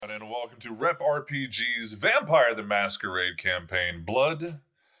welcome to Rep RPG's Vampire the Masquerade campaign, Blood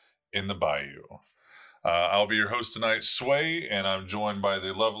in the Bayou. I'll be your host tonight, Sway, and I'm joined by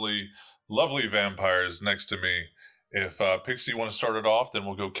the lovely vampires next to me. If Pixie, you want to start it off, then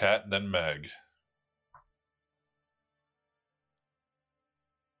we'll go Kat and then Meg.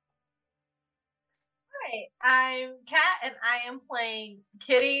 I'm Kat, and I am playing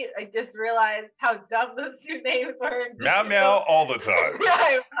Kitty. I just realized how dumb those two names were. Meow meow all the time.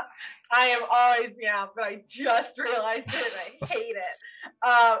 I am always meow, but I just realized it. I hate it.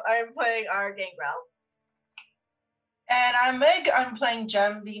 I'm playing our Gangrel. And I'm Meg. I'm playing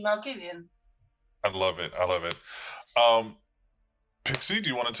Jem, the Malkavian. I love it. Pixie, do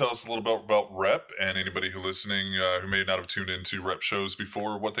you want to tell us a little bit about Rep and anybody who's listening who may not have tuned into Rep shows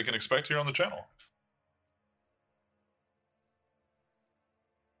before, what they can expect here on the channel?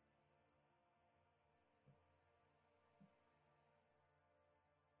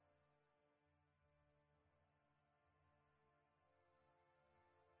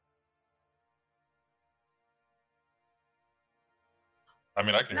 I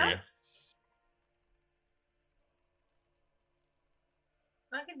mean, I can hear you.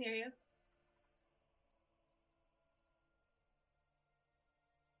 I can hear you.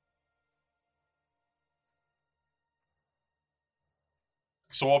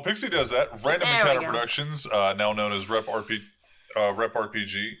 So while Pixie does that, Random Encounter Productions, now known as Rep RPG,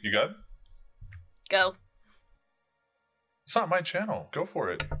 you got it? Go. It's not my channel. Go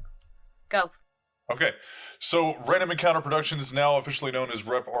for it. Go. Okay, so Random Encounter Productions, now officially known as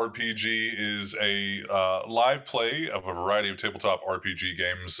Rep RPG, is a live play of a variety of tabletop RPG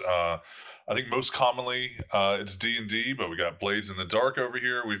games. I think most commonly it's D&D, but we got Blades in the Dark over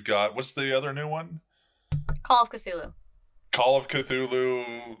here. We've got, what's the other new one? Call of Cthulhu. Call of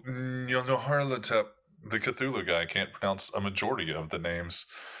Cthulhu. Nyarlathotep, the Cthulhu guy, can't pronounce a majority of the names.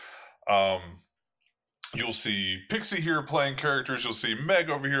 You'll see Pixie here playing characters. You'll see Meg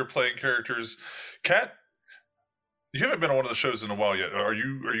over here playing characters. Kat, you haven't been on one of the shows in a while yet. Are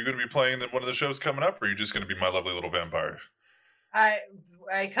you going to be playing in one of the shows coming up, or are you just going to be my lovely little vampire? I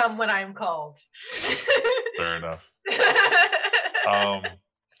come when I'm called. Fair enough.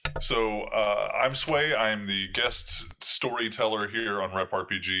 So I'm Sway. I'm the guest storyteller here on Rep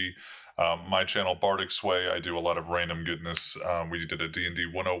RPG. My channel, Bardic Sway, I do a lot of random goodness. We did a D&D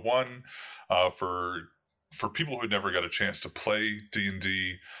 101 for people who never got a chance to play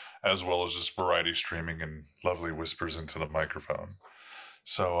D&D, as well as just variety streaming and lovely whispers into the microphone.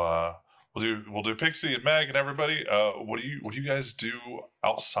 So we'll do Pixie and Meg and everybody. What do you guys do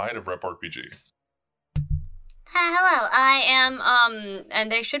outside of Rep RPG? Hello, I am,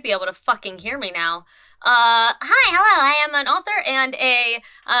 and they should be able to fucking hear me now. Hi, hello, I am an author and a,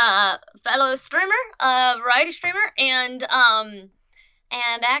 fellow streamer, variety streamer, and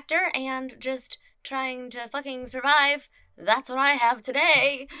actor, and just trying to fucking survive. That's what I have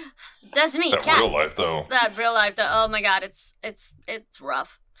today. That's me, Kat. Real life, though. That real life, though. Oh my god, it's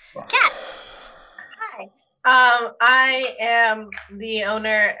rough. Kat! Hi. I am the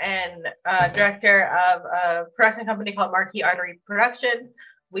owner and director of a production company called Marquee Artery Productions.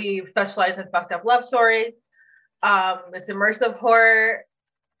 We specialize in fucked up love stories. It's immersive horror.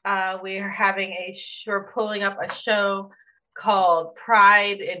 We're pulling up a show called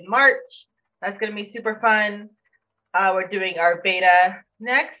Pride in March. That's going to be super fun. We're doing our beta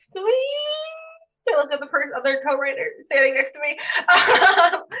next week. Look at the other co-writer standing next to me.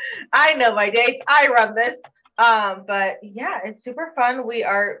 I know my dates. I run this. But yeah, it's super fun. We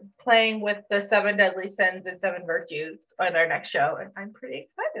are playing with the 7 deadly sins and 7 virtues on our next show, and I'm pretty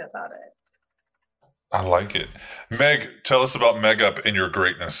excited about it. I like it. Meg, tell us about Meg Up and your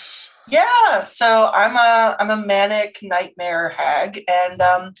greatness. Yeah, so I'm a manic nightmare hag, and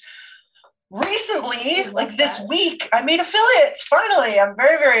recently, like this week, I made affiliates. Finally, I'm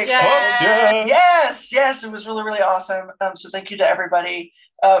very, very excited. Yes, it was really, really awesome. So thank you to everybody.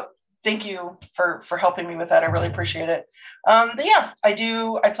 Thank you for helping me with that. I really appreciate it. But yeah, I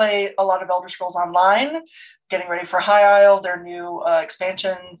play a lot of Elder Scrolls Online, getting ready for High Isle, their new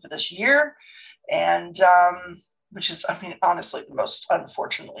expansion for this year, and which is, I mean, honestly, the most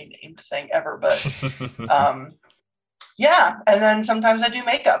unfortunately named thing ever. But yeah, and then sometimes I do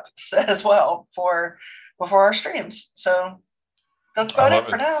makeup as well before our streams. So that's about it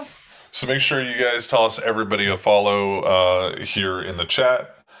for now. So make sure you guys tell us everybody a follow here in the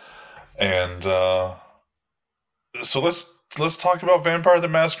chat. And so let's talk about Vampire the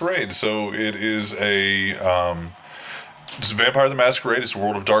Masquerade. So it is it's Vampire the Masquerade. It's a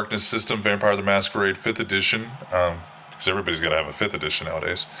World of Darkness system. Vampire the Masquerade 5th edition. Because everybody's got to have a 5th edition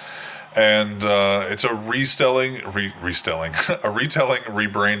nowadays. And it's a retelling, rebranding,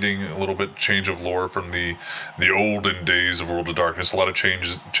 a little bit change of lore from the olden days of World of Darkness. A lot of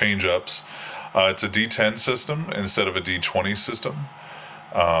change ups. It's a D10 system instead of a D20 system.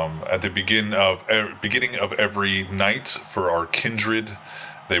 At the beginning of every night for our kindred,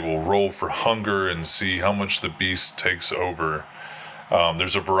 they will roll for hunger and see how much the beast takes over.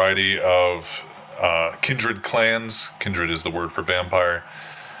 There's a variety of kindred clans. Kindred is the word for vampire.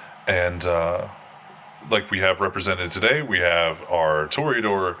 And like we have represented today, we have our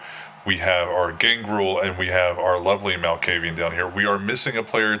Toreador, we have our Gangrel, and we have our lovely Malkavian down here. We are missing a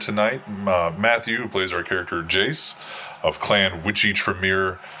player tonight, Matthew, who plays our character Jace of Clan Witchy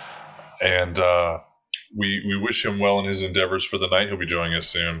Tremere. And we wish him well in his endeavors for the night. He'll be joining us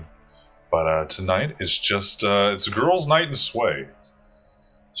soon. But tonight is just, it's girls' night in Sway.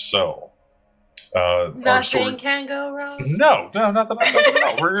 So... nothing can go wrong. No, nothing.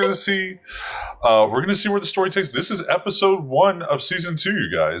 We're gonna see. We're gonna see where the story takes. This is episode 1 of season 2,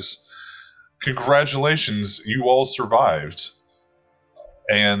 you guys. Congratulations, you all survived.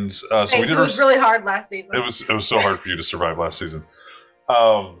 And so we did. It was really hard last season. It was so hard for you to survive last season.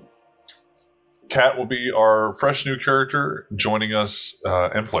 Kat will be our fresh new character joining us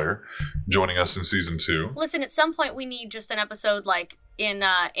and player joining us in season 2. Listen, at some point we need just an episode like in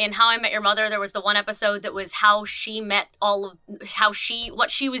How I Met Your Mother. There was the one episode that was how she met what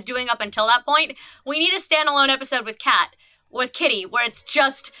she was doing up until that point. We need a standalone episode with Kitty, where it's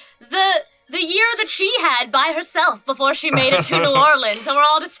just the year that she had by herself before she made it to New Orleans, and we're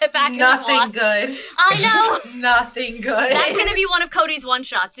all just sit back and nothing watch. Good. I know. Nothing good. That's going to be one of Cody's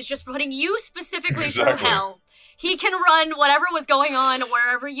one-shots. It's just putting you specifically through hell. He can run whatever was going on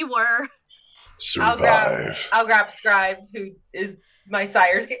wherever you were. Survive. I'll grab Scribe, who is my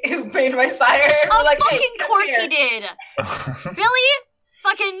sire's, who made my sire. Of fucking course he did. Billy,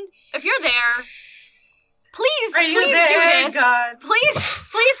 fucking, if you're there... Please do this. God.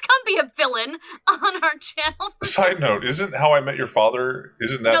 Please come be a villain on our channel. Side note, isn't How I Met Your Father,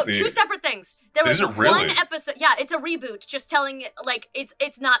 isn't that two separate things. There was one episode, yeah, it's a reboot, just telling, like,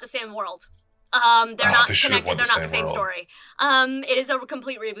 it's not the same world. They're not connected, they're not the same story. It is a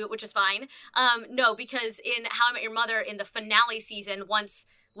complete reboot, which is fine. No, because in How I Met Your Mother, in the finale season, once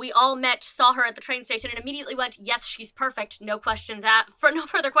we all saw her at the train station, and immediately went, yes, she's perfect, no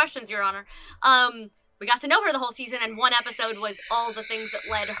further questions, Your Honor. We got to know her the whole season, and one episode was all the things that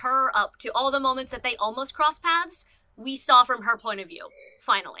led her up to all the moments that they almost crossed paths. We saw from her point of view,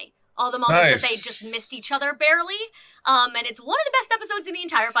 finally. All the moments that they just missed each other barely. And it's one of the best episodes in the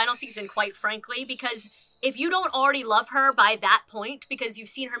entire final season, quite frankly, because if you don't already love her by that point, because you've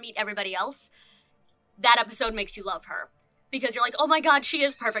seen her meet everybody else, that episode makes you love her. Because you're like, oh my god, she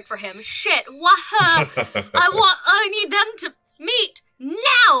is perfect for him. Shit, I need them to meet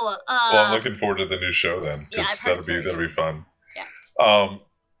now. Well, I'm looking forward to the new show then, because that'll be fun. Yeah.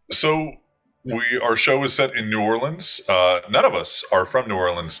 So our show is set in New Orleans. None of us are from New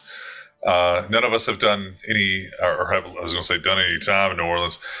Orleans. None of us have done any time in New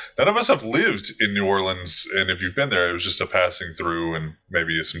Orleans. None of us have lived in New Orleans, and if you've been there, it was just a passing through and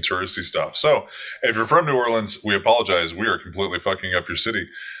maybe some touristy stuff. So if you're from New Orleans, we apologize. We are completely fucking up your city.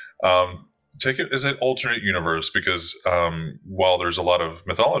 Take it as an alternate universe, because while there's a lot of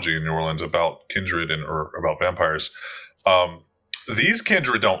mythology in New Orleans about kindred or about vampires, these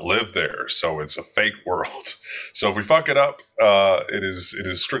kindred don't live there, so it's a fake world. So if we fuck it up, it is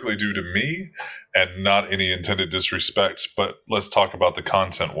strictly due to me and not any intended disrespect. But let's talk about the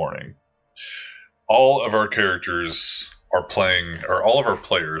content warning. All of our characters are playing, or all of our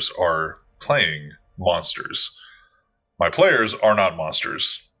players are playing monsters. My players are not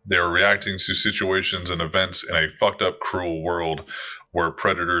monsters. They are reacting to situations and events in a fucked up, cruel world where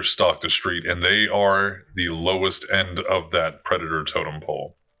predators stalk the street, and they are the lowest end of that predator totem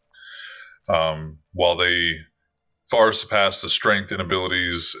pole. While they far surpass the strength and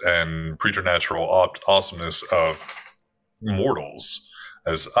abilities and preternatural awesomeness of mortals,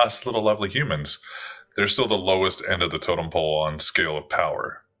 as us little lovely humans, they're still the lowest end of the totem pole on scale of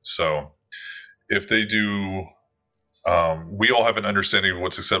power. So if they do... we all have an understanding of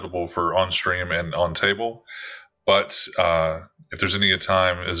what's acceptable for on stream and on table, but if there's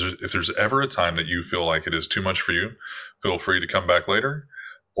ever a time that you feel like it is too much for you, feel free to come back later,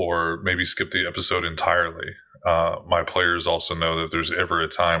 or maybe skip the episode entirely. My players also know that if there's ever a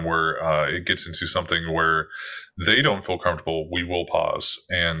time where it gets into something where they don't feel comfortable, we will pause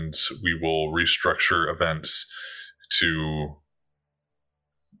and we will restructure events to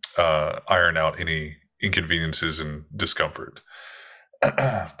iron out any inconveniences and discomfort.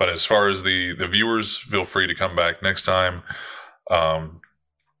 But as far as the viewers, feel free to come back next time.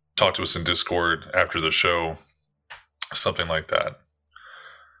 talk to us in Discord after the show, something like that.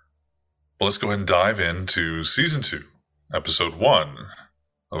 Well, let's go ahead and dive into Season 2, Episode 1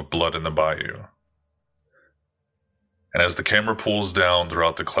 of Blood in the Bayou. And as the camera pulls down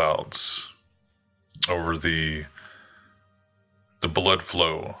throughout the clouds over the blood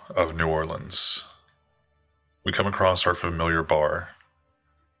flow of New Orleans, we come across our familiar bar,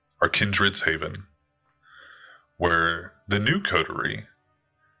 our kindred's haven, where the new coterie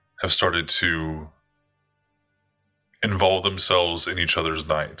have started to involve themselves in each other's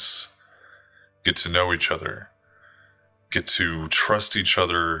nights, get to know each other, get to trust each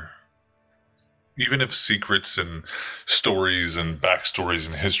other, even if secrets and stories and backstories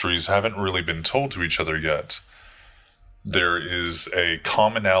and histories haven't really been told to each other yet. There is a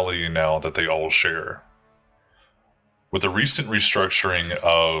commonality now that they all share. With the recent restructuring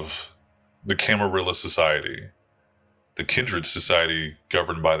of the Camarilla Society, the Kindred Society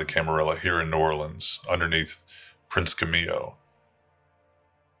governed by the Camarilla here in New Orleans, underneath Prince Camillo,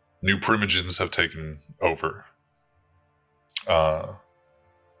 new primogens have taken over.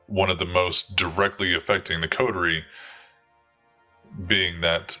 One of the most directly affecting the coterie being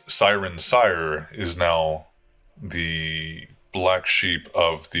that Siren Sire is now the black sheep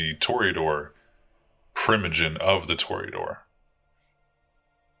of the Toreador, primogen of the Toreador.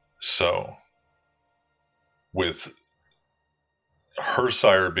 So, with her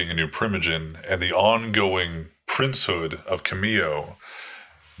sire being a new primogen and the ongoing princehood of Camillo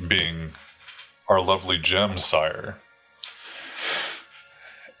being our lovely Gem sire,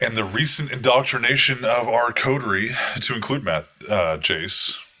 and the recent indoctrination of our coterie, to include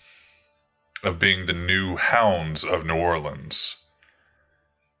Jace, of being the new hounds of New Orleans,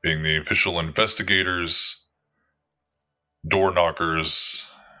 being the official investigators, door knockers,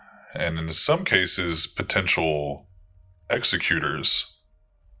 and in some cases, potential executors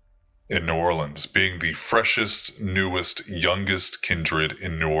in New Orleans, being the freshest, newest, youngest kindred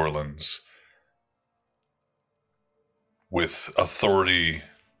in New Orleans, with authority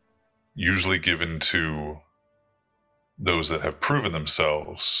usually given to those that have proven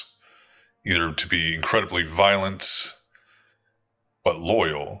themselves either to be incredibly violent but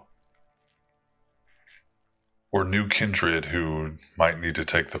loyal, or new kindred who might need to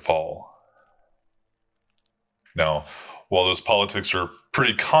take the fall. Now, while those politics are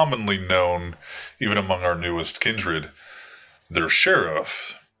pretty commonly known even among our newest kindred, their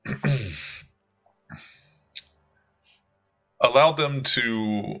sheriff allowed them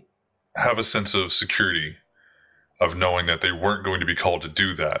to have a sense of security, of knowing that they weren't going to be called to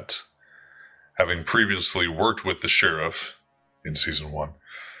do that. Having previously worked with the sheriff in Season 1,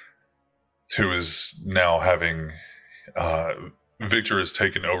 who is now having, Victor has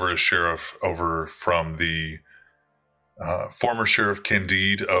taken over as sheriff over from the former Sheriff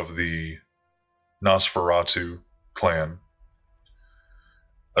Candide of the Nosferatu clan.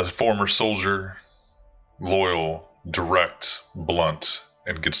 A former soldier, loyal, direct, blunt,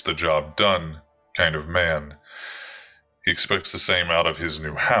 and gets the job done kind of man. He expects the same out of his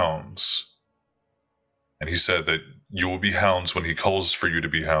new hounds. And he said that you will be hounds when he calls for you to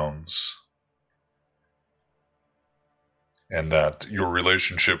be hounds. And that your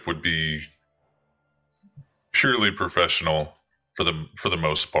relationship would be purely professional for the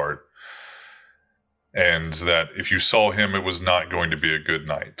most part. And that if you saw him, it was not going to be a good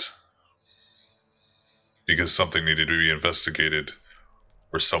night. Because something needed to be investigated,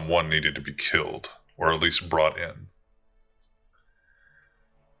 or someone needed to be killed, or at least brought in.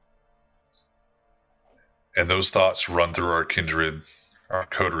 And those thoughts run through our kindred, our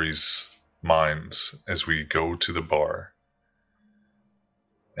coterie's minds as we go to the bar.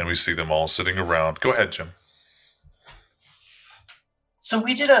 And we see them all sitting around. Go ahead, Jim. So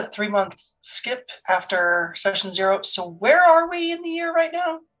we did a 3-month skip after session 0. So where are we in the year right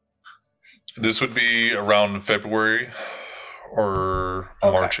now? This would be around February or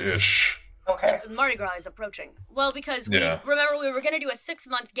March-ish. Okay. So Mardi Gras is approaching. Well, because remember we were going to do a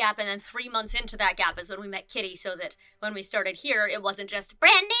 6-month gap, and then 3 months into that gap is when we met Kitty, so that when we started here, it wasn't just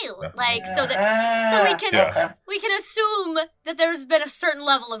brand new. So we can assume that there's been a certain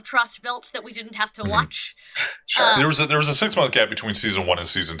level of trust built that we didn't have to watch. Sure. There was a 6-month gap between Season 1 and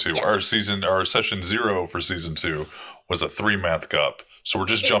Season 2. Yes. Our session 0 for Season 2 was a 3-month gap. So we're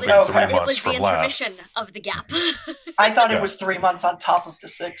just jumping 3 months from last. It was the intermission of the gap. I thought it was 3 months on top of the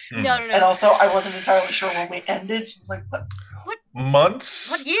 6. No. And also, I wasn't entirely sure when we ended. So I was like, what?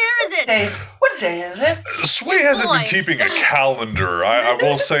 months. What year is it? Hey, what day is it? Sway hasn't been Boy. keeping a calendar. I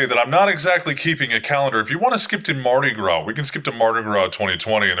will say that I'm not exactly keeping a calendar. If you want to skip to Mardi Gras, we can skip to Mardi Gras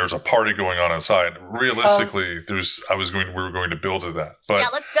 2020, and there's a party going on inside. Realistically, we were going to build to that. But Yeah,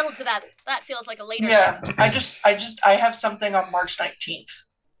 let's build to that. That feels like a later. Yeah, I have something on March 19th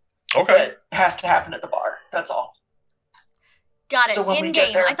okay. that has to happen at the bar. That's all. Got it. So when we In get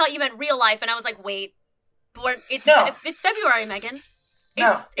game. there- I thought you meant real life, and I was like, wait. It's No. it's February, Megan.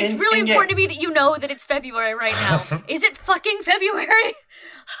 No, It's in- really in important to me that you know that it's February right now. Is it fucking February?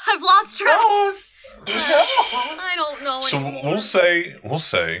 I've lost track. Knows? I don't know So anymore. we'll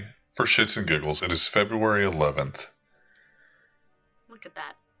say for shits and giggles, it is February 11th, Look at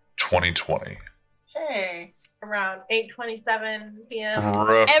that. 2020. Hey. Around 8:27 p.m.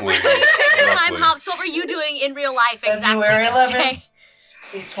 Roughly. Everybody check your time roughly. hops. What were you doing in real life exactly February this day?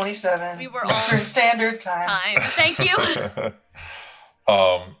 11th, 8:27. We were all- Eastern Standard Time. Thank you.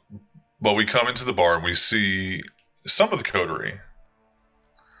 But we come into the bar and we see some of the coterie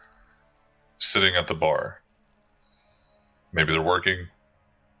sitting at the bar. Maybe they're working.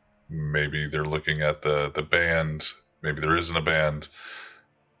 Maybe they're looking at the band. Maybe there isn't a band.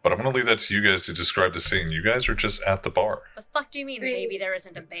 But I'm going to leave that to you guys to describe the scene. You guys are just at the bar. The fuck do you mean maybe there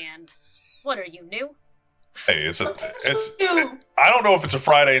isn't a band? What are you, new? Hey, it's You. I don't know if it's a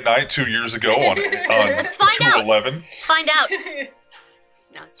Friday night 2 years ago on Let's find out. 2/11. Let's find out.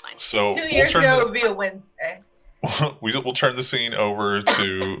 No, it's fine. So 2 we'll years turn ago the, would be a Wednesday. we'll turn the scene over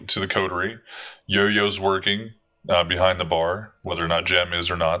to the coterie. Yo-Yo's working behind the bar. Whether or not Jem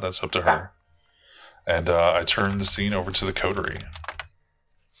is or not, that's up to her. And I turn the scene over to the coterie.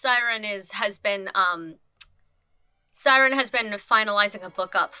 Siren has been finalizing a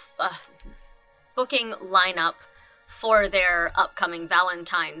booking lineup for their upcoming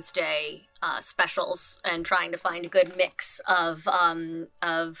Valentine's Day specials and trying to find a good mix of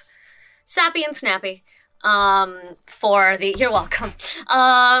sappy and snappy for the you're welcome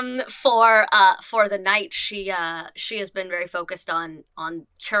for the night. She has been very focused on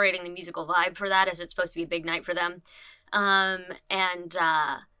curating the musical vibe for that, as it's supposed to be a big night for them.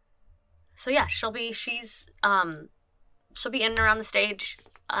 So yeah, she'll be in and around the stage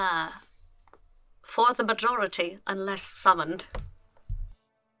for the majority, unless summoned.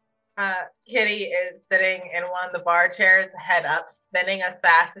 Kitty is sitting in one of the bar chairs, head up, spinning as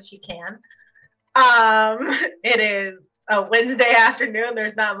fast as she can. It is a Wednesday afternoon.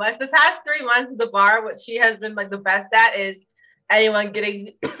 There's not much. The past 3 months of the bar, what she has been like the best at is anyone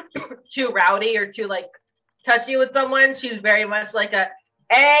getting too rowdy or too like touchy with someone. She's very much like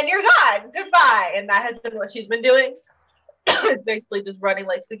and you're gone, goodbye. And that has been what she's been doing. It's basically just running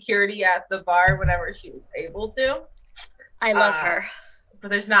like security at the bar whenever she was able to. I love her. But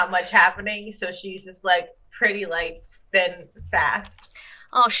there's not much happening, so she's just like pretty like spin fast.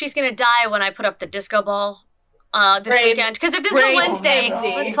 Oh, she's gonna die when I put up the disco ball this Brain- weekend. Because if this is a brain Wednesday,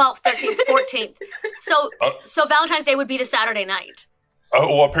 empty. the 12th, 13th, 14th, so Valentine's Day would be the Saturday night. Oh,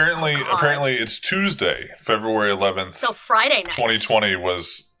 well, apparently God. it's Tuesday, February 11th. So Friday night. 2020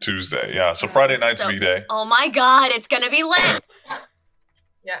 was Tuesday. Yeah, so Friday night's So- V-Day. Oh my God, it's gonna be lit.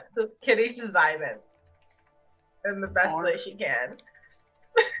 Yeah, so Kitty's just vibing in the best way she can.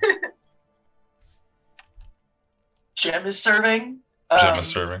 Jem is serving. Jem is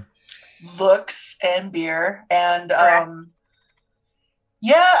serving. Looks and beer. And Correct.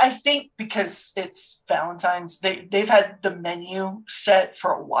 yeah, I think because it's Valentine's, they've had the menu set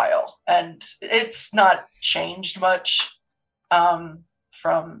for a while and it's not changed much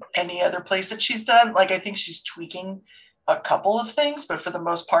from any other place that she's done. Like I think she's tweaking a couple of things, but for the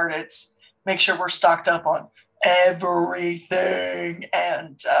most part, it's make sure we're stocked up on everything.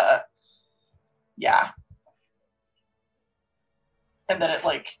 And yeah. And then it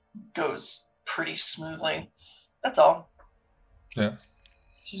like goes pretty smoothly. That's all. Yeah.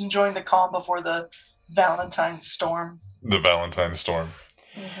 She's enjoying the calm before the Valentine's storm. The Valentine's Storm.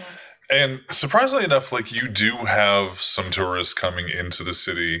 And surprisingly enough, like you do have some tourists coming into the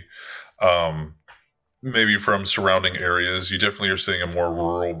city, maybe from surrounding areas. You definitely are seeing a more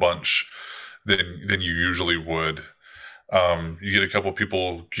rural bunch than you usually would. You get a couple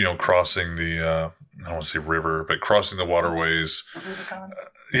people, crossing the I don't want to say river, but crossing the waterways. The Rubicon.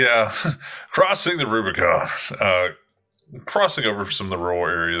 Yeah, crossing the Rubicon, crossing over some of the rural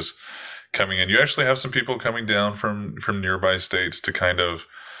areas, coming in. You actually have some people coming down from nearby states to kind of,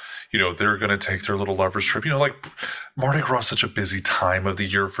 they're going to take their little lovers trip. Like Mardi Gras is such a busy time of the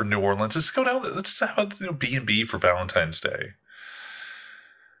year for New Orleans. Let's go down. Let's have a B&B for Valentine's Day.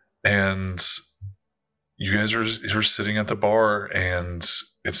 And you guys are sitting at the bar, and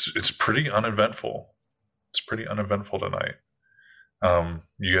it's pretty uneventful. It's pretty uneventful tonight.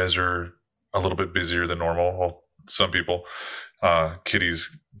 You guys are a little bit busier than normal. Well, some people,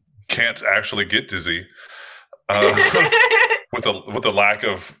 kitties can't actually get dizzy with the lack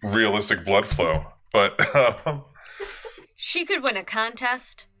of realistic blood flow. But she could win a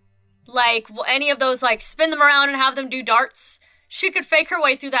contest, like any of those, like spin them around and have them do darts. She could fake her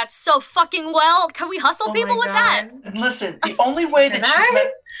way through that so fucking well. Can we hustle people with that? And listen, the only way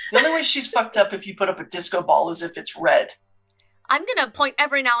she's fucked up if you put up a disco ball is if it's red. I'm gonna point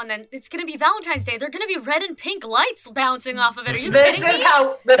every now and then. It's gonna be Valentine's Day. They're gonna be red and pink lights bouncing off of it. Are you kidding me?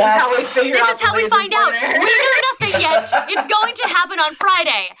 This is how we find out. We know nothing yet. It's going to happen on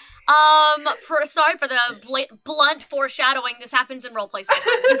Friday. Sorry for the blunt foreshadowing. This happens in roleplay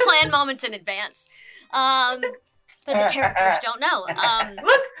sometimes. You plan moments in advance. But the characters don't know. Look,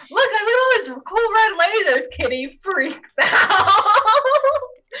 I little cool red lasers. Kitty freaks out.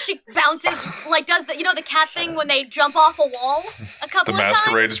 She bounces, like does the the cat thing when they jump off a wall a couple of times. The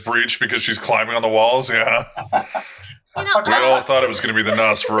masquerade is breached because she's climbing on the walls. Yeah. We all thought it was going to be the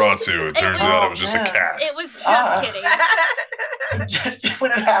Nosferatu. It turns out it was just a cat. It was just Kitty.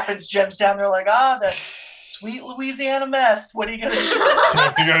 When it happens, Jem's down there like, the sweet Louisiana meth. What are you going to do?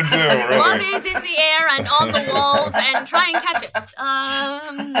 What are you going to do? Really? Love is in the air and on the walls and try and catch it.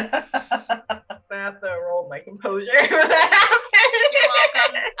 I have to roll my composure. You're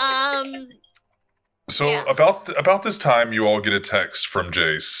welcome. So about this time, you all get a text from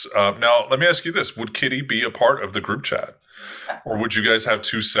Jace. Now, let me ask you this. Would Kitty be a part of the group chat? Or would you guys have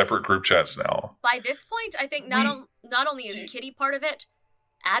two separate group chats now? By this point, I think not only is Kitty part of it,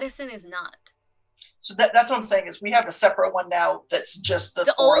 Addison is not. So that's what I'm saying is we have a separate one now that's just the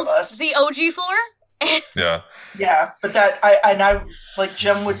four of us. The OG floor? Yeah. Yeah, but that I like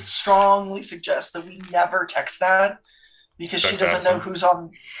Jem would strongly suggest that we never text that because she doesn't know who's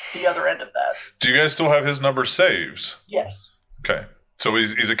on the other end of that. Do you guys still have his number saved? Yes. Okay. So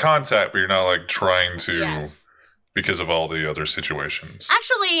he's a contact, but you're not like trying to because of all the other situations.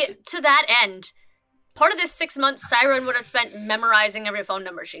 Actually, to that end, part of this 6 months, Siren would have spent memorizing every phone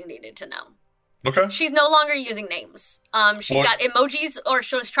number she needed to know. Okay. She's no longer using names. She's got emojis, or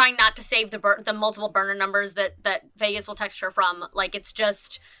she's trying not to save the multiple burner numbers that Vegas will text her from. Like, it's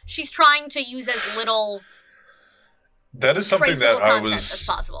just, she's trying to use as little that is something that as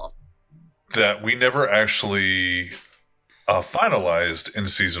possible. That we never actually finalized in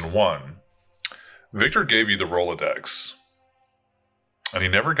season 1. Victor gave you the Rolodex, and he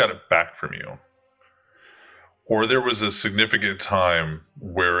never got it back from you. Or there was a significant time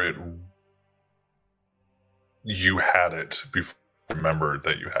where you had it before you remembered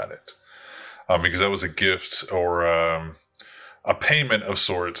that you had it. Because that was a gift or a payment of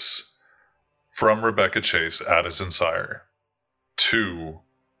sorts from Rebecca Chase, Addison Sire, to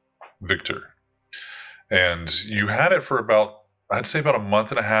Victor. And you had it for I'd say about a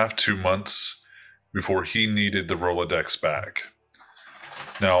month and a half, 2 months before he needed the Rolodex back.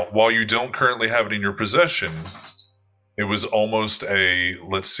 Now, while you don't currently have it in your possession, it was almost a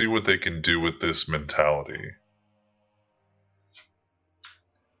let's see what they can do with this mentality.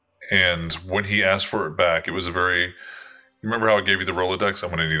 And when he asked for it back, it was you remember how I gave you the Rolodex?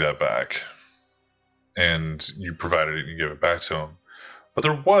 I'm going to need that back. And you provided it and you gave it back to him. But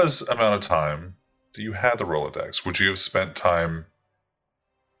there was an amount of time that you had the Rolodex. Would you have spent time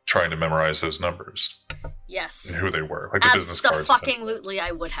trying to memorize those numbers? Yes. And who they were? Like the business cards. Absolutely,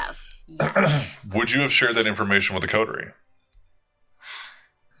 I would have. Yes. Would you have shared that information with the coterie?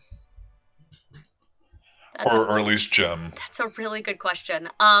 Or at least Jem? That's a really good question.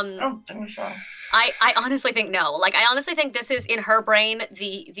 I don't think so. I honestly think no. Like, I honestly think this is, in her brain,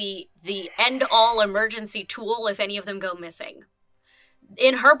 the end-all emergency tool if any of them go missing.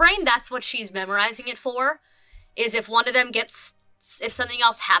 In her brain, that's what she's memorizing it for, is if one of them if something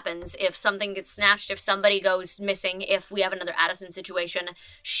else happens, if something gets snatched, if somebody goes missing, if we have another Addison situation,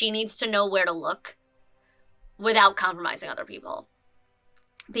 she needs to know where to look without compromising other people.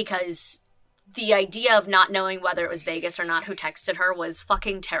 Because the idea of not knowing whether it was Vegas or not who texted her was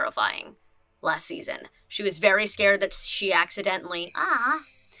fucking terrifying last season. She was very scared that she accidentally...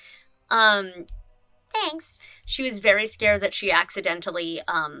 Thanks. She was very scared that she accidentally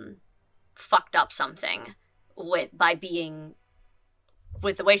fucked up something with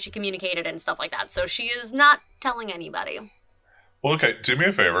the way she communicated and stuff like that. So she is not telling anybody. Well, okay. Do me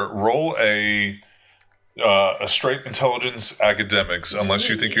a favor. Roll a straight intelligence academics, unless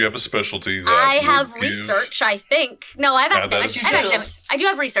you think you have a specialty. That I have research, I think. No, I have academics. I do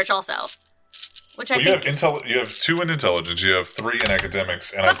have research also. which I think you have 2 in intelligence, you have 3 in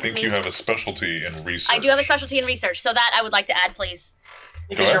academics, and I think you have a specialty in research. I do have a specialty in research, so that I would like to add, please.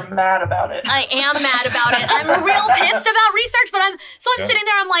 Because you're mad about it. I am mad about it. I'm real pissed about research, but I'm sitting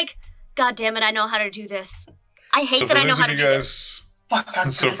there, I'm like, God damn it, I know how to do this. I hate that I know how to do this.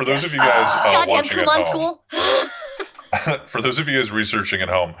 So for those of you guys goddamn watching Kumon at home, school. For those of you guys researching at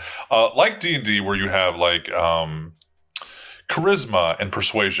home, like D&D, where you have like charisma and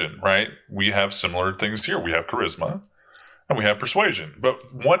persuasion, right? We have similar things here. We have charisma and we have persuasion,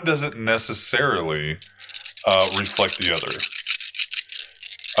 but one doesn't necessarily reflect the other.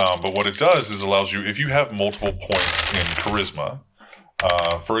 But what it does is allows you, if you have multiple points in charisma,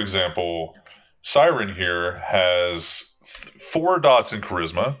 for example, Siren here has 4 dots in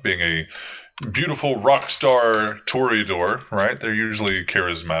charisma, being a beautiful rock star toreador, right? They're usually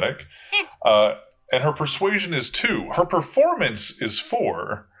charismatic. And her persuasion is 2. Her performance is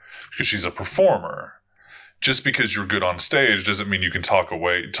 4 because she's a performer. Just because you're good on stage doesn't mean you can talk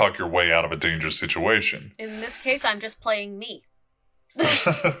your way out of a dangerous situation. In this case, I'm just playing me.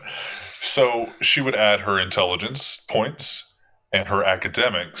 So she would add her intelligence points and her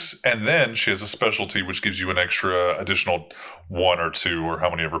academics, and then she has a specialty which gives you an extra additional 1 or 2 or how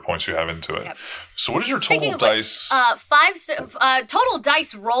many ever points you have into it. Yep. So what is your total dice? Total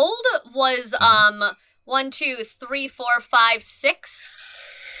dice rolled was 1, 2, 3, 4, 5, 6.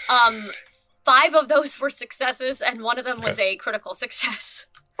 5 of those were successes, and 1 of them was a critical success.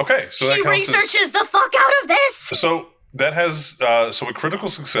 Okay, so that she researches the fuck out of this. So that has so a critical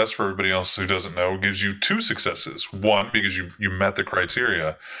success for everybody else who doesn't know gives you 2 successes. 1 because you met the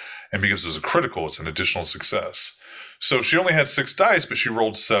criteria, and because it's a critical, it's an additional success. So she only had 6 dice, but she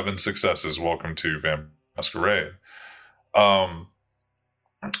rolled 7 successes. Welcome to Vampire Masquerade.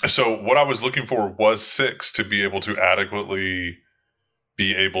 So what I was looking for was 6 to be able to adequately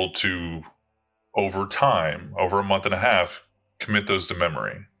be able to, over time, over a month and a half, commit those to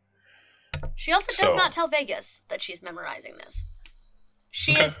memory. She also does not tell Vegas that she's memorizing this.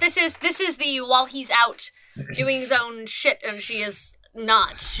 This is the while he's out doing his own shit, and she is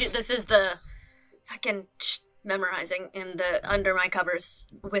not. This is the fucking memorizing in the under my covers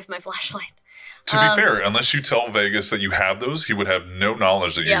with my flashlight. To be fair, unless you tell Vegas that you have those, he would have no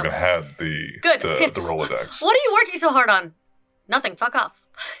knowledge that you even had the Rolodex. What are you working so hard on? Nothing. Fuck off.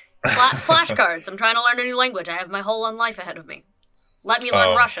 Flashcards. I'm trying to learn a new language. I have my whole life ahead of me. Let me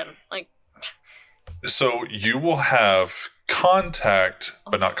learn Russian. So you will have contact,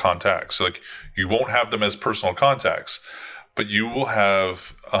 but not contacts. So you won't have them as personal contacts, but you will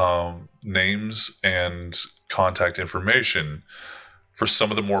have names and contact information for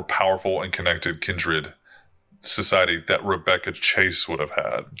some of the more powerful and connected kindred society that Rebecca Chase would have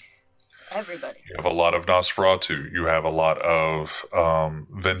had. Everybody. You have a lot of Nosferatu. You have a lot of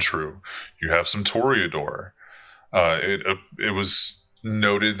Ventru. You have some Toreador. It was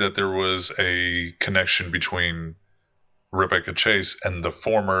noted that there was a connection between Rebecca Chase and the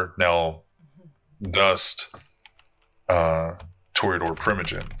former, now Dust, Toreador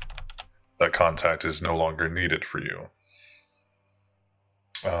Primogen. That contact is no longer needed for you.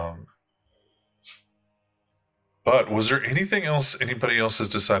 But was there anything else anybody else has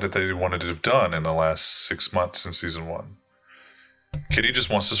decided they wanted to have done in the last 6 months in season 1? Kitty just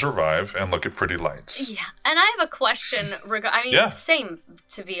wants to survive and look at pretty lights. Yeah, and I have a question. Same,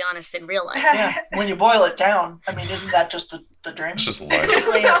 to be honest, in real life. Yeah, when you boil it down, I mean, isn't that just the drink? It's just life.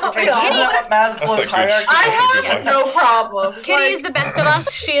 Isn't that what Maslow's hierarchy? I have no problem. Kitty is the best of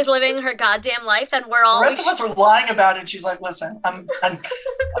us. She is living her goddamn life, and we're all. The rest of us are lying about it. She's like, "Listen, I'm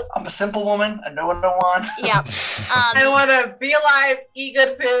a simple woman. I know what I want." Yeah, I want to be alive, eat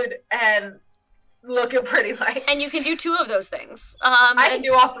good food, and look at pretty light. And you can do 2 of those things. I can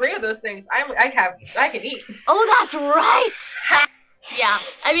do all 3 of those things. I can eat. Oh, that's right. Yeah,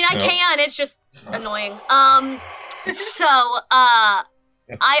 I mean, I can. It's just annoying. So,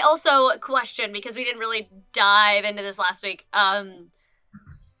 I also question, because we didn't really dive into this last week. I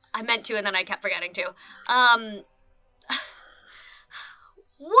meant to, and then I kept forgetting to.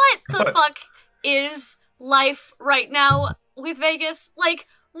 What the fuck is life right now with Vegas?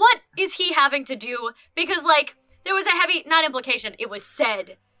 What is he having to do? Because, there was a heavy, not implication, it was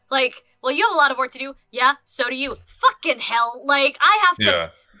said. Well, you have a lot of work to do. Yeah, so do you. Fucking hell. I have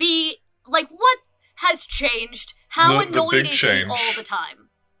to be, what has changed? How annoyed is she all the time?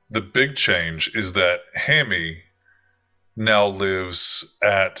 The big change is that Hammy now lives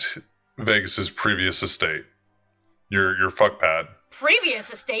at Vegas's previous estate. Your fuck pad.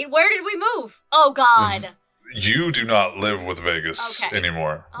 Previous estate? Where did we move? Oh, God. You do not live with Vegas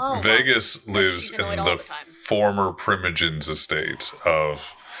anymore. Oh, Vegas lives in the former Primogen's estate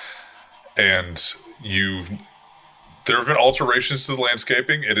of and there have been alterations to the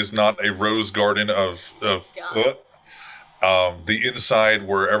landscaping. It is not a rose garden of the inside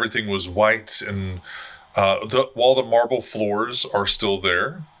where everything was white, and while the marble floors are still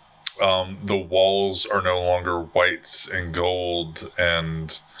there, the walls are no longer white and gold,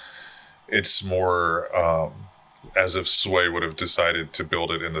 and it's more as if Sway would have decided to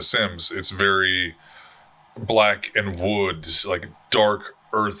build it in The Sims. It's very black and wood, like dark,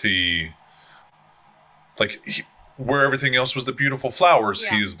 earthy, like where everything else was the beautiful flowers,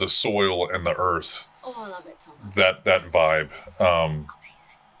 he's the soil and the earth. Oh, I love it so much. That vibe. Amazing.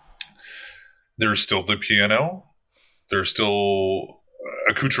 There's still the piano. There's still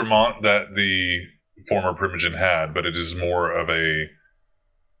accoutrement that the former Primogen had, but it is more of a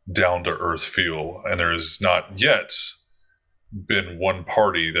down-to-earth feel. And there has not yet been one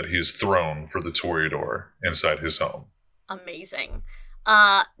party that he has thrown for the Toreador inside his home. Amazing.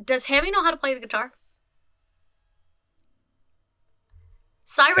 Does Hammy know how to play the guitar?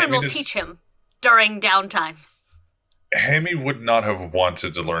 Siren will teach him during downtimes. Hammy would not have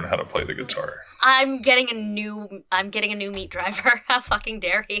wanted to learn how to play the guitar. I'm getting a new meat driver. How fucking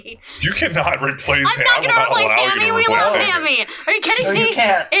dare he? You cannot replace Hammy. I'm not gonna replace Hammy. We love Hammy. Are you kidding me? You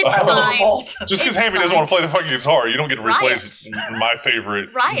can't. It's fine. Just because Hammy doesn't want to play the fucking guitar, you don't get to replace my favorite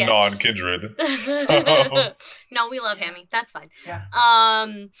non-kindred. No, we love Hammy. That's fine. Yeah.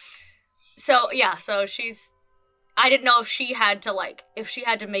 So she's. I didn't know if she had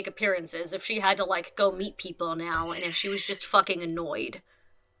to make appearances, if she had to go meet people now, and if she was just fucking annoyed.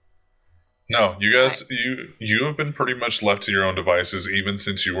 No, you guys, you have been pretty much left to your own devices even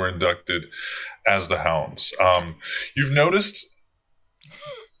since you were inducted as the Hounds. You've noticed.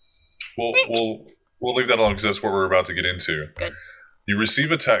 We'll leave that alone because that's what we're about to get into. Good. You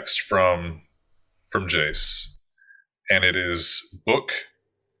receive a text from Jace, and it is book.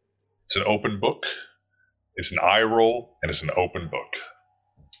 It's an open book. It's an eye roll, and it's an open book.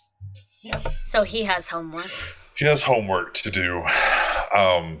 Yep. So he has homework. He has homework to do.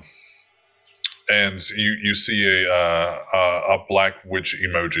 And you see a black witch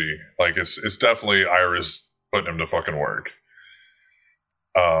emoji. Like it's definitely Iris putting him to fucking work.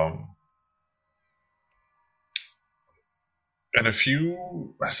 And I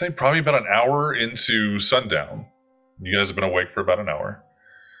say probably about an hour into sundown. You guys have been awake for about an hour.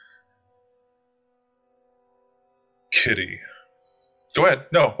 Kitty. Go ahead.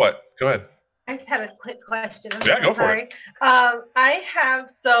 No, what? Go ahead. I just had a quick question. Go for it. I have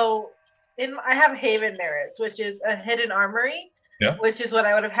Haven Merits, which is a hidden armory. Yeah. Which is what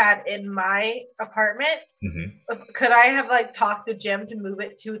I would have had in my apartment. Mm-hmm. Could I have talked to Jim to move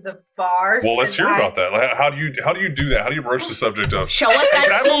it to the bar? Well, let's hear about that. How do you do that? How do you broach the subject of? Show us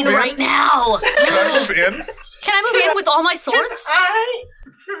that scene right now. Can I move in? Can I move in with all my swords?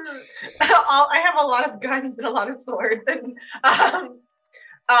 I have a lot of guns and a lot of swords, and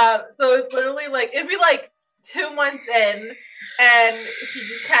so it's literally it'd be 2 months in, and she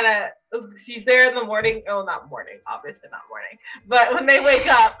just she's there in the morning. Oh, not morning, obviously not morning, but when they wake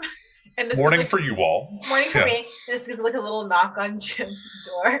up, and this morning for you all, morning for me. This is a little knock on Jim's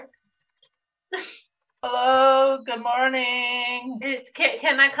door. Hello, good morning.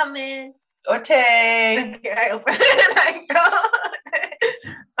 Can I come in? Okay. I open it and I go.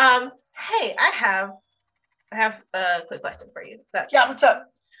 Hey, I have a quick question for you. Yeah, what's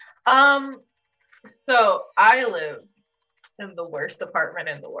up? So I live in the worst apartment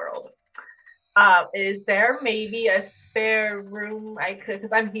in the world. Is there maybe a spare room I could,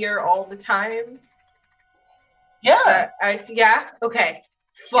 because I'm here all the time? Yeah. Okay.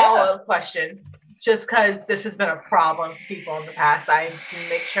 Follow-up question. Just because this has been a problem for people in the past, I need to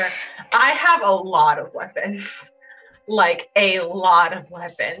make sure. I have a lot of weapons. A lot of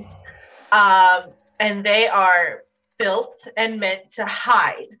weapons. And they are built and meant to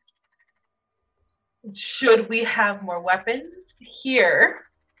hide. Should we have more weapons here?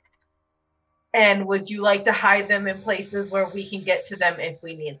 And would you like to hide them in places where we can get to them if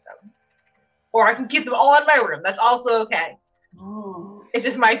we need them? Or I can keep them all in my room. That's also okay. Ooh. It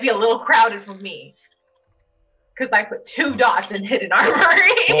just might be a little crowded for me. Because I put 2 dots in hidden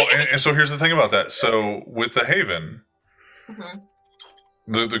armory. Well, and so here's the thing about that. So with the Haven,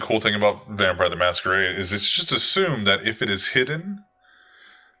 the cool thing about Vampire the Masquerade is it's just assumed that if it is hidden,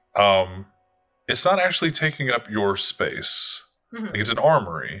 it's not actually taking up your space. It's an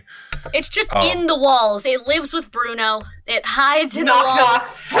armory. It's just in the walls. It lives with Bruno. It hides in the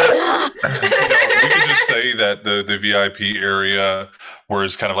walls. We could just say that the VIP area, where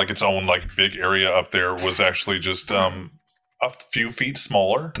it's kind of its own big area up there, was actually just a few feet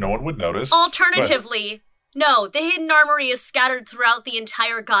smaller. No one would notice. Alternatively, No, the hidden armory is scattered throughout the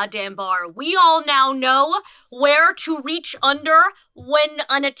entire goddamn bar. We all now know where to reach under when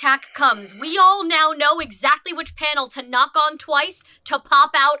an attack comes. We all now know exactly which panel to knock on twice to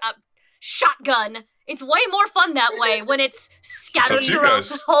pop out a shotgun. It's way more fun that way when it's scattered throughout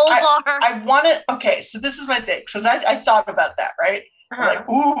the whole bar. I want it. Okay, so this is my thing, because I thought about that, right? Uh-huh. Like,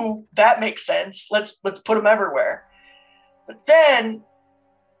 ooh, that makes sense. Let's put them everywhere. But then,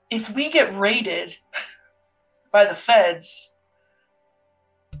 if we get raided by the feds,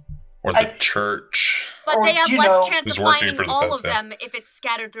 or the church, but or, they have you less know, chance of who's working finding for the all feds, of yeah. them if it's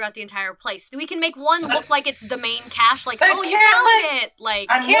scattered throughout the entire place. We can make one look like it's the main cache, like, But oh, you can't, found it. Like,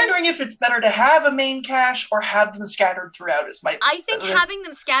 I'm wondering if it's better to have a main cache or have them scattered throughout. Is my I think having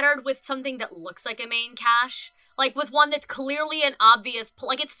them scattered with something that looks like a main cache, like with one that's clearly an obvious,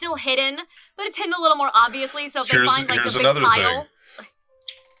 like it's still hidden, but it's hidden a little more obviously. So if they find like here's the big another pile, thing.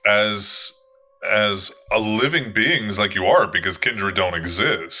 As a living beings like you are, because Kindred don't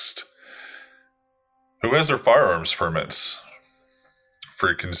exist, who has their firearms permits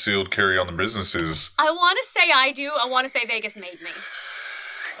for concealed carry on the businesses? I want to say I do. I want to say Vegas made me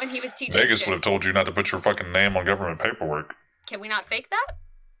when he was teaching. Vegas shit. would have told you not to put your fucking name on government paperwork. Can we not fake that?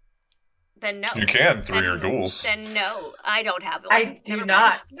 Then no. You can through Then- your ghouls. Then no, I don't have one. I do Never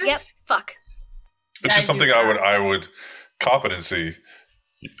not. mind. Yep. Fuck. It's just I do something not. I would competency.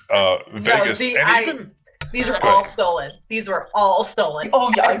 Vegas see, and even These were all stolen. These were all stolen.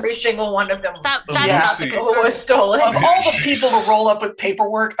 Oh yeah, Every single one of them. That's Yeah. not the See- concern. was stolen. of all the people to roll up with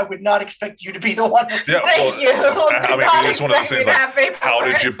paperwork, I would not expect you to be the one. yeah. Thank you. I mean, it's one of those things like, how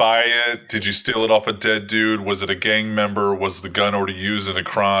did paperwork. you buy it? Did you steal it off a dead dude? Was it a gang member? Was the gun already used in a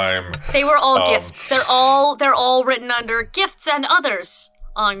crime? They were all Um, gifts. They're all written under gifts and others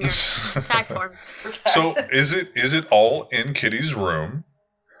on your tax forms. So is it all in Kitty's room?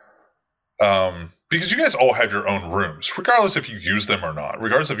 Because you guys all have your own rooms, regardless if you use them or not,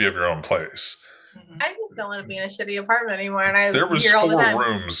 regardless if you have your own place. Mhm. I just don't want to be in a shitty apartment anymore, and I There was hear all the 4 time.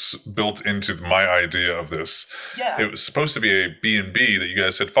 rooms built into my idea of this. Yeah. It was supposed to be a B&B that you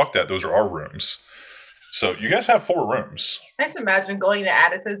guys said, fuck that, those are our rooms. So you guys have 4 rooms. I just imagine going to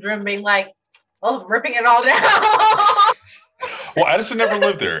Addison's room, being like, "Oh, ripping it all down." Well, Addison never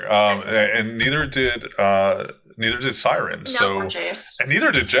lived there, and neither did Siren. No. So Or Jace. and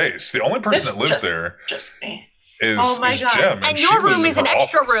neither did Jace. The only person It's that lives just- there Just me. is, Oh my is God. Jem, And she your lives room in is an her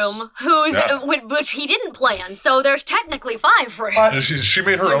extra office. room, whose Yeah. which he didn't plan. So there's technically 5 rooms. But She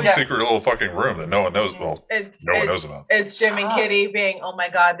made her own Yeah. secret little fucking room that no one knows. Well, It's no one it's, knows about. it's Jim and Ah. Kitty being, "Oh my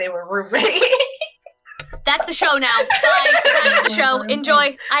God, they were roommates." That's the show now. Bye. That's the show.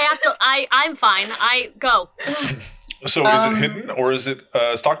 Enjoy. I'm fine. I go. So is it Um, hidden or is it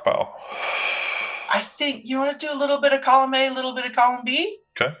stockpile? I think you want to do a little bit of column A, a little bit of column B.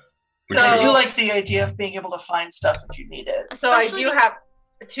 Okay. We So- can I do do it. like the idea of being able to find stuff if you need it. So I Especially do have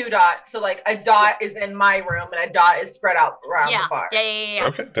 2 dots. So like a dot is in my room, and a dot is spread out around yeah. the bar. Yeah.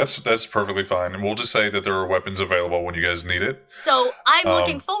 Okay, that's perfectly fine, and we'll just say that there are weapons available when you guys need it. So I'm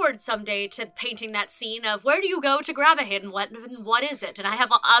looking Um, forward someday to painting that scene of where do you go to grab a hidden weapon? What is it? And I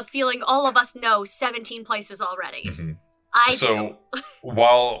have a feeling all of us know 17 places already. Mhm. I So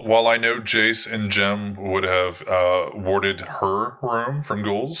while I know Jace and Jem would have warded her room from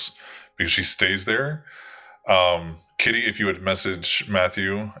ghouls because she stays there, Kitty, if you would message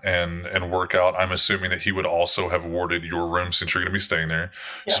Matthew and work out, I'm assuming that he would also have warded your room since you're going to be staying there.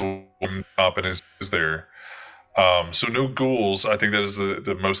 Yeah. So competence is there. So no ghouls. I think that is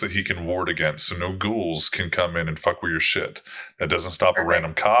the most that he can ward against. So no ghouls can come in and fuck with your shit. That doesn't stop a Perfect.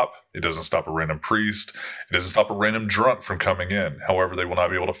 random cop. It doesn't stop a random priest. It doesn't stop a random drunk from coming in. However, they will not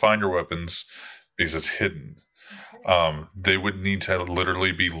be able to find your weapons because it's hidden. They would need to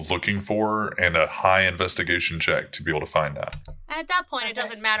literally be looking for and a high investigation check to be able to find that. And at that point, it Okay.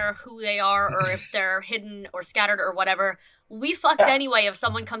 doesn't matter who they are or if they're hidden or scattered or whatever. We fucked Yeah. anyway if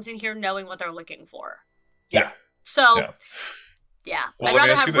someone comes in here knowing what they're looking for. Yeah. So, Yeah. yeah. Well, I'd let me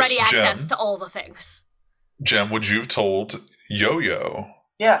rather ask you have ready this, access Jem. to all the things. Jem, would you have told Yo-Yo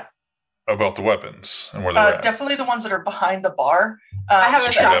Yeah. about the weapons and where they're at? Definitely the ones that are behind the bar. I have a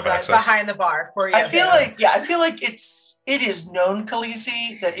Just so you have shotgun access. behind the bar for you. I feel like it is known,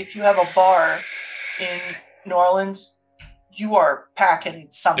 Khaleesi, that if you have a bar in New Orleans, you are packing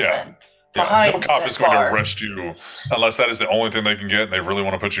something. Yeah. Behind no cop said is going bar. to arrest you unless that is the only thing they can get and they really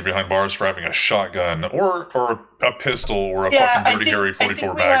want to put you behind bars for having a shotgun or a pistol or a fucking Dirty Harry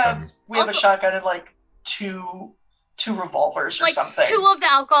 44 Magnum. We have a Also- shotgun and like two revolvers or Like something. two of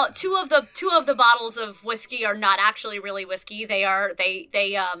the alcohol, two of the bottles of whiskey are not actually really whiskey. They are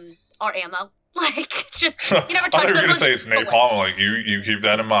ammo. Like, just, you never I touch thought you were those going to say ones it's with napalm. bullets. Like, you keep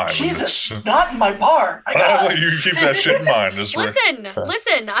that in mind. Jesus, not in my bar. My I was God. like, you keep that shit in mind. Just Listen,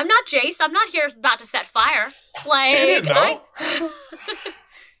 I'm not Jace. I'm not here about to set fire. Like, He didn't know.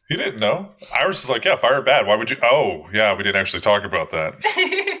 He didn't know. Iris is like, yeah, fire bad. Why would you? Oh, yeah, we didn't actually talk about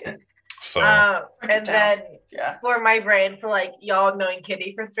that. So, and then for my brain, for like y'all knowing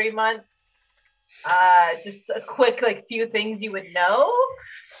Kitty for 3 months, just a quick like few things you would know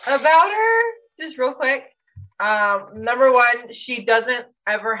about her, just real quick. Number one, she doesn't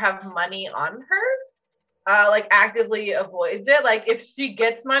ever have money on her. Like actively avoids it. Like if she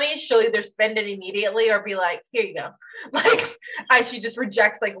gets money, she'll either spend it immediately or be like, here you go. Like she just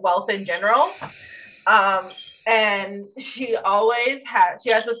rejects like wealth in general. And she always has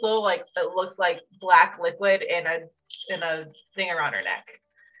this little like that looks like black liquid in a thing around her neck.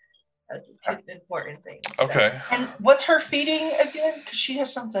 That's two important things. okay. And what's her feeding again? Because she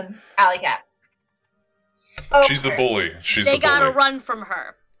has something. Alley cat. Oh, She's the bully. They gotta run from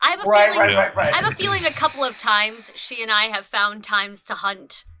her. I have a Right. I have a feeling a couple of times she and I have found times to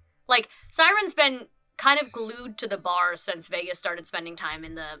hunt. Like, Siren's been kind of glued to the bar since Vegas started spending time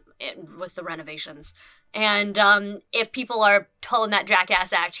with the renovations. And if people are pulling that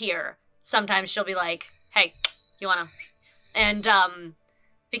jackass act here, sometimes she'll be like, hey, you wanna? And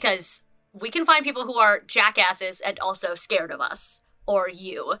because we can find people who are jackasses and also scared of us. Or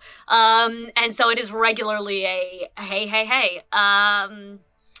you. And so it is regularly a, hey,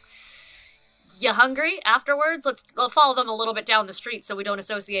 you hungry afterwards? We'll follow them a little bit down the street so we don't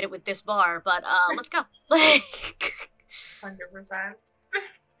associate it with this bar, but let's go. 100%.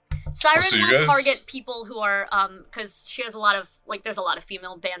 Siren So you will guys- target people who are, because she has a lot of, like, there's a lot of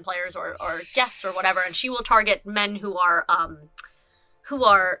female band players or guests or whatever, and she will target men who are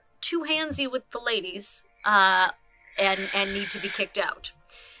too handsy with the ladies, and need to be kicked out.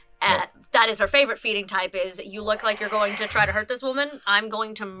 That is her favorite feeding type is, you look like you're going to try to hurt this woman, I'm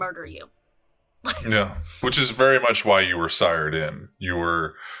going to murder you. Yeah, which is very much why you were sired in. You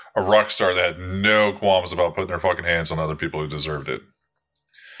were a rock star that had no qualms about putting their fucking hands on other people who deserved it.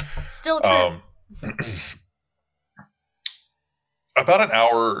 Still true. About an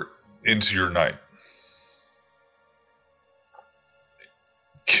hour into your night,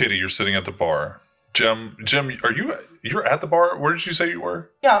 Kitty, you're sitting at the bar. Jim, you're at the bar? Where did you say you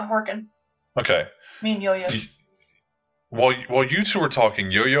were? Yeah, I'm working. Okay. Me and Yo-Yo. While you two are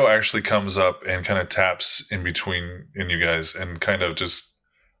talking, Yo-Yo actually comes up and kind of taps in between you guys and kind of just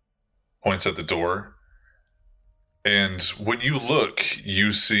points at the door. And when you look,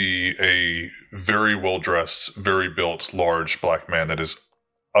 you see a very well-dressed, very built, large black man that is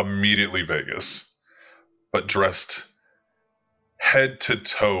immediately Vegas, but dressed head to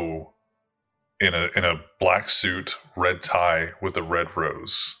toe in a black suit, red tie with a red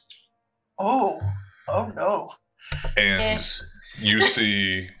rose. Oh no. And you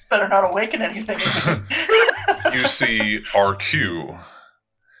see It's better not awaken anything. you see RQ.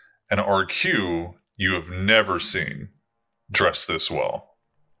 And RQ you have never seen dressed this well.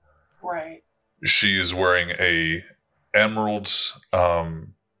 Right. She is wearing an emerald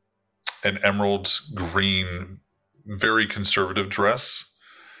green, very conservative dress.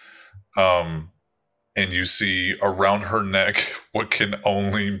 And you see around her neck what can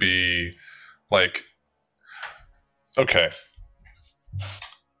only be like, okay,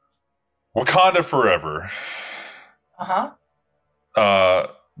 Wakanda forever.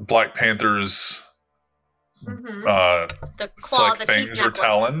 Black Panther's the claw, like the fangs teeth or necklace.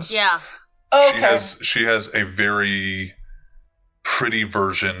 talons. Yeah. Okay. She has a very pretty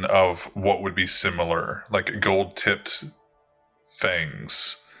version of what would be similar, like gold tipped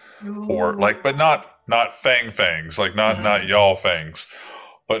fangs. Or like, but not fangs, like not y'all fangs,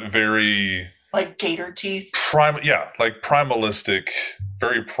 but very like gator teeth. Like primalistic,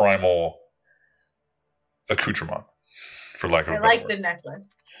 very primal accoutrement, for lack of a I better like word. the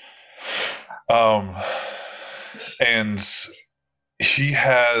necklace. And he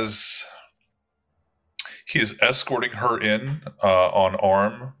is escorting her in on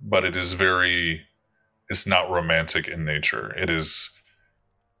arm, but it's not romantic in nature.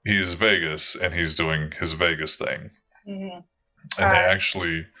 He is Vegas, and he's doing his Vegas thing. Mm-hmm. And they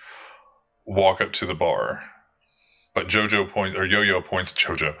actually walk up to the bar. But Yo-Yo points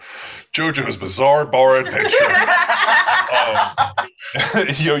JoJo's Bizarre Bar Adventure.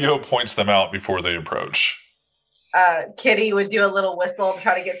 Yo-Yo points them out before they approach. Kitty would do a little whistle to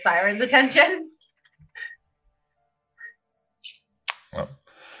try to get Siren's attention. And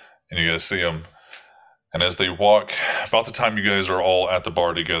you guys see them. And as they walk, about the time you guys are all at the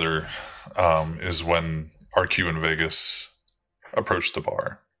bar together, is when RQ and Vegas approach the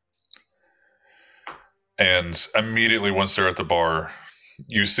bar. And immediately once they're at the bar,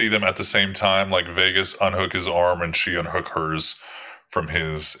 you see them at the same time, like Vegas unhook his arm and she unhook hers from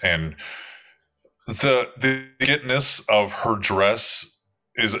his. And the elegantness of her dress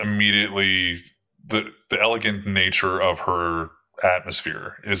is immediately the elegant nature of her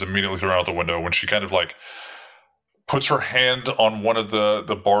atmosphere is immediately thrown out the window when she kind of like puts her hand on one of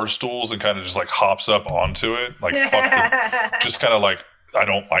the bar stools and kind of just like hops up onto it. Like, fuck it. Just kind of like, I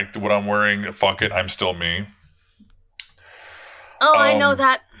don't like what I'm wearing. Fuck it. I'm still me. Oh, I know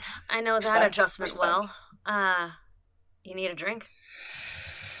that adjustment well. You need a drink?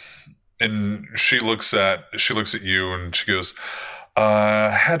 And she looks at you and she goes,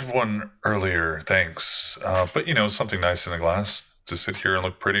 had one earlier, thanks. But something nice in a glass to sit here and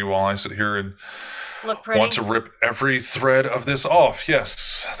look pretty while I sit here and look pretty. Want to rip every thread of this off.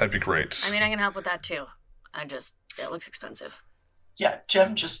 Yes, that'd be great. I mean, I can help with that too. It looks expensive. Yeah,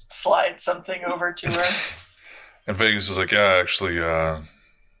 Jem just slides something over to her. And Vegas is like, yeah, actually,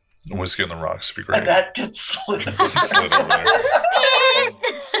 whiskey on the rocks would be great. And that gets slid. Slid over there.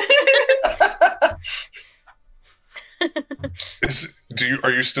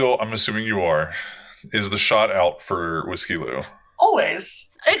 Are you still, I'm assuming you are, is the shot out for Whiskey Lou?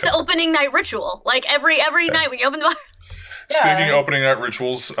 Always. It's the opening night ritual. Like every night when you open the bar. Speaking of opening night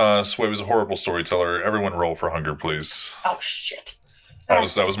rituals, Sway was a horrible storyteller. Everyone roll for hunger, please. Oh, shit. That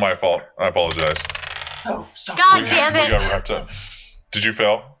was my fault. I apologize. So God damn it. We got wrapped up. Did you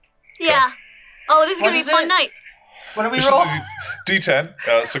fail? Yeah. Okay. Oh, this is going to be a fun night. What do we roll?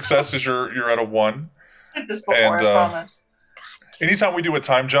 D10. Success is you're at a 1. I did this before, I promise. Anytime we do a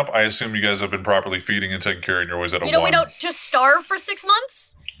time jump, I assume you guys have been properly feeding and taking care, and you're always at a 1. We don't just starve for 6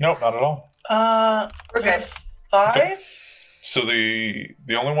 months? Nope, not at all. We're good. 5? Okay. So the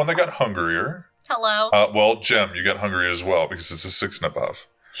only one that got hungrier. Hello. Well, Jem, you got hungry as well because it's a 6 and above.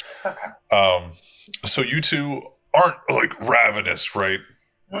 Okay. So you two aren't like ravenous, right?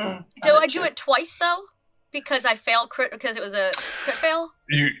 Do I do it twice though? Because I failed because it was a crit fail?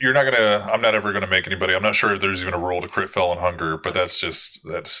 You're not I'm not ever gonna make anybody. I'm not sure if there's even a roll to crit fail on hunger, but that's a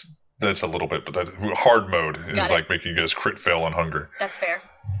little bit. But hard mode is like making you guys crit fail on hunger. That's fair.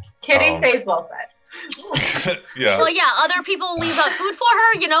 Kitty stays well fed. Yeah. Well, yeah. Other people leave out food for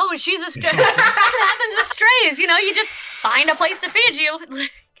her. She's a stray. That's what happens with strays. You just find a place to feed you.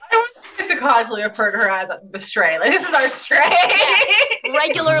 I want to constantly refer to her as the stray. Like, this is our stray. Yes.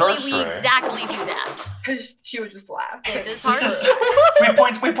 Regularly, we exactly do that. She would just laugh. This is hard.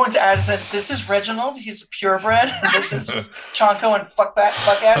 We point to Addison. This is Reginald. He's a purebred. This is Chonko and fuckback.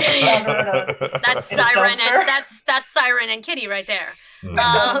 That's Siren and that's Siren and Kitty right there.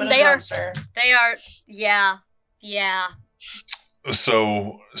 They are. Yeah.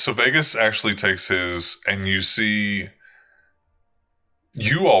 So Vegas actually takes his, and you see.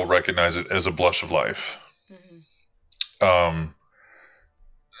 You all recognize it as a blush of life. Mm-hmm.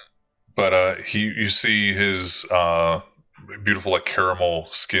 But you see his beautiful like caramel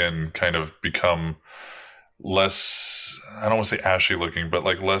skin kind of become less, I don't want to say ashy looking, but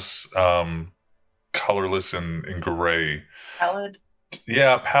like less colorless and gray. Pallid?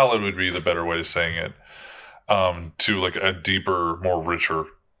 Yeah, pallid would be the better way of saying it. To like a deeper, more richer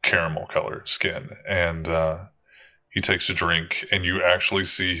caramel color skin. And he takes a drink, and you actually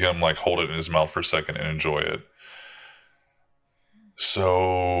see him like hold it in his mouth for a second and enjoy it.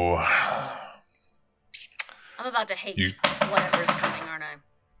 So I'm about to hate whatever's coming, aren't I?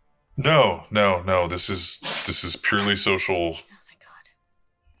 No. This is purely social. Oh thank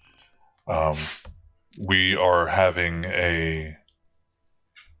God. We are having an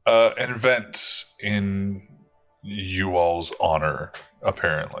event in you all's honor,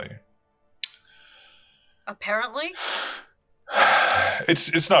 apparently. Apparently?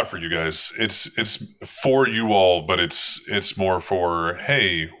 It's not for you guys. It's for you all, but it's more for,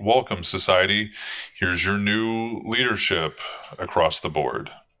 hey, welcome society. Here's your new leadership across the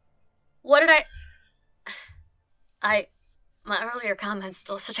board. What did my earlier comment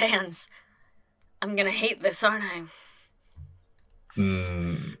still stands. I'm gonna hate this, aren't I?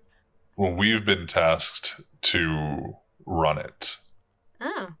 Well, we've been tasked to run it.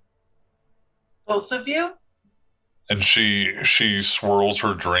 Oh. Both of you? And she swirls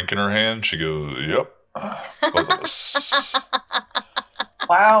her drink in her hand. She goes, "Yep, both of us."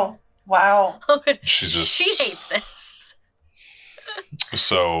 Wow. She hates this.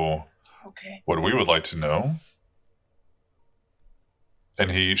 So, okay. What we would like to know,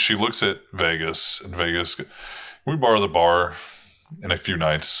 and she looks at Vegas, and Vegas, can we borrow the bar in a few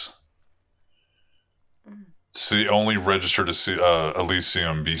nights? It's the only registered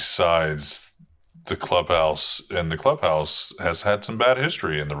Elysium besides the clubhouse, and the clubhouse has had some bad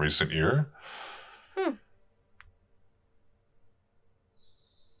history in the recent year.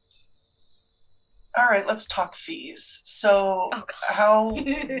 All right, let's talk fees. So, Oh, God. how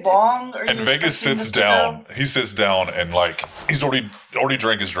long are you? And Vegas expecting sits this to down. go? He sits down and like he's already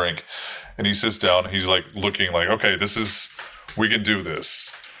drank his drink, and he sits down. He's like looking like, okay, we can do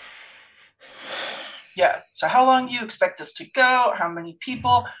this. Yeah. So, how long do you expect this to go? How many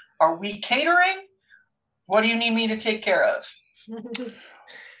people are we catering? What do you need me to take care of?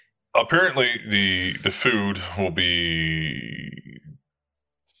 Apparently, the food will be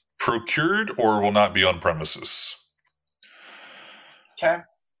procured or will not be on premises. Okay.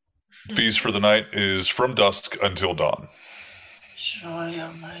 Fees for the night is from dusk until dawn.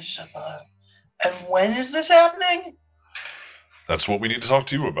 And when is this happening? That's what we need to talk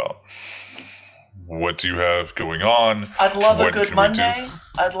to you about. What do you have going on? I'd love a When good can we do- Monday.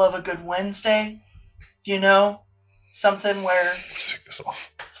 I'd love a good Wednesday. You know, something where Take this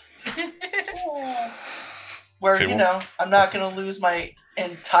off. Okay, you well- know, I'm not going to lose my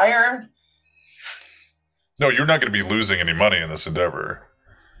entire. No, you're not going to be losing any money in this endeavor.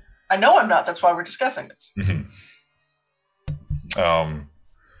 I know I'm not. That's why we're discussing this.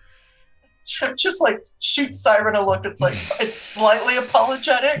 Just like shoot Siren a look that's like it's slightly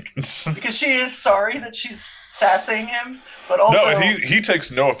apologetic because she is sorry that she's sassing him, but also No, and he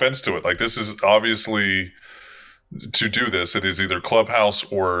takes no offense to it. Like, this is obviously, to do this, it is either Clubhouse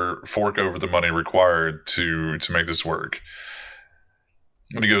or fork over the money required to make this work.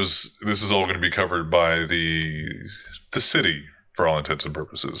 And he goes, this is all going to be covered by the city for all intents and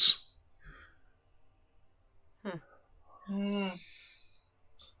purposes.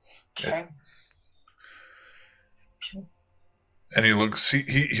 Okay. And he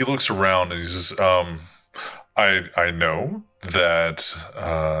looks around and he says, I know that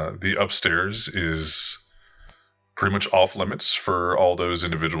the upstairs is pretty much off limits for all those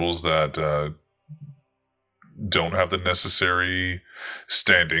individuals that don't have the necessary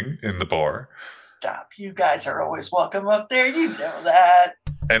standing in the bar. Stop. You guys are always welcome up there. You know that.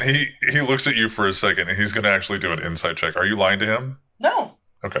 And he looks at you for a second and he's going to actually do an insight check. Are you lying to him? No.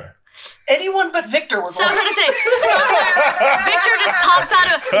 Okay. Anyone but Victor was So I was gonna say, Victor just pops out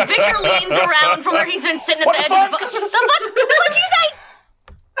of. Victor leans around from where he's been sitting at the edge of the. The fuck did you say?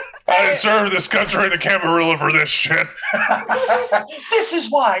 I serve this country in the Camarilla for this shit. This is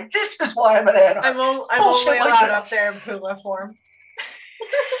why I'm an anarch. I'm bullshit only like allowed this. up there in Puma form.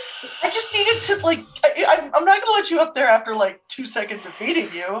 I just needed to I'm not gonna let you up there after like 2 seconds of meeting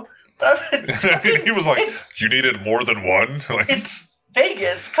you. But He was like, it's- you needed more than one? Like, it's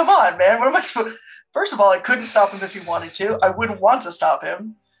Vegas. Come on, man. What am I supposed? First of all, I couldn't stop him if he wanted to. I wouldn't want to stop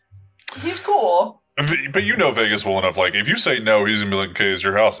him. He's cool. but you know Vegas well enough. Like, if you say no, he's gonna be like, okay, it's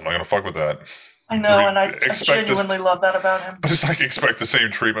your house. I'm not gonna fuck with that. I know, and I Expect genuinely love that about him. But it's like, expect the same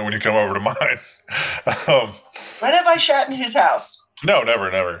treatment when you come over to mine. When have I shat in his house? No,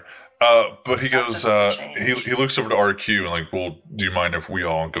 never. But he goes, That's the change. he looks over to RQ and like, well, do you mind if we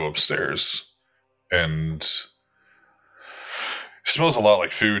all go upstairs? And it smells a lot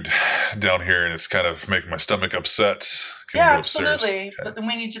like food down here, and it's kind of making my stomach upset. Can we Yeah, go upstairs? absolutely. Okay. But then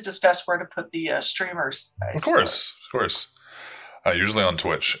we need to discuss where to put the streamers. Of course. Usually on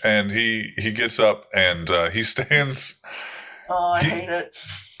Twitch. And he gets up and he stands. Oh, I He- hate it.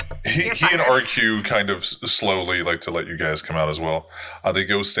 He and RQ kind of slowly, like, to let you guys come out as well. They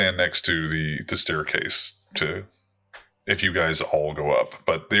go stand next to the staircase to, if you guys all go up.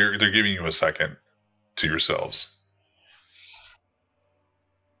 But they're giving you a second to yourselves.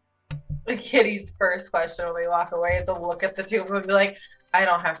 The kitty's first question when we walk away is to look at the two of them and be like, I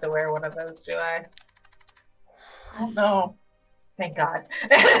don't have to wear one of those, do I? Oh, no. Thank God.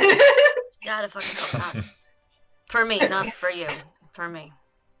 Gotta fucking hope not. For me, not for you. For me.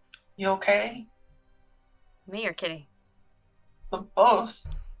 You okay? Me or Kitty? Both.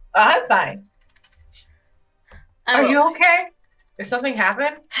 I'm fine. Are Oh, you okay? Did something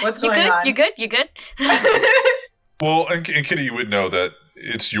happen? What's You going good? on? You good? You good? Well, and Kitty, you would know that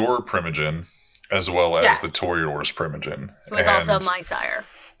it's your primogen as well as Yeah. the Toreador's primogen. Who was also And- my sire.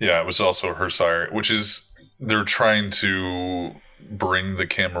 Yeah, it was also her sire, which is they're trying to bring the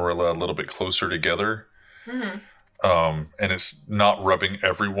Camarilla a little bit closer together. Mhm. And it's not rubbing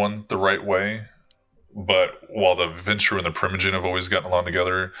everyone the right way. But while the Venture and the Primogen have always gotten along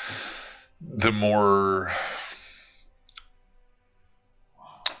together, the more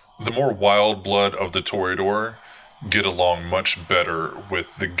wild blood of the Toreador get along much better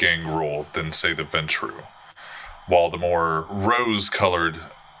with the Gangrel than, say, the Ventru. While the more rose-colored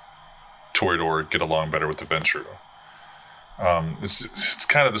Toreador get along better with the Ventru. It's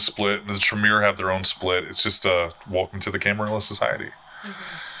kind of the split. The Tremere have their own split. It's just welcome to the Camarilla Society. Mm-hmm.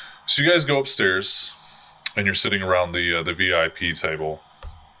 So you guys go upstairs, and you're sitting around the VIP table,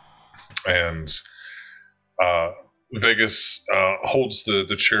 and Vegas holds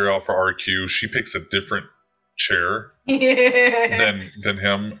the chair out for RQ. She picks a different chair than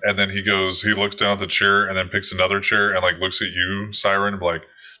him, and then he looks down at the chair and then picks another chair and like looks at you, Siren, like,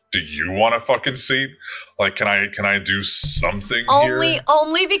 do you want a fucking seat? Like, can I do something here?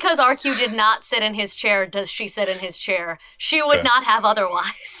 Only because RQ did not sit in his chair does she sit in his chair. She would not have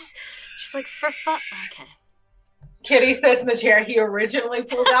otherwise. She's like, for fuck. Okay. Kitty sits in the chair he originally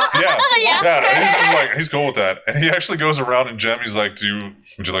pulled out. Yeah. He's cool with that. And he actually goes around and Jem, he's like,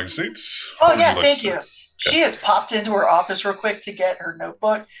 would you like a seat? Oh, yeah, thank you. She has popped into her office real quick to get her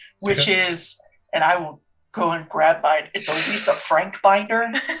notebook, which is, and I will go and grab mine. It's a Lisa Frank binder.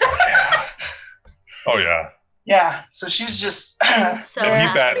 Yeah. Oh, yeah. Yeah. So she's just. So he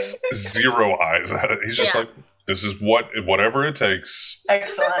bats zero eyes at it. He's just like, this is whatever it takes.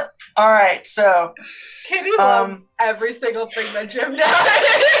 Excellent. All right. So. Kitty loves every single thing that Jem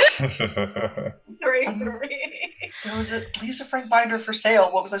does. Three. There was a Lisa Frank binder for sale.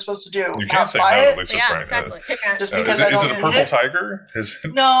 What was I supposed to do? You can't say no to Lisa Frank. Exactly. Just because is it a purple tiger?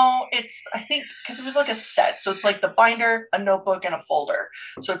 No, it's, I think, because it was like a set. So it's like the binder, a notebook, and a folder.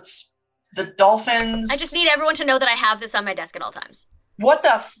 So it's the dolphins. I just need everyone to know that I have this on my desk at all times. What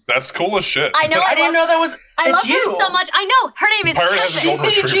the? That's cool as shit. I know. I didn't know that was. I love her so much. I know. Her name is Tempest. She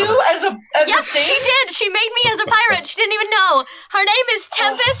made you as a thing? She did. She made me as a pirate. She didn't even know. Her name is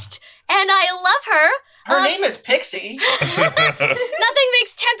Tempest, and I love her. Her name is Pixie. Nothing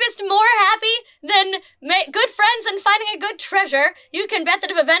makes Tempest more happy than good friends and finding a good treasure. You can bet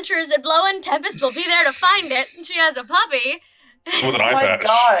that if adventurers at Blowin', Tempest will be there to find it. She has a puppy. With an eye patch.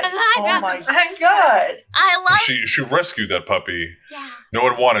 Oh my god. I love She rescued that puppy. Yeah. No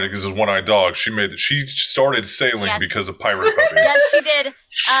one wanted it because it's a one-eyed dog. She started sailing because of pirate puppy. Yes, she did.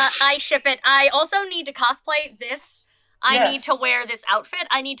 I ship it. I also need to cosplay this. I need to wear this outfit.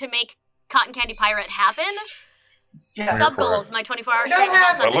 I need to make Cotton Candy Pirate happen. Yeah. Sub goals. My 24-hour I stream don't is on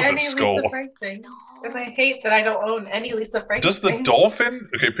have Sunday. love the skull. Lisa Frank thing. And I hate that I don't own any Lisa Frank Does the thing. dolphin?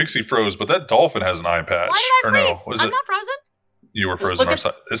 Okay, Pixie froze, but that dolphin has an eye patch. Why did I freeze? Was I'm it? not frozen. You were frozen.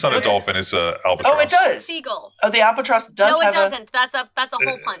 It's not a dolphin. It's a albatross. Oh, it does. Seagull. Oh, the albatross does. No, it doesn't. That's a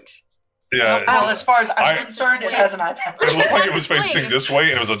hole punch. Yeah. Well, as far as I'm concerned, it has an eye patch. It looked like it That's was its facing wing. this way,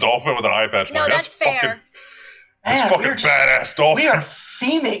 and it was a dolphin with an eye patch. No, that's fair. That's fucking badass dolphin. We are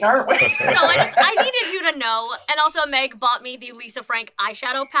theming, aren't we? So I needed you to know, and also Meg bought me the Lisa Frank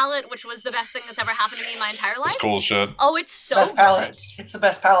eyeshadow palette, which was the best thing that's ever happened to me in my entire life. It's cool as shit. Oh, it's so Best good. palette. It's the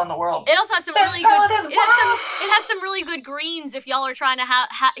best palette in the world. It also has some Best really palette good. in the It has some really good greens if y'all are trying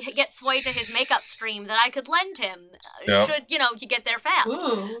to get Sway to his makeup stream that I could lend him. Yeah. Should you get there fast?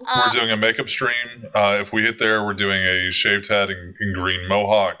 Ooh. We're doing a makeup stream. If we hit there, we're doing a shaved head and green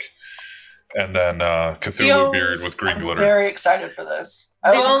mohawk. And then Cthulhu beard with green I'm glitter. very excited for this.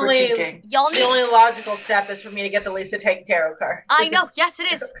 I will be critiquing. Y'all The need. only logical step is for me to get the Lisa Tank tarot card. I know. Yes,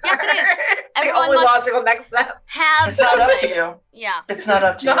 it is. Yes, it is. The Everyone only must logical next step. have. It's not up to something. you. Yeah. It's not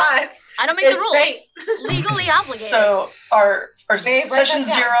up to you. Not. I don't make the It's rules. fate. Legally obligated. So our Babe, write session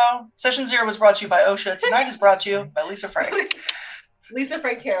that down. Session 0 was brought to you by OSHA. Tonight is brought to you by Lisa Frank. Lisa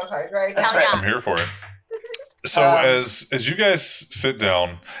Frank tarot card, right? That's Hell right. yeah. I'm here for it. So as you guys sit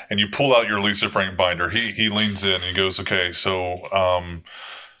down and you pull out your Lisa Frank binder, he leans in and he goes, "Okay, so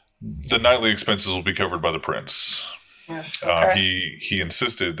the nightly expenses will be covered by the prince." Yeah, okay. He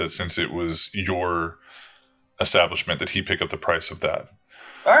insisted that since it was your establishment, that he pick up the price of that.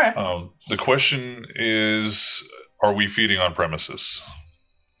 All right. The question is, are we feeding on premises?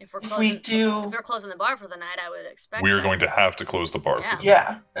 If we're If closing, we do, if we're closing the bar for the night, I would expect. We are this. going to have to close the bar. Yeah. For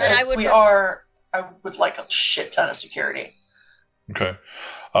yeah. Then I If would we ref- are, I would like a shit ton of security. Okay.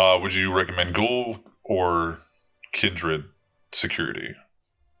 Would you recommend Ghoul or Kindred security?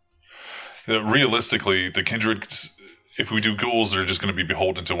 Realistically, the Kindred, if we do Ghouls, they're just going to be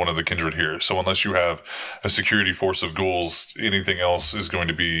beholden to one of the Kindred here. So unless you have a security force of Ghouls, anything else is going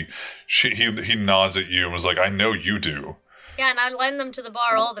to be... He nods at you and was like, I know you do. Yeah, and I lend them to the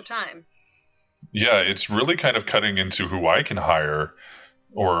bar all the time. Yeah, it's really kind of cutting into who I can hire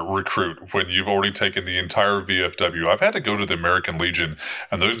or recruit when you've already taken the entire VFW. I've had to go to the American Legion,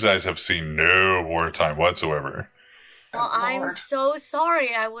 and those guys have seen no wartime whatsoever. Well, Good I'm Lord. so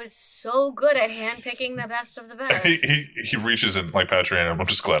sorry. I was so good at handpicking the best of the best. He reaches in like Patrick, and I'm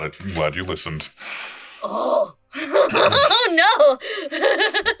just glad you listened. Oh. Oh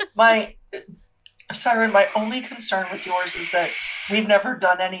no. My Siren, my only concern with yours is that we've never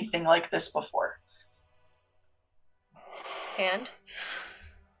done anything like this before. And?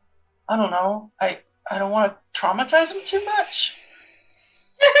 I don't know. I don't want to traumatize him too much.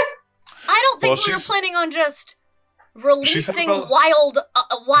 I don't think Well, we were she's- planning on just releasing about- wild.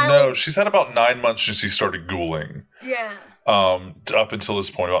 No, she's had about 9 months since she started ghouling. Yeah. Up until this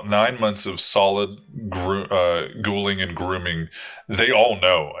point, about 9 months of solid ghouling and grooming. They all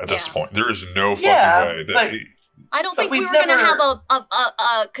know at this Yeah. point. There is no fucking Yeah, way that but- I don't But think we we've were going to have never-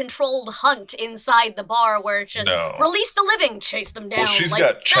 a controlled hunt inside the bar where it's just No. release the living, chase them down. Well, she's like,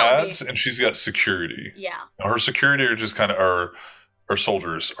 got that would be- chads and she's got security. Yeah. Her security are just kind of our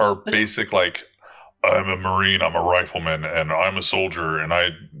soldiers are basic, like, I'm a Marine, I'm a rifleman, and I'm a soldier, and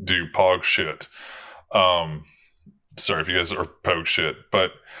I do pog shit. Sorry if you guys are pog shit,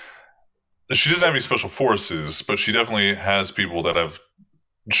 but she doesn't have any special forces, but she definitely has people that have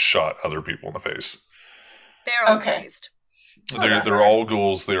shot other people in the face. They're Okay. unfazed. They're Whatever. all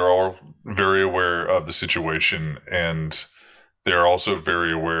ghouls. They are all very aware of the situation, and they're also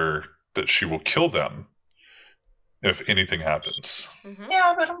very aware that she will kill them if anything happens. Hmm.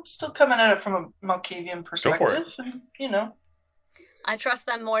 Yeah, but I'm still coming at it from a Malkavian for it. perspective. And, I trust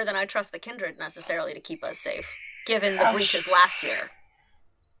them more than I trust the Kindred necessarily to keep us safe, given the Ouch. breaches last year.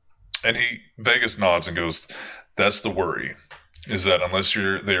 And Vegas nods and goes, "That's the worry, is that unless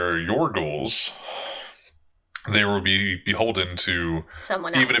they are your ghouls, they will be beholden to,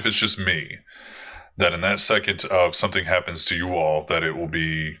 Someone else. even if it's just me, that in that second of something happens to you all, that it will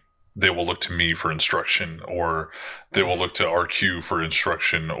be, they will look to me for instruction, or they will look to RQ for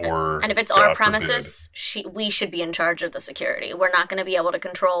instruction, or And if it's God our forbid. premises, we should be in charge of the security. We're not going to be able to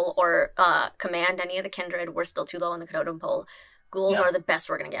control or command any of the Kindred. We're still too low on the totem pole. Ghouls Yeah. are the best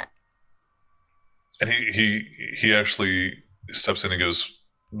we're going to get. And he actually steps in and goes,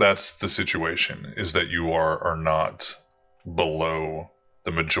 "That's the situation, is that you are not below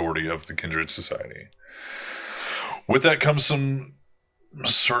the majority of the Kindred Society. With that comes some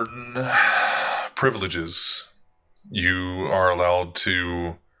certain privileges. You are allowed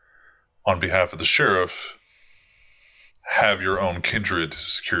to, on behalf of the sheriff, have your own Kindred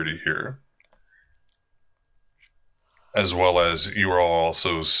security here. As well as you are all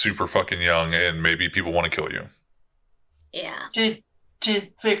also super fucking young and maybe people want to kill you." Yeah. Did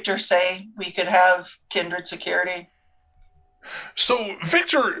Victor say we could have kindred security? So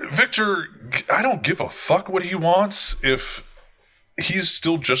Victor, I don't give a fuck what he wants. If he's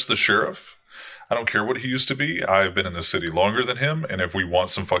still just the sheriff, I don't care what he used to be. I've been in the city longer than him, and if we want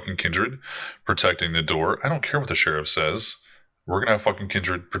some fucking Kindred protecting the door, I don't care what the sheriff says. We're gonna have fucking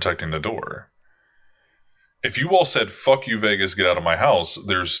Kindred protecting the door. If you all said, "Fuck you, Vegas, get out of my house,"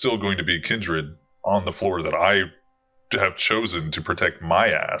 there's still going to be Kindred on the floor that I have chosen to protect my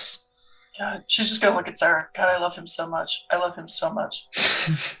ass. God, she's just gonna look at Sarah. God, I love him so much. I love him so much.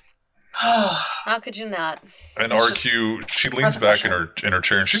 How could you not? And It's RQ, she leans back in her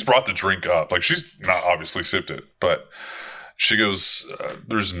chair, and she's brought the drink up. Like, she's not obviously sipped it, but she goes,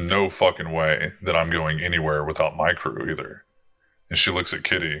 "There's no fucking way that I'm going anywhere without my crew either." And she looks at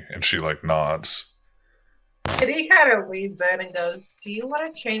Kitty, and she like nods. Kitty kind of leans in and goes, "Do you want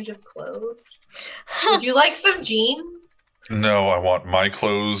a change of clothes? Would you like some jeans?" No, I want my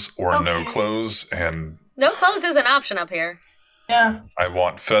clothes or no Okay. clothes, and No clothes is an option up here. Yeah, I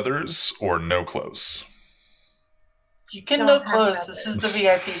want feathers or no clothes. you can Don't no have clothes. This is the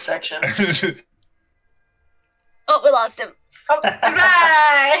VIP section. Oh, we lost him. Oh,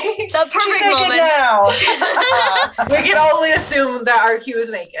 goodbye. The She's perfect naked moment. now. We can only assume that RQ is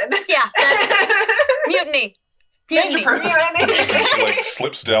naked. Yeah, that's mutiny. Danger Mutiny. proof. And she like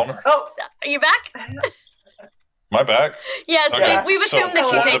slips down. Oh, Are you back? My back. Yes, Okay. we've assumed that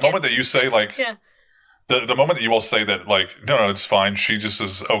So she's the naked. moment that you say like, Yeah. the moment that you all say that, like, no, it's fine. She just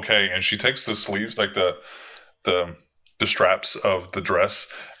is okay, and she takes the sleeves, like the straps of the dress,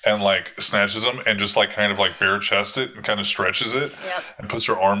 and like snatches them and just like kind of like bare chest it and kind of stretches it Yep. and puts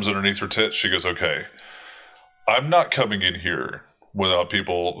her arms underneath her tits. She goes, "Okay, I'm not coming in here without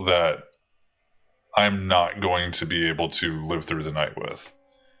people that I'm not going to be able to live through the night with."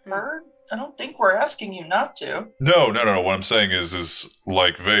 Bird, I don't think we're asking you not to. No. What I'm saying is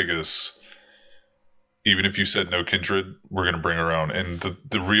like Vegas, even if you said no Kindred, we're going to bring her around. And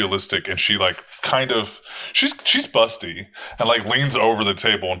the realistic, and she like kind of, she's busty and like leans over the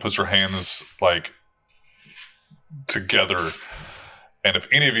table and puts her hands like together. And if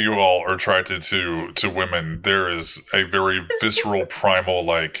any of you all are attracted to women, there is a very visceral, primal,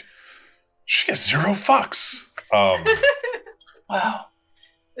 like, she gets zero fucks. Wow.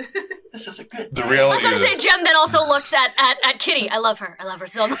 This is a good The day. I reality was gonna say is, Jem that also looks at Kitty. I love her. I love her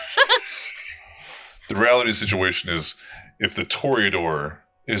so much. the reality of the situation is, if the Toreador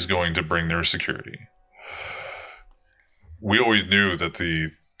is going to bring their security, we always knew that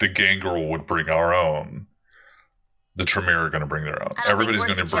the Gangrel would bring our own. the Tremere are going to bring their own. I don't Everybody's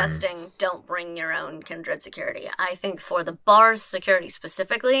think going we're to bring. suggesting don't bring your own Kindred security. I think for the bar's security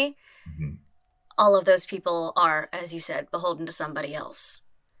specifically, all of those people are, as you said, beholden to somebody else.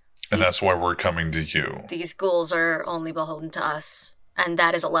 And that's why we're coming to you. These ghouls are only beholden to us, and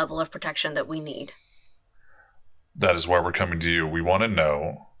that is a level of protection that we need. That is why we're coming to you. We want to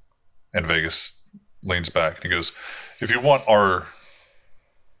know. And Vegas leans back and he goes, if you want our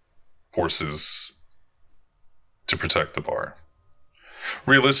forces to protect the bar,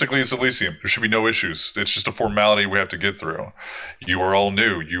 realistically, it's Elysium. There should be no issues. It's just a formality we have to get through. You are all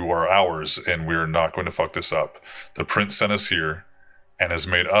new. You are ours, and we're not going to fuck this up. The Prince sent us here and has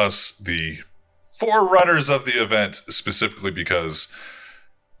made us the forerunners of the event, specifically because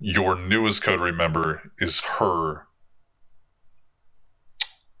your newest coterie member is her.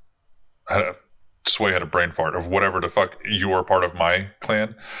 Sway had a brain fart of whatever the fuck. You are part of my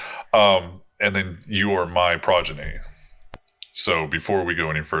clan. And then you are my progeny. So before we go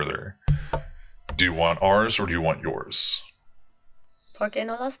any further, do you want ours or do you want yours? ¿Por qué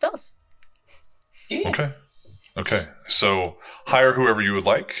no las dos? Okay. So hire whoever you would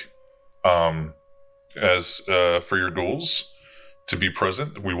like. As for your ghouls to be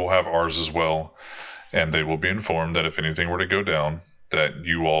present, we will have ours as well. And they will be informed that if anything were to go down, that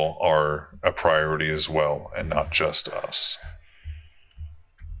you all are a priority as well, and not just us.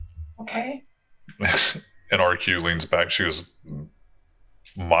 Okay. And RQ leans back. She goes,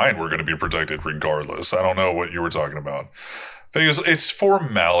 mine were going to be protected regardless. I don't know what you were talking about. Vegas, it's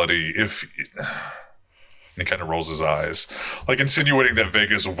formality. If he kind of rolls his eyes, like insinuating that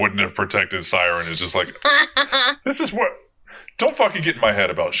Vegas wouldn't have protected Siren is just like, this is what, don't fucking get in my head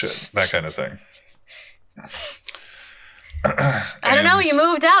about shit. That kind of thing. I don't know, you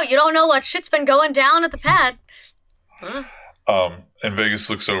moved out. You don't know what shit's been going down at the pad. And Vegas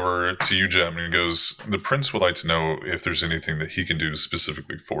looks over to you, Jem, and goes, the Prince would like to know if there's anything that he can do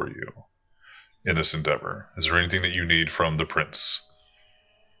specifically for you in this endeavor. Is there anything that you need from the Prince?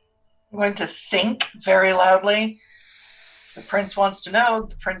 I'm going to think very loudly. If the Prince wants to know,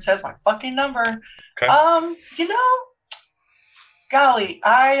 the Prince has my fucking number. Okay. Golly,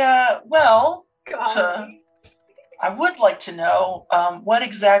 I would like to know what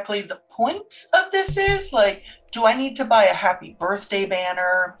exactly the point of this is. Like, do I need to buy a happy birthday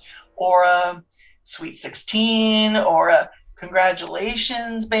banner or a Sweet 16 or a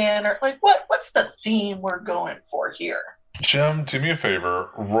congratulations banner? Like, what's the theme we're going for here? Jem, do me a favor.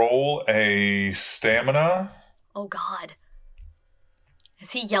 Roll a stamina. Oh, God.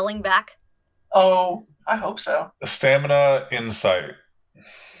 Is he yelling back? Oh, I hope so. A stamina insight.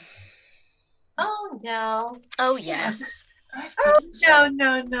 Oh, no. Oh, yes. No.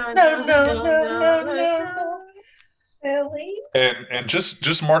 Really? And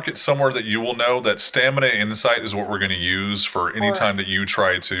just mark it somewhere that you will know that stamina insight is what we're going to use for any time that you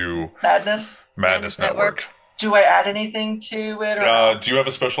try to Madness Network. Do I add anything to it? Or do you have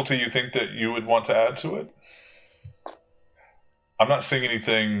a specialty you think that you would want to add to it? I'm not seeing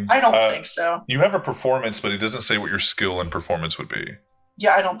anything. I don't think so. You have a performance, but it doesn't say what your skill and performance would be.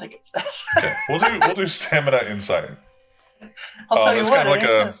 Yeah, I don't think it's this. Okay, we'll do stamina insight. I'll tell you what. Kind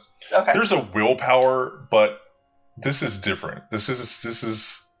of okay. There's a willpower, but this is different. This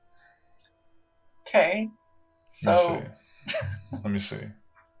is. Okay. So. Let me see.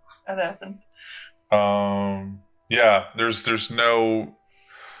 What happened? Yeah. There's no.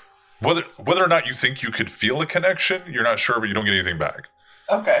 Whether or not you think you could feel a connection, you're not sure, but you don't get anything back.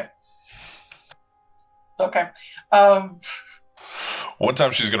 Okay. One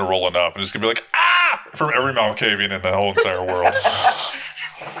time she's going to roll enough and it's going to be like, ah! From every Malkavian in the whole entire world.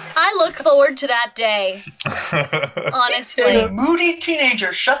 I look forward to that day. Honestly. Moody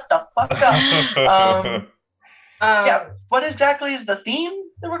teenager, shut the fuck up. Yeah, what exactly is the theme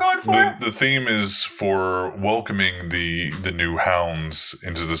that we're going for? The theme is for welcoming the new hounds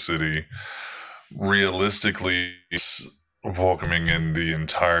into the city. Realistically, it's welcoming in the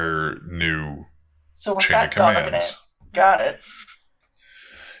entire new chain of command. Got it.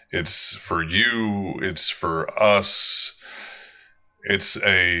 It's for you. It's for us. It's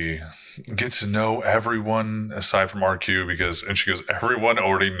a get to know everyone aside from RQ and she goes, everyone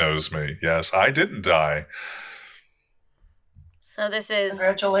already knows me. Yes, I didn't die. So this is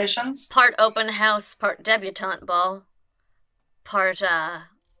congratulations. Part open house, part debutante ball, part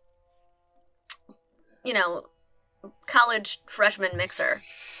college freshman mixer.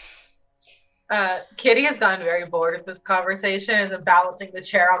 Kitty has gotten very bored of this conversation and is balancing the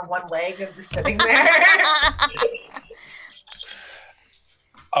chair on one leg and just sitting there.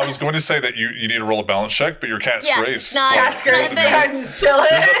 I was going to say that you need to roll a balance check, but your cat's grace. Cat's grace.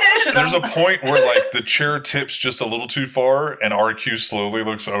 There's a point where like the chair tips just a little too far, and RQ slowly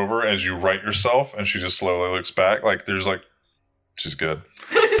looks over as you right yourself, and she just slowly looks back. Like there's like, she's good.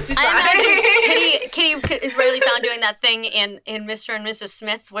 I imagine Kitty is rarely found doing that thing in Mr. and Mrs.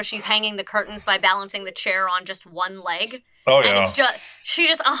 Smith where she's hanging the curtains by balancing the chair on just one leg. Oh yeah. And it's she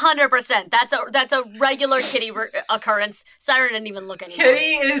just 100%. That's a regular Kitty occurrence. Siren didn't even look anymore.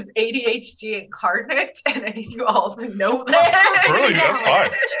 Kitty is ADHD incarnate, and I need you all to know that. Really, that's fine.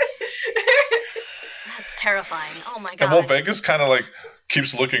 That's terrifying. Oh my god. And well, Vegas kind of like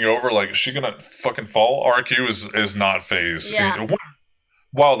keeps looking over, like, is she gonna fucking fall? RQ is not phased. Yeah.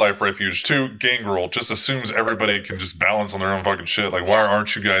 Wildlife refuge. 2, Gangrel just assumes everybody can just balance on their own fucking shit. Like, why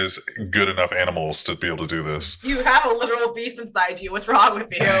aren't you guys good enough animals to be able to do this? You have a literal beast inside you. What's wrong with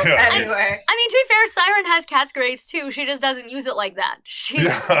you? Anyway. I mean, to be fair, Siren has cat's grace too. She just doesn't use it like that. She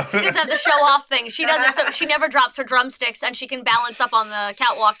doesn't have the show off thing. She does it so she never drops her drumsticks, and she can balance up on the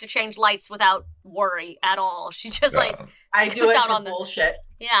catwalk to change lights without worry at all. She just I do it out for on bullshit.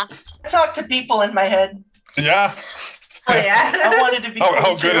 Yeah. I talk to people in my head. Yeah. Oh yeah. I wanted to be.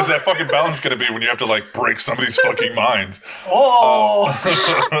 How good is that fucking balance going to be when you have to like break somebody's fucking mind? Oh.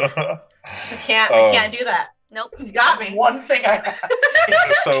 I can't do that. Nope. You got me. One thing I have.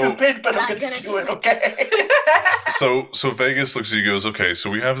 It's So- stupid, but I'm gonna do it. Okay. So Vegas looks at you and goes, okay, so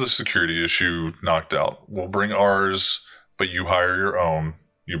we have the security issue knocked out. We'll bring ours, but you hire your own.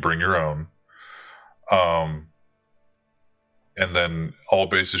 You bring your own. And then all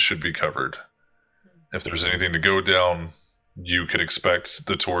bases should be covered. If there's anything to go down, you could expect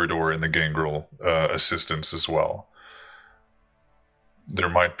the Toreador and the Gangrel assistance as well. There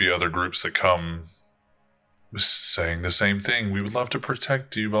might be other groups that come saying the same thing. We would love to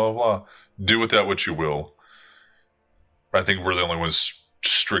protect you, blah, blah, blah. Do with that what you will. I think we're the only ones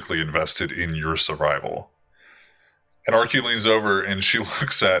strictly invested in your survival. And Archie leans over and she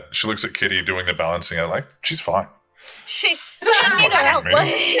looks at Kitty doing the balancing act like, she's fine. She doesn't need our help.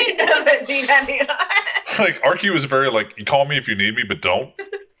 He doesn't need any. Like, Archie was very like, you call me if you need me, but don't.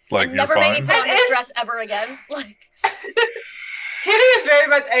 Like, you're never make me fine. put on this dress ever again. Like, Kitty is very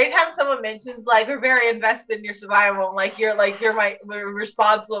much. Anytime someone mentions like we're very invested in your survival, we're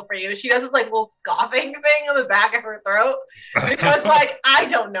responsible for you. She does this like little scoffing thing on the back of her throat because like I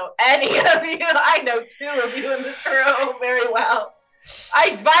don't know any of you. I know 2 of you in this room very well.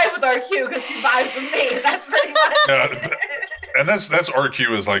 I vibe with RQ because she vibes with me. That's pretty much. And that's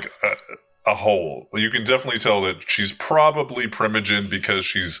RQ is like a whole. You can definitely tell that she's probably Primogen because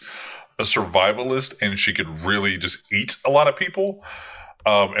she's a survivalist and she could really just eat a lot of people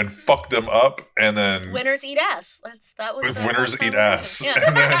and fuck them up, and then winners eat ass. That was the winners eat conversation. ass. Yeah.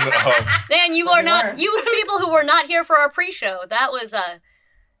 And then Man, you people who were not here for our pre-show. That was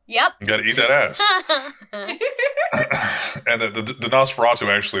yep. you gotta eat that ass. And the Nosferatu,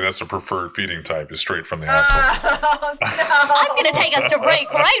 actually, that's a preferred feeding type, is straight from the asshole. Oh, no. I'm gonna take us to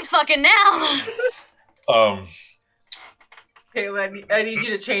break right fucking now. Okay, well, I need you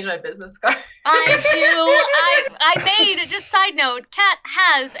to change my business card. I do. I made, just side note, Kat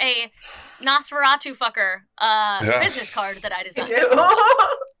has a Nosferatu fucker business card that I designed.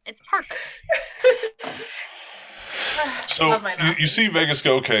 It's perfect. So you see Vegas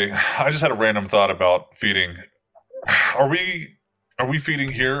go, okay, I just had a random thought about feeding. Are we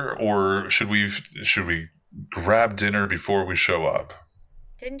feeding here, or should we grab dinner before we show up?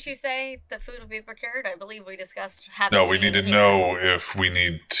 Didn't you say the food will be procured? I believe we discussed having. No, we need to know if we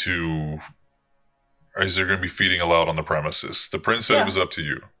need to. Is there going to be feeding allowed on the premises? The prince said it was up to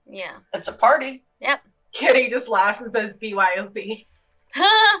you. Yeah. It's a party. Yep. Kitty just laughs and says BYOB.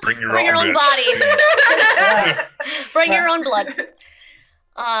 Bring your own bitch. body. Bring your own blood.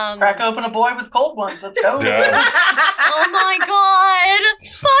 Crack open a boy with cold ones. Let's go. Yeah. Oh my god!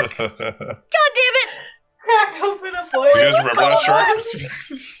 Fuck! God damn it! Crack open a boy. You guys remember that shirt?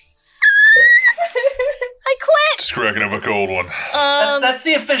 I quit. Just cracking up a cold one. That's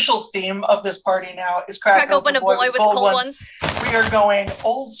the official theme of this party now. Is crack open a boy with cold ones. We are going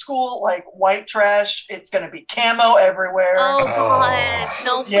old school, like white trash. It's going to be camo everywhere. Oh god!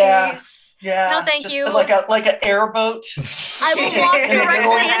 No, please. Yeah. Yeah. No, thank just you. Like a airboat. I will walk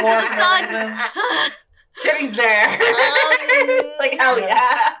directly into the sun. Kitty's there. Like hell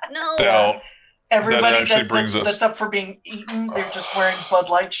yeah. No. Now, Everybody actually brings us- that's up for being eaten, they're just wearing Bud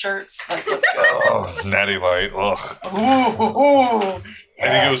Light shirts. Like, let's go. oh, Natty Light. Ugh. Ooh.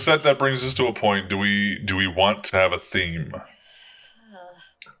 And he goes, that brings us to a point. Do we want to have a theme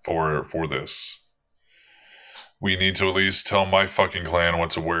for this? We need to at least tell my fucking clan what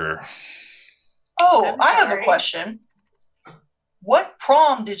to wear. Oh, I'm I have a sorry. question. what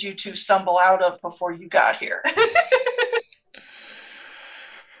prom did you two stumble out of before you got here?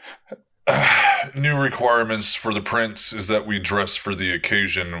 New requirements for the prince is that we dress for the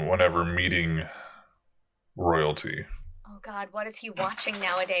occasion whenever meeting royalty. Oh God, what is he watching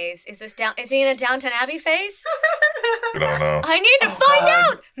nowadays? Is he in a Downton Abbey phase? I don't know. I need to find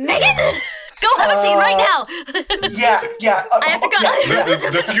out! Megan! Go have a scene right now! Yeah. I have to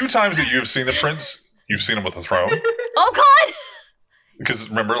go. The few times that you've seen the prince, you've seen him with a throne. Oh God! Because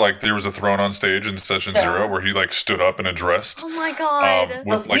remember, like, there was a throne on stage in Session Zero where he, like, stood up and addressed. Oh my God.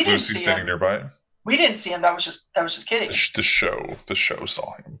 With, like, Lucy standing nearby. We didn't see him. That was just kidding. The show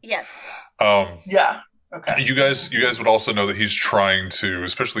saw him. Yes. Yeah. Okay. You guys would also know that he's trying to,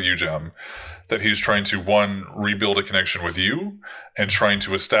 especially you, Jem, that he's trying to, one, rebuild a connection with you and trying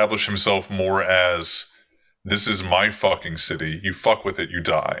to establish himself more as, this is my fucking city. You fuck with it, you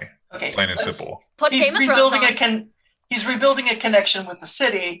die. Okay. Plain and simple. Put Game of Thrones on. He's rebuilding a connection with the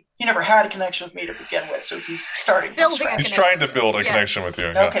city. He never had a connection with me to begin with, so he's starting from scratch. He's trying to build a connection with you.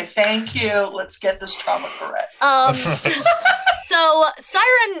 Okay, thank you. Let's get this trauma correct. So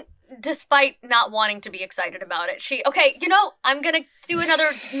Siren, despite not wanting to be excited about it, I'm gonna do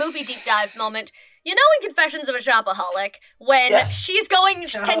another movie deep dive moment. You know, in Confessions of a Shopaholic, when she's going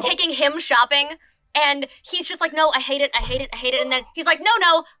and taking him shopping, and he's just like, no, I hate it. And then he's like,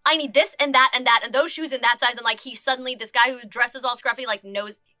 no, I need this and that, and those shoes in that size. And like, he's suddenly this guy who dresses all scruffy, like,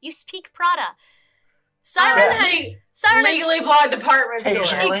 knows, you speak Prada. Siren has Legally Blonde department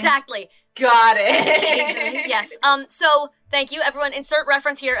store. Exactly. Got it. Occasionally, yes. So thank you, everyone. Insert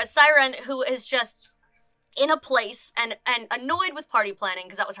reference here. A Siren who is just in a place and annoyed with party planning,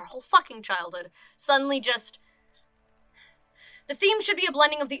 because that was her whole fucking childhood, suddenly just... The theme should be a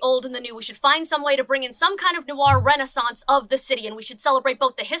blending of the old and the new. We should find some way to bring in some kind of noir renaissance of the city, and we should celebrate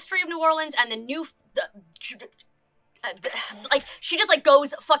both the history of New Orleans and the new... like, she just, like,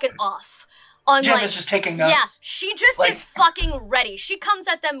 goes fucking off. Jem is just taking notes. Yeah, she just is fucking ready. She comes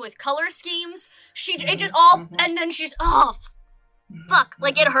at them with color schemes. It just all... And then she's... Oh, fuck.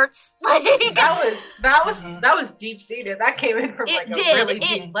 Like, it hurts. Like, that was deep seated. That came in from a really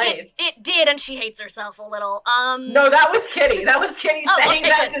deep place. It did, and she hates herself a little. No, that was Kitty. That was Kitty saying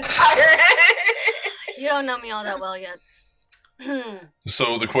that to Siren. You don't know me all that well yet.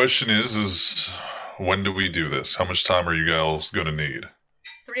 So the question is when do we do this? How much time are you guys going to need?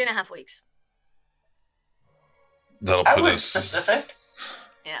 3.5 weeks. That'll put us specific.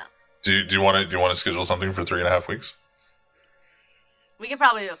 Yeah. Do you want to schedule something for 3.5 weeks? We could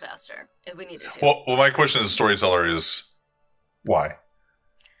probably do it faster if we needed to. Well, my question as a storyteller is why?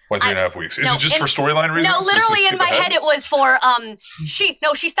 Why 3.5 weeks? Is it just for storyline reasons? No, literally in my head it was for she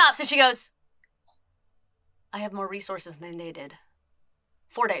stops and she goes, I have more resources than they did.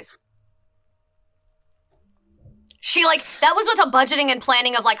 4 days. She that was with a budgeting and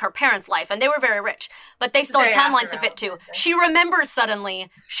planning of her parents' life, and they were very rich, but they still had timelines to fit to. She remembers suddenly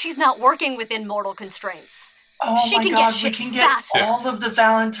she's not working within mortal constraints. Oh she my can God, get we can get faster. all of the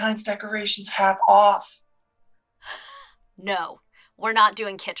Valentine's decorations half off. No, we're not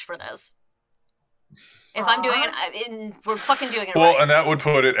doing kitsch for this. If I'm doing it, we're fucking doing it right. Well, and that would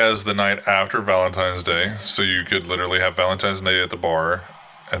put it as the night after Valentine's Day, so you could literally have Valentine's Day at the bar,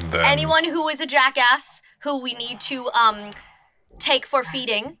 and then... Anyone who is a jackass who we need to take for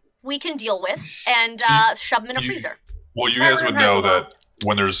feeding, we can deal with, and shove them in a freezer. Well, you guys would know that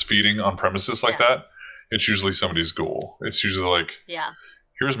when there's feeding on premises like that, it's usually somebody's goal. It's usually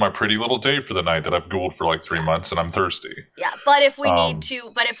here's my pretty little date for the night that I've goaled for 3 months and I'm thirsty. Yeah, but if we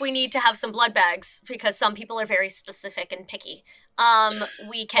need to have some blood bags, because some people are very specific and picky,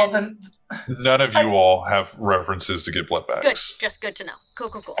 we can. Well, then, none of you all have references to get blood bags. Good, just good to know.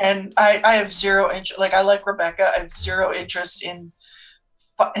 Cool. And I have zero interest. I like Rebecca. I have zero interest in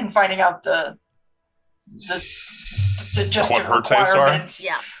finding out the just what her tastes are.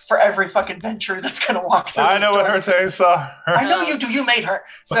 Yeah. For every fucking venture that's gonna walk through. I know what her tastes are. I know you do. You made her,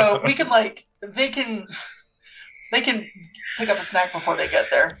 so we can they can pick up a snack before they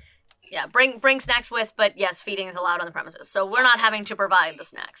get there. Yeah, bring snacks with, but yes, feeding is allowed on the premises, so we're not having to provide the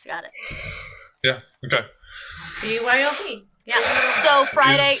snacks. Got it. Yeah. Okay. BYOB. Yeah. So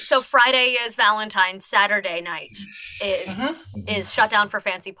Friday is Valentine's. Saturday night is shut down for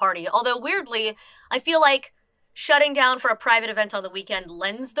fancy party. Although weirdly, I feel like shutting down for a private event on the weekend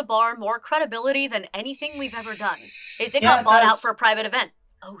lends the bar more credibility than anything we've ever done. It got bought out for a private event.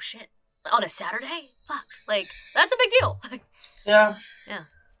 Oh shit. On a Saturday? Fuck. That's a big deal. Yeah. Yeah.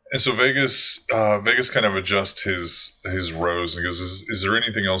 And so Vegas kind of adjusts his rows and goes, is there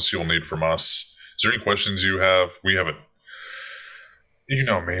anything else you'll need from us? Is there any questions you have? We haven't. You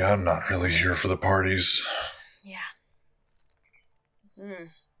know me, I'm not really here for the parties. Yeah.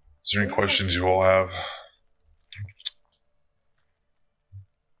 Is there any questions you all have?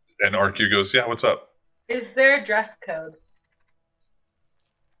 And RQ goes, yeah, what's up? Is there a dress code?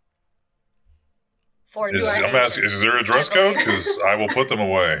 I'm asking, is there a dress code? Because I will put them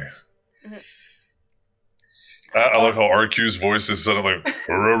away. I love how RQ's voice is suddenly like,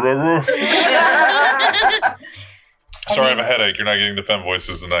 sorry, I have a headache. You're not getting the femme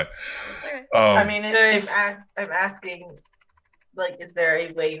voices tonight. I mean, I'm asking, like, is there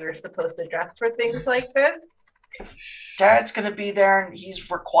a way you're supposed to dress for things like this? If Dad's going to be there and he's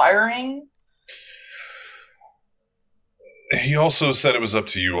requiring. He also said it was up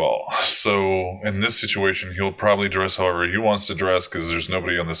to you all. So in this situation, he'll probably dress however he wants to dress because there's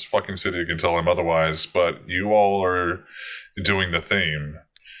nobody in this fucking city who can tell him otherwise. But you all are doing the theme.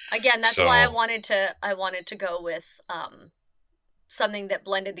 Again, that's why I wanted to go with something that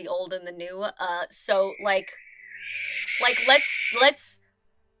blended the old and the new. So like let's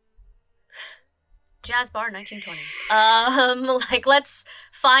jazz bar 1920s. Like let's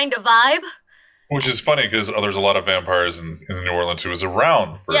find a vibe. Which is funny because there's a lot of vampires in New Orleans who was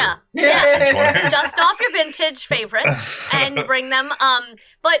around for 1920s. Dust off your vintage favorites and bring them.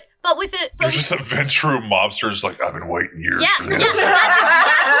 But with it, you're just a Ventrue mobsters. Like I've been waiting years for this. Yeah, that's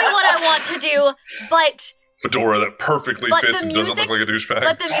exactly what I want to do. But fedora that perfectly fits and doesn't look like a douchebag.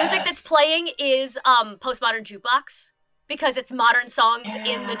 But the music that's playing is postmodern jukebox. Because it's modern songs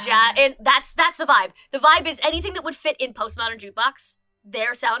in the jazz, and that's the vibe. The vibe is anything that would fit in postmodern jukebox.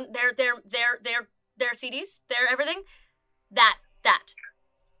 Their sound, their CDs, their everything. That's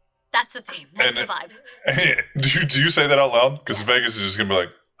the theme. That's the vibe. Do you say that out loud? Because Vegas is just gonna be like,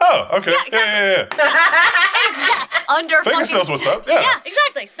 oh, okay, yeah. Exactly. Under Vegas knows what's up. Yeah,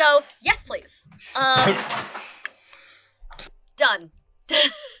 exactly. So yes, please. Done.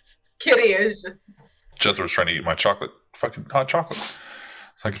 Kitty is just. Jethro's trying to eat my fucking hot chocolate.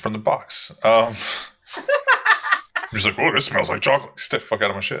 It's like from the box. I'm just like, oh, this smells like chocolate. Stay the fuck out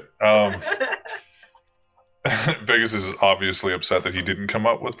of my shit. Vegas is obviously upset that he didn't come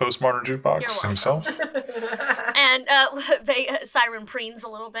up with postmodern jukebox himself. And Siren preens a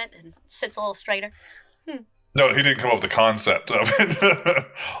little bit and sits a little straighter. No, he didn't come up with the concept of it.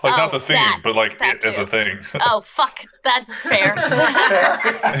 Not the theme, but like it as a thing. Oh, fuck. That's fair.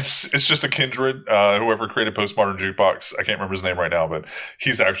 It's just a kindred. Whoever created Postmodern Jukebox, I can't remember his name right now, but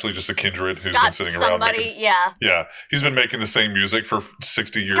he's actually just a kindred who's been sitting around. Yeah, he's been making the same music for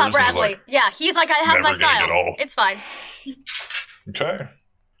 60 years. Scott Bradley. He's like, I have my style. It's fine. Okay.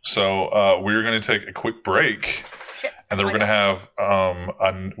 So we're going to take a quick break. And then we're going to have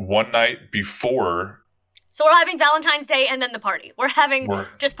one night before. So we're having Valentine's Day and then the party. We're having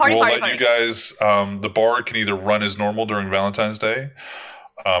just party. We'll let you guys, the bar can either run as normal during Valentine's Day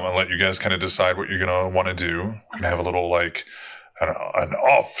and let you guys kind of decide what you're going to want to do. We're going to have a little like, I don't know, an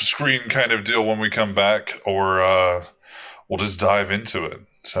off-screen kind of deal when we come back, or we'll just dive into it.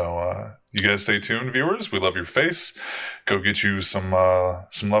 So you guys stay tuned, viewers. We love your face. Go get you some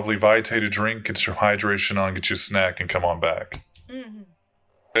lovely Vitae to drink, get your hydration on, get you a snack, and come on back. Mm-hmm.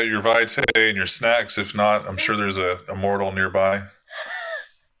 Get your Vitae and your snacks. If not, I'm sure there's a Immortal nearby.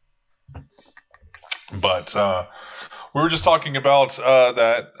 But we were just talking about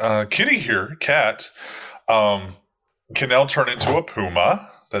that kitty here, Cat, can now turn into a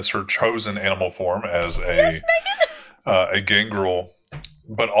puma. That's her chosen animal form as a gangrel.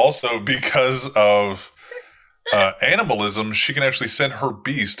 But also because of animalism, she can actually send her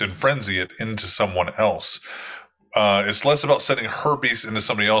beast and frenzy it into someone else. It's less about sending her beast into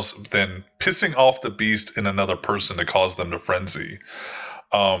somebody else than pissing off the beast in another person to cause them to frenzy.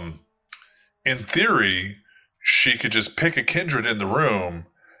 In theory, she could just pick a kindred in the room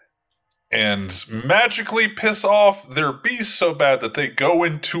and magically piss off their beast so bad that they go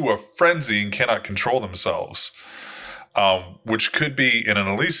into a frenzy and cannot control themselves. Which could be, in an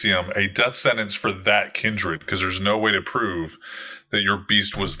Elysium, a death sentence for that kindred, because there's no way to prove that your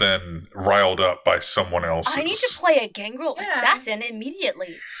beast was then riled up by someone else. I need to play a gangrel assassin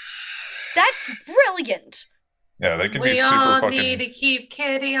immediately. That's brilliant. Yeah, they can be super fucking... We all need to keep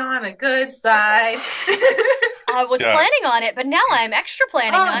Kitty on a good side. I was planning on it, but now I'm extra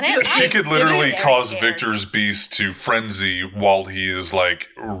planning on it. She could literally cause Victor's beast to frenzy while he is, like,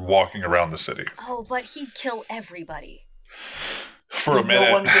 walking around the city. Oh, but he'd kill everybody. For a minute.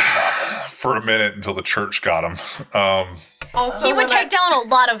 No one could stop him. For a minute until the church got him. He would take down a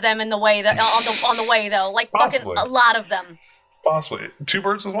lot of them in the way that on the way though, like fucking a lot of them. Possibly 2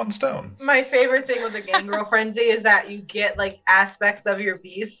 birds with 1 stone. My favorite thing with the gangrel frenzy is that you get like aspects of your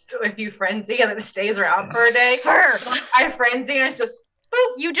beast if you frenzy and it stays around for a day. I frenzy and it's just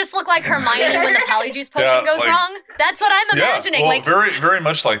You just look like Hermione when the Polyjuice potion goes wrong. That's what I'm imagining. Yeah, well, very, very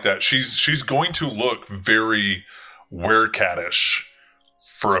much like that. She's going to look very werecatish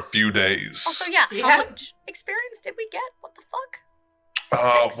for a few days. Also, how much experience did we get? What the fuck?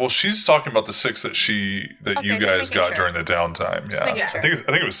 Well, she's talking about the 6 that you guys got during the downtime. Yeah, I think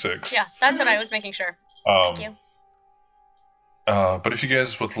it was 6. Yeah, that's what I was making sure. Thank you. But if you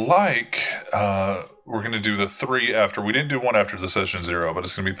guys would like, we're going to do the 3 after. We didn't do 1 after the session 0, but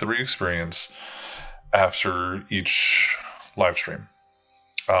it's going to be 3 experience after each live stream.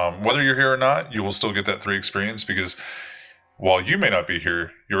 Whether you're here or not, you will still get that 3 experience because while you may not be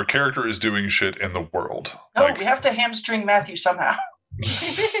here, your character is doing shit in the world. No, we have to hamstring Matthew somehow.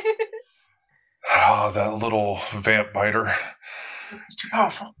 That little vamp biter. It's too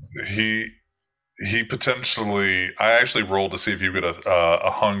powerful. He potentially. I actually rolled to see if you get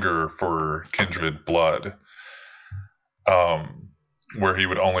a hunger for kindred blood, where he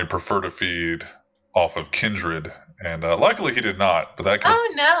would only prefer to feed off of kindred, and luckily he did not. But that could. Oh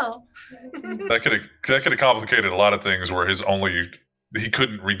no. that could have complicated a lot of things. Where he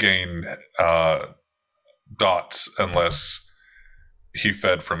couldn't regain dots unless he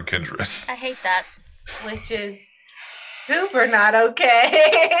fed from kindred. I hate that. Which is super not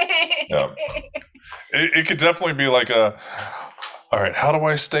okay. Yeah. It could definitely be like all right, how do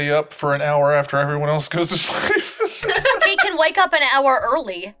I stay up for an hour after everyone else goes to sleep? He can wake up an hour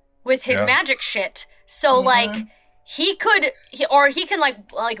early with his magic shit. So like he can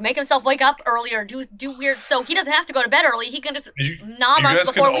make himself wake up early or do weird, so he doesn't have to go to bed early. He can just nom us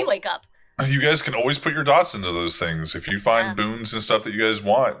before we wake up. You guys can always put your dots into those things. If you find boons and stuff that you guys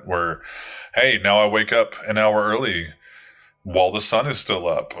want, where, hey, now I wake up an hour early while the sun is still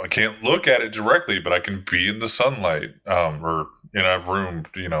up. I can't look at it directly, but I can be in the sunlight or in a room,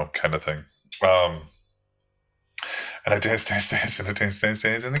 kind of thing. And I dance, and I dance,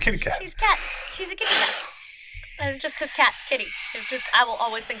 and the kitty cat. She's cat. She's a kitty cat. Just because kitty. I will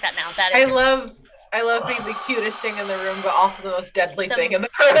always think that now. That is I love being the cutest thing in the room, but also the most deadly thing in the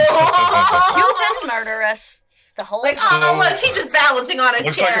room. Cute and murderous. The whole look, she's just balancing on a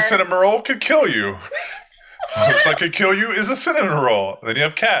looks chair. Looks like a cinnamon roll could kill you. Looks like it kill you is a cinnamon roll. Then you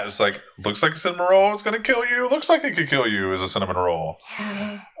have cat. It's like, looks like a cinnamon roll is going to kill you. Looks like it could kill you is a cinnamon roll.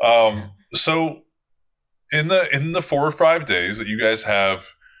 So in the 4 or 5 days that you guys have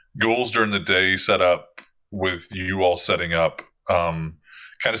goals during the day set up with you all setting up,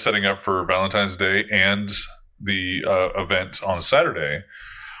 kind of setting up for Valentine's Day and the event on Saturday,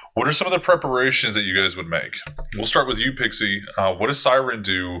 what are some of the preparations that you guys would make? We'll start with you, Pixie. What does Siren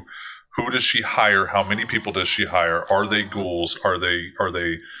do? Who does she hire? How many people does she hire? Are they ghouls? Are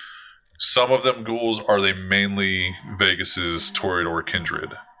they some of them ghouls? Are they mainly Vegas's Toreador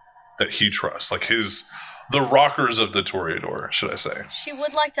kindred that he trusts? Like the rockers of the Toreador, should I say? She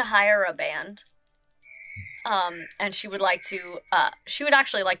would like to hire a band. And she would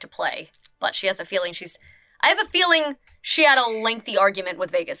actually like to play, but she has a feeling I have a feeling she had a lengthy argument with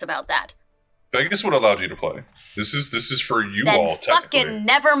Vegas about that. Vegas would allow you to play. This is for you then all, technically. Fucking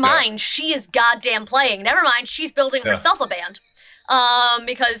never mind. Yeah. She is goddamn playing. Never mind. She's building herself a band.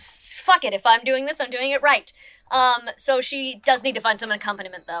 Because fuck it. If I'm doing this, I'm doing it right. So she does need to find some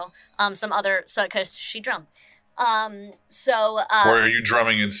accompaniment though. Because she drum. Or are you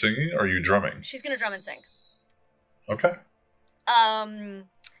drumming and singing? Or are you drumming? She's gonna drum and sing. Okay.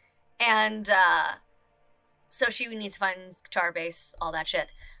 So she needs to find guitar, bass, all that shit.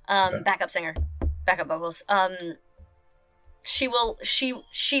 Backup singer, backup vocals.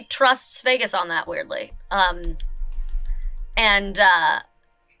 She trusts Vegas on that weirdly.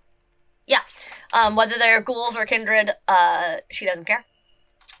 Whether they're ghouls or kindred, she doesn't care.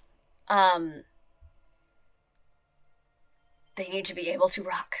 They need to be able to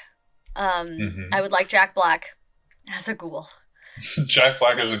rock. I would like Jack Black as a ghoul. Jack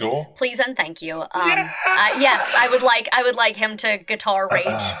Black as a ghoul? Please and thank you. Yes, I would like him to guitar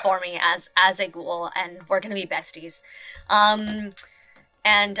rage for me as a ghoul, and we're gonna be besties. And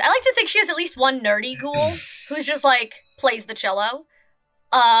I like to think she has at least one nerdy ghoul who's just like plays the cello.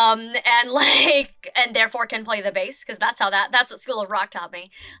 And therefore can play the bass, because that's what School of Rock taught me.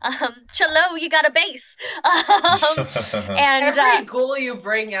 Cello, you got a bass. And every ghoul you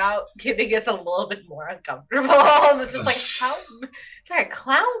bring out, it gets a little bit more uncomfortable. It's just like, how? It's like a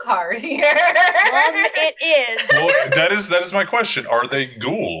clown card here. It is. Well, that is my question. Are they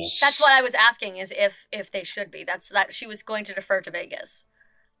ghouls? That's what I was asking. Is if they should be. That she was going to defer to Vegas.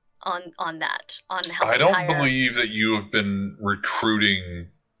 On how I don't believe that you have been recruiting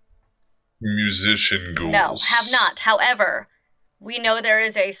musician ghouls. No, have not. However, We know there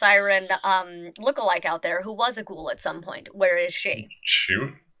is a Siren lookalike out there who was a ghoul at some point. Where is she?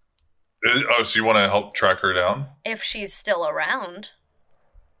 Shoot. So you want to help track her down? If she's still around.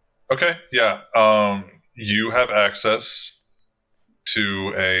 Okay, yeah. You have access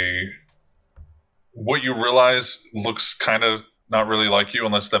to what you realize looks kind of not really like you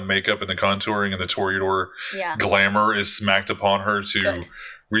unless the makeup and the contouring and the Toreador glamour is smacked upon her to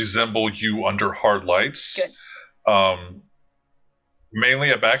resemble you under hard lights. Good.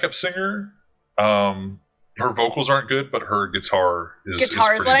 Mainly a backup singer. Her vocals aren't good, but her guitar is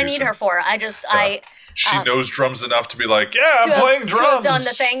Guitar is what I decent. need her for. She knows drums enough to be like, I'm playing drums. To have done the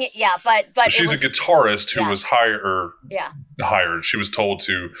thing, yeah, but she's a guitarist who was hired. She was told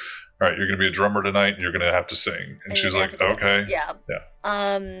to, all right, you're going to be a drummer tonight, and you're going to have to sing. And she's like, okay,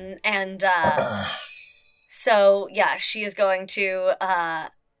 So she is going to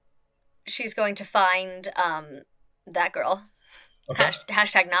find that girl. Okay.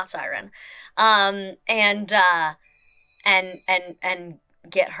 Hashtag not Siren. And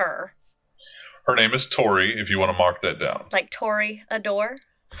get her. Her name is Tori, if you want to mark that down. Like Tori Adore?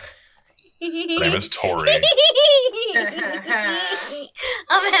 Her name is Tori.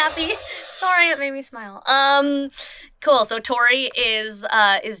 I'm happy. Sorry, it made me smile. Cool. So Tori is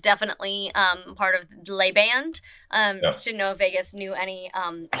definitely part of the lay band. Didn't know if Vegas knew any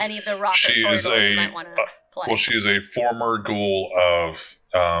of the rock she that is you might want to play. Well, she's a former ghoul of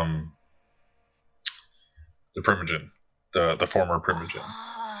the Primogen, the former Primogen.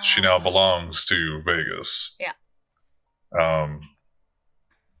 She now belongs to Vegas. Yeah.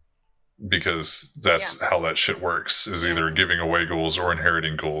 Because that's how that shit works, is either giving away ghouls or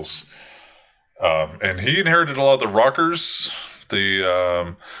inheriting ghouls. And he inherited a lot of the rockers,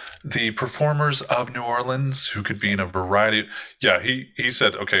 the performers of New Orleans, who could be in a variety. Yeah, he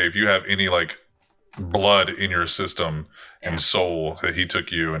said, okay, if you have any like blood in your system and soul, that he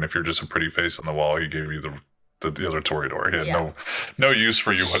took you, and if you're just a pretty face on the wall, he gave you the other Toreador. He had no use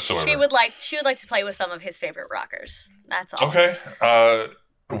for you whatsoever. She would like to play with some of his favorite rockers. That's all. Okay.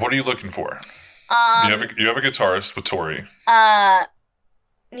 What are you looking for? You have a guitarist with Tori.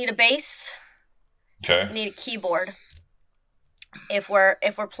 Need a bass. Okay. Need a keyboard. If we're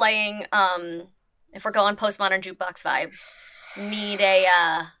playing if we're going postmodern jukebox vibes,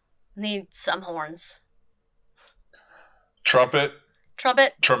 need some horns. Trumpet,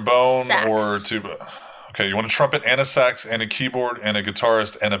 trombone, sax. or tuba. Okay, you want a trumpet and a sax and a keyboard and a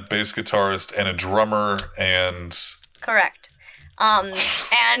guitarist and a bass guitarist and a drummer and correct. And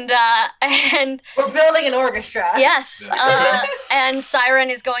we're building an orchestra. Yes. And Siren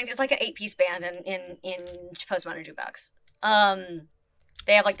is going to, it's like an 8-piece band in postmodern jukebox.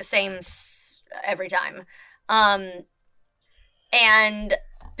 They have like the same every time. And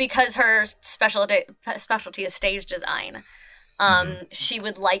because her specialty is stage design, she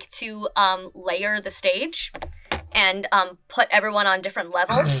would like to layer the stage and put everyone on different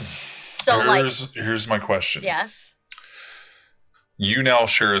levels. So here's my question. Yes. You now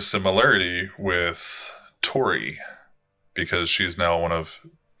share a similarity with Tori because she's now one of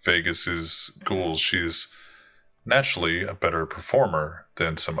Vegas's ghouls. She's naturally a better performer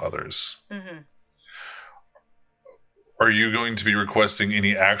than some others. Mm-hmm. Are you going to be requesting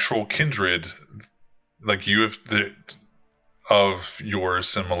any actual kindred, like you have of your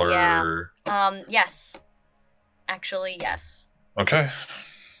similar? Yeah. Yes. Actually, yes. Okay.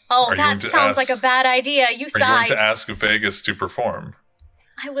 Oh, that sounds like a bad idea. You sighed. Are you going to ask Vegas to perform?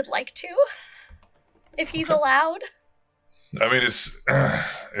 I would like to, if he's allowed. I mean, it's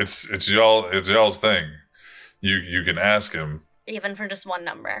y'all's thing. You can ask him. Even for just one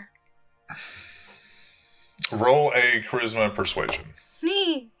number. Roll a charisma persuasion.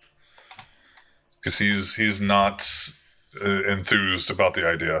 Me. Because he's not enthused about the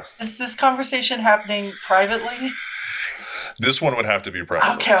idea. Is this conversation happening privately? This one would have to be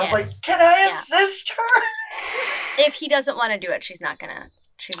private. Okay, I was like, can I assist her? If he doesn't want to do it, she's not gonna.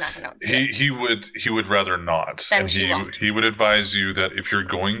 He would rather not. Then and she won't. He would advise you that if you're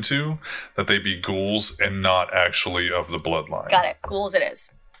going to, that they be ghouls and not actually of the bloodline. Got it. Ghouls it is.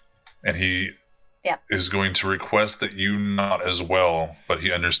 And he is going to request that you not as well, but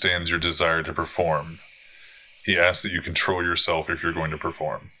he understands your desire to perform. He asks that you control yourself if you're going to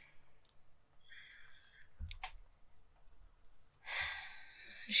perform.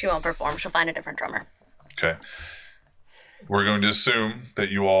 She won't perform. She'll find a different drummer. Okay. We're going to assume that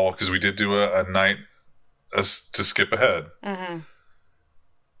you all, because we did do a night to skip ahead,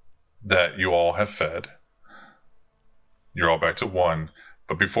 that you all have fed. You're all back to 1.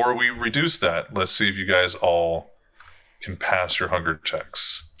 But before we reduce that, let's see if you guys all can pass your hunger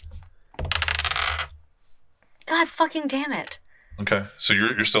checks. God fucking damn it. Okay, so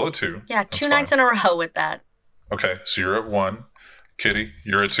you're still at 2. Yeah, 2 nights in a row with that. Okay, so you're at 1. Kitty,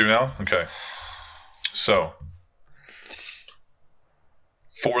 you're at 2 now? Okay. So,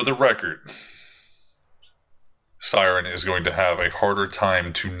 for the record, Siren is going to have a harder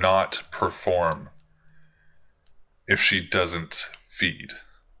time to not perform if she doesn't feed.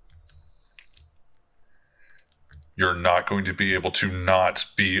 You're not going to be able to not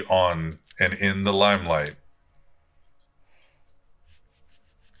be on and in the limelight.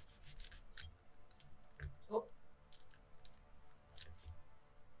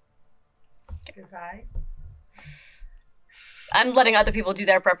 Goodbye. I'm letting other people do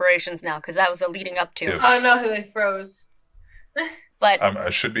their preparations now because that was a leading up to. If- Oh no, they froze. But I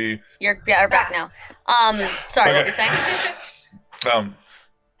should be. you're back now. Sorry, what were you saying?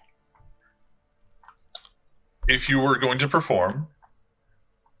 If you were going to perform,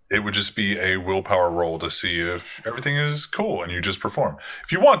 it would just be a willpower roll to see if everything is cool and you just perform.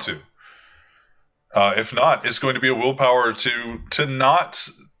 If you want to. If not, it's going to be a willpower to not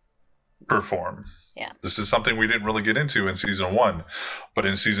perform. Yeah. This is something we didn't really get into in season 1, but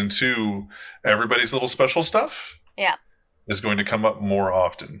in season 2, everybody's little special stuff is going to come up more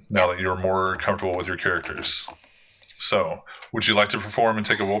often now that you're more comfortable with your characters. So, would you like to perform and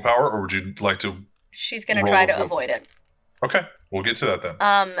take a willpower, or would you like to? She's gonna try to avoid it. Okay, we'll get to that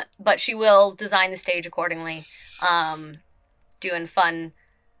then. But she will design the stage accordingly. Doing fun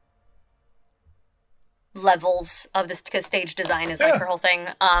levels of this because stage design is like her whole thing.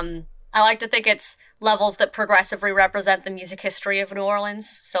 I like to think it's levels that progressively represent the music history of New Orleans.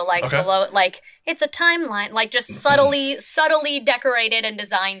 So like below, like it's a timeline, like just subtly decorated and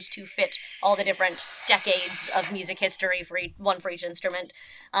designed to fit all the different decades of music history for one for each instrument.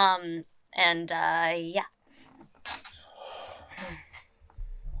 Yeah.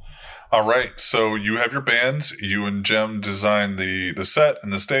 All right, so you have your bands. You and Jem designed the set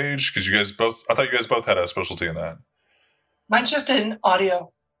and the stage because you guys both. I thought you guys both had a specialty in that. Mine's just in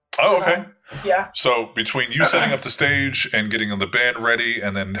audio. Oh, design. okay. Yeah. So between you setting up the stage and getting the band ready,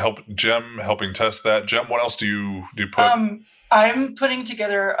 and then Jem helping test that. Jem, what else do you put? I'm putting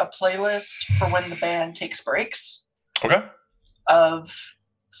together a playlist for when the band takes breaks. Okay. Of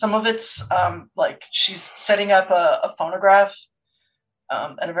some of it's like she's setting up a phonograph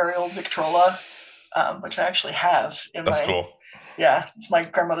and a very old Victrola, which I actually have in That's my. cool. Yeah, it's my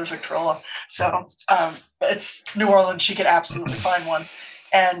grandmother's Victrola. So it's New Orleans. She could absolutely find one.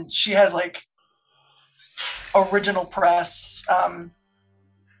 And she has like original press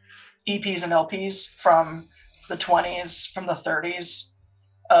EPs and LPs from the 20s, from the 30s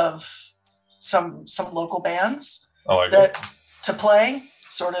of some local bands to play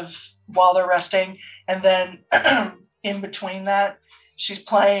sort of while they're resting. And then in between that, she's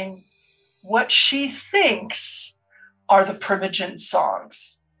playing what she thinks are the Primogen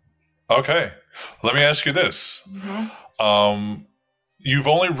songs. Okay. Let me ask you this. Mm-hmm. You've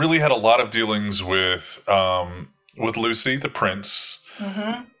only really had a lot of dealings with Lucy, the Prince,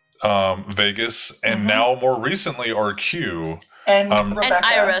 Vegas, and now more recently RQ. And Rebecca. And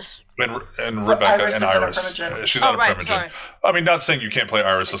Iris. And Rebecca Iris and is Iris. in a Primogen. She's not a right, Primogen. sorry. I mean, not saying you can't play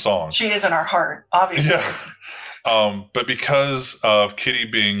Iris a song. She is in our heart, obviously. Yeah. But because of Kitty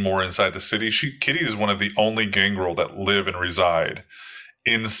being more inside the city, Kitty is one of the only gangrel that live and reside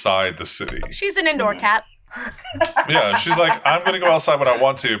inside the city. She's an indoor cat. Yeah, she's like, I'm going to go outside when I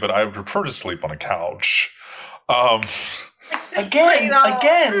want to, but I would prefer to sleep on a couch. Again,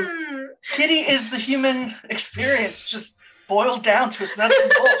 Kitty is the human experience, just boiled down to its nuts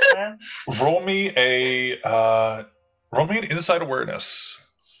and bolts, man. Roll me an inside awareness.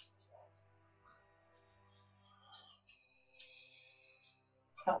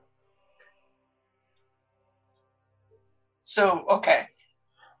 So, okay.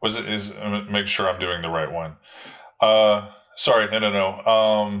 Make sure I'm doing the right one. Sorry,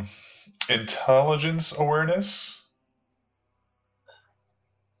 no. Intelligence awareness?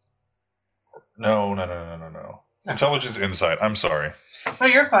 No. Intelligence insight. I'm sorry. No,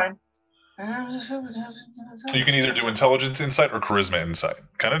 you're fine. You can either do intelligence insight or charisma insight.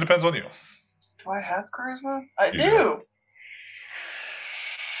 Kind of depends on you. Do I have charisma? I You do.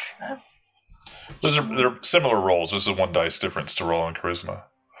 They're similar rolls. This is one dice difference to roll on charisma.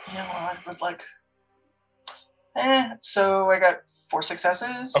 Yeah, well, I would like. So I got 4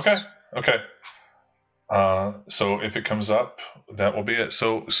 successes. Okay. So if it comes up, that will be it.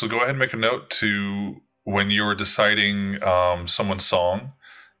 So go ahead and make a note to when you're deciding someone's song.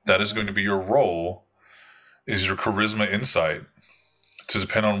 That is going to be your roll. Is your charisma insight to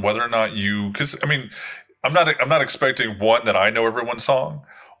depend on whether or not you? Because I mean, I'm not expecting one that I know everyone's song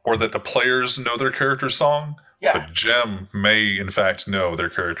or that the players know their character's song, Yeah. But Jem may, in fact, know their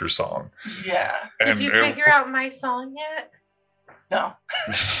character's song. Yeah. Did you figure out my song yet? No.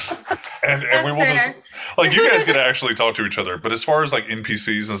 and we will just like you guys get to actually talk to each other. But as far as like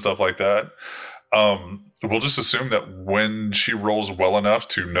NPCs and stuff like that, we'll just assume that when she rolls well enough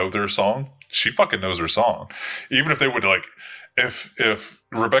to know their song, she fucking knows her song. Even if they would like, if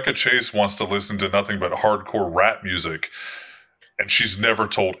Rebecca Chase wants to listen to nothing but hardcore rap music, and she's never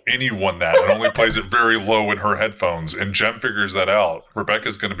told anyone that, and only plays it very low in her headphones, and Jem figures that out,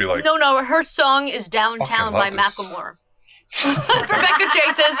 Rebecca's going to be like, No, her song is Downtown by this. Macklemore. It's Rebecca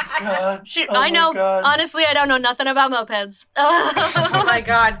Chase's. God. I know. God. Honestly, I don't know nothing about mopeds. Oh my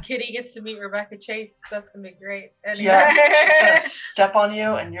God, Kitty gets to meet Rebecca Chase. That's gonna be great. And Yeah, she's gonna step on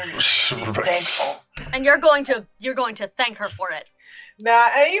you, and you're Rebecca. thankful. And you're going to thank her for it. Nah,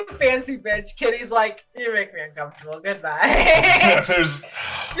 I ain't fancy bitch. Kitty's like, you make me uncomfortable. Goodbye. there's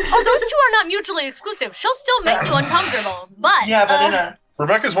Oh, those two are not mutually exclusive. She'll still make you uncomfortable, but Yeah, but in a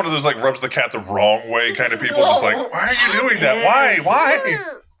Rebecca's one of those like rubs the cat the wrong way kind of people. Just like, why are you doing that? Why? Yes. Why?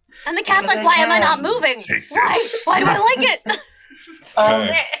 and the cat's Because like, I why am I can. not moving? Take Why? this. Why do I like it?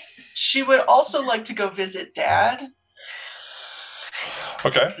 Okay. she would also like to go visit Dad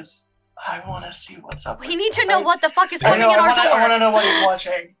Okay. because I want to see what's up. We with need to him. know what the fuck is I coming know. in our I want door. to know what he's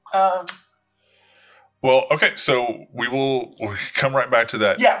watching. Well, okay. So we'll come right back to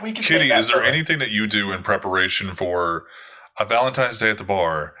that. Yeah, we can. Kitty, save that is there for- anything that you do in preparation for a Valentine's Day at the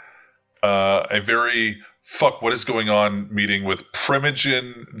bar? A very fuck what is going on meeting with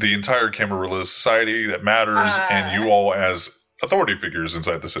Primogen, the entire Camarilla Society that matters, and you all as authority figures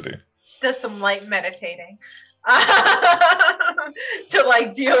inside the city. She does some light meditating to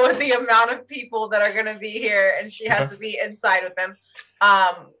like deal with the amount of people that are gonna be here, and she has to be inside with them.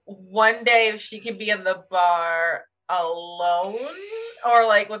 One day if she can be in the bar alone, or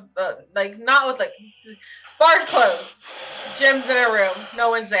like with the not with like bar's closed, Jim's in her room, no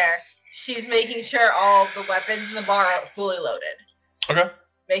one's there. She's making sure all the weapons in the bar are fully loaded. Okay.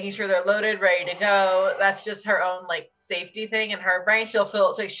 Making sure they're loaded, ready to go. That's just her own like safety thing in her brain. She'll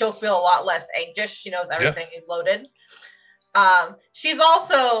feel a lot less anxious. She knows everything is loaded. She's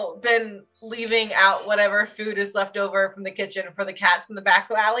also been leaving out whatever food is left over from the kitchen for the cats in the back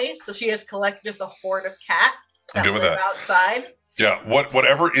alley. So she has collected just a horde of cats I'm good with live that. outside. Yeah,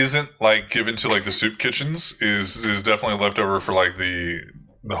 whatever isn't like given to like the soup kitchens is definitely left over for like the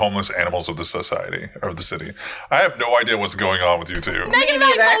homeless animals of the society of the city. I have no idea what's going on with you two. Megan and I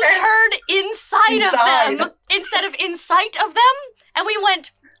neither. both heard inside of them instead of in sight of them, and we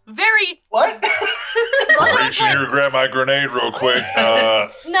went very. What? Both of us Reaching went, here, grab my grenade real quick.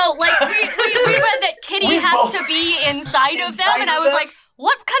 no, like we read that Kitty We has both- to be inside of them, Inside and I of was them? like,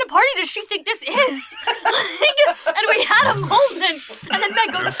 what kind of party does she think this is? And we had a moment, and then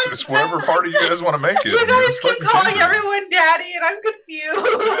Meg goes, it's whatever party you guys want to make it. You guys Just keep fucking calling change it. everyone daddy, and I'm confused.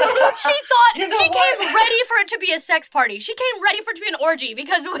 she thought You know she what? came ready for it to be a sex party. She came ready for it to be an orgy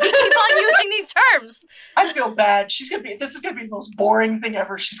because we keep on using these terms. I feel bad. This is gonna be the most boring thing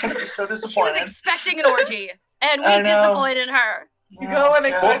ever. She's gonna be so She was disappointed. expecting an orgy, and I we know. disappointed her. You go and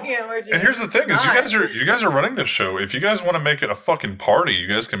God. expect an orgy. And here's the thing: is you guys are running this show. If you guys want to make it a fucking party, you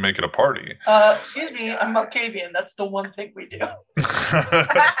guys can make it a party. Excuse me, I'm Malkavian. That's the one thing we do.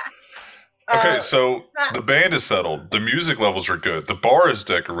 Okay, so the band is settled. The music levels are good. The bar is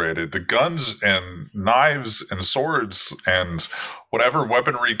decorated. The guns and knives and swords and whatever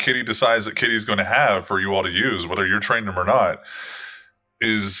weaponry Kitty decides that Kitty's going to have for you all to use, whether you're trained them or not,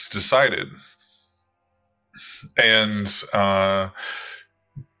 is decided. And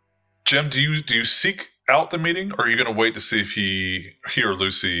Jem, do you seek out the meeting, or are you going to wait to see if he or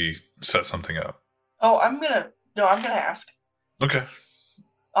Lucy set something up? Oh, I'm gonna ask. Okay.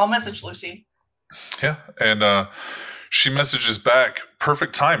 I'll message Lucy. Yeah, and she messages back,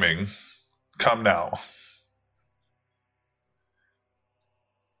 perfect timing, come now.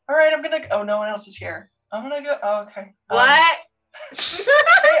 All right, I'm gonna. Oh, no one else is here. I'm gonna go. Oh, okay. What?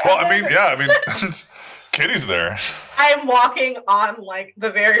 Well, I mean, Kitty's there. I'm walking on like the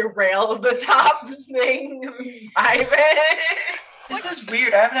very rail of the top thing. This is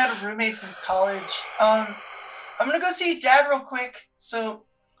weird. I haven't had a roommate since college. I'm gonna go see Dad real quick. So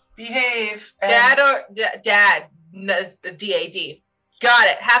behave. And, Dad or Dad? DAD. Got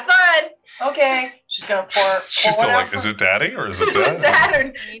it. Have fun. Okay. She's gonna pour. She's still one out like, for- is it daddy or is it dad? Dad or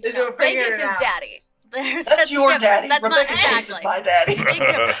You need to Is know. it figuring Vegas it is out? daddy. There's That's a your difference. daddy. That's Rebecca not Chase is exactly. my daddy. Big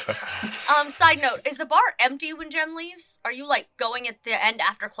difference. Side note: is the bar empty when Jem leaves? Are you like going at the end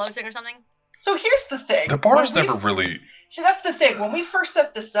after closing or something? So here's the thing. The bar's When we- never really. See, that's the thing. When we first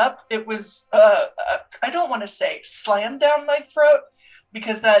set this up, it was I don't want to say slammed down my throat,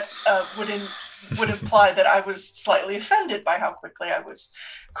 because that would imply that I was slightly offended by how quickly I was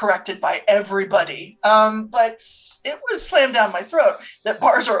corrected by everybody. But it was slammed down my throat that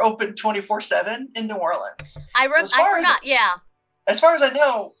bars are open 24/7 in New Orleans. I forgot. Yeah. As far as I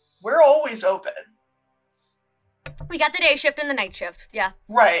know, we're always open. We got the day shift and the night shift. Yeah.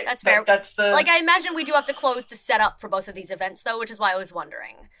 Right. That's fair. That's the I imagine we do have to close to set up for both of these events though, which is why I was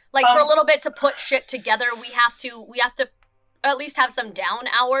wondering. For a little bit to put shit together, we have to at least have some down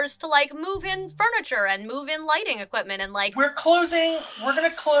hours to move in furniture and move in lighting equipment and we're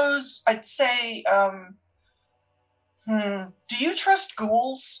gonna close, I'd say, do you trust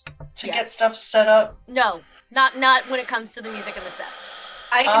ghouls to get stuff set up? No, not when it comes to the music and the sets.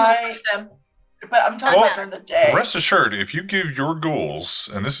 I can watch them. But I'm talking about during the day. Rest assured, if you give your ghouls,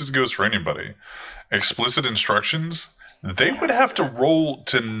 and this goes for anybody, explicit instructions, they would have to roll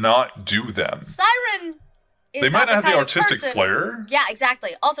to not do them. Siren is they might not have the artistic person. flair. Yeah,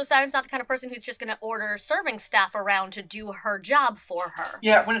 exactly. Also, Siren's not the kind of person who's just going to order serving staff around to do her job for her.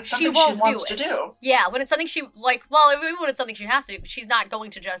 Yeah, when it's something she wants to do. Yeah, when it's something she, even when it's something she has to do, she's not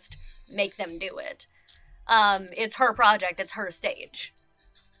going to just make them do it. It's her project, it's her stage.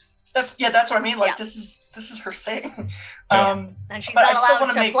 That's what I mean. This is her thing. Yeah. And she's not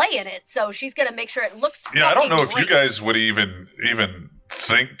allowed to play in it, so she's gonna make sure it looks. Yeah, I don't know if you guys would even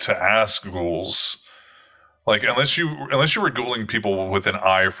think to ask ghouls, unless you were ghouling people with an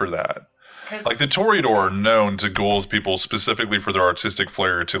eye for that. The Toreador are known to ghoul people specifically for their artistic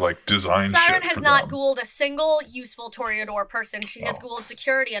flair to design. Siren shit has for not them. ghouled a single useful Toreador person. She has ghouled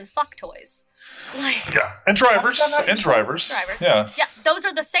security and fuck toys. Yeah, and drivers. Yeah. Yeah, those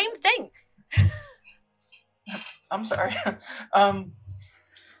are the same thing. I'm sorry.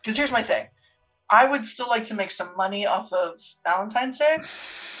 Because here's my thing. I would still like to make some money off of Valentine's Day.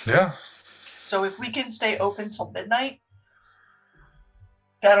 Yeah. So if we can stay open till midnight,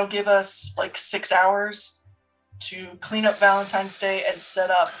 that'll give us 6 hours to clean up Valentine's Day and set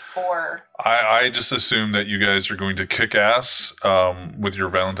up for... I just assume that you guys are going to kick ass with your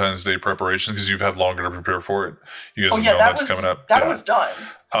Valentine's Day preparations because you've had longer to prepare for it. You guys know that's coming up. That was done.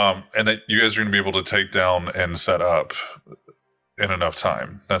 And that you guys are going to be able to take down and set up in enough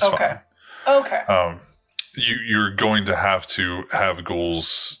time. That's fine. Okay. You're going to have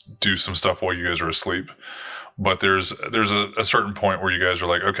ghouls do some stuff while you guys are asleep. But there's a certain point where you guys are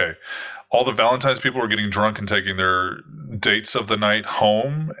like, okay, all the Valentine's people are getting drunk and taking their dates of the night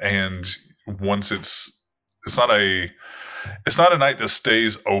home, and once it's not a night that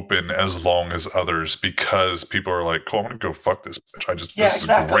stays open as long as others because people are like, cool, I'm gonna go fuck this bitch. This is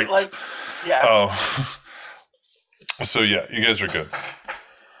great. So yeah, you guys are good.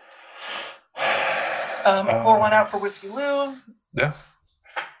 Pour one out for Whiskey Lou. Yeah.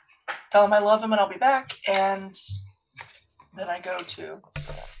 Tell him I love him and I'll be back, and then I go to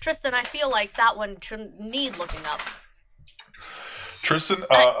Tristan. I feel like that one shouldn't need looking up. Tristan,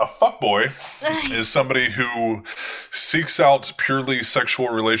 a fuckboy is somebody who seeks out purely sexual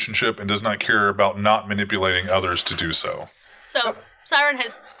relationship and does not care about not manipulating others to do so. So Siren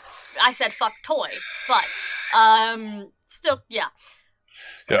I said fuck toy, but still, yeah.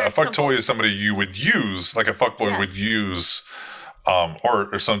 Yeah, a fuck toy is somebody you would use, like a fuckboy would use.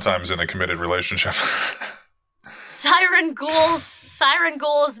 Or sometimes in a committed relationship. Siren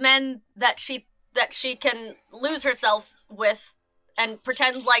ghouls men that she can lose herself with and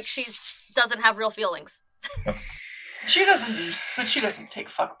pretend like she doesn't have real feelings. She doesn't take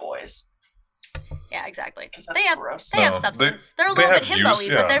fuck boys. Yeah, That's gross. They have substance. They're a little bit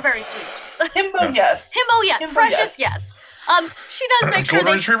himbo-y, but they're very sweet. Himbo, yes. Himbo, yeah. Precious, yes. She does make sure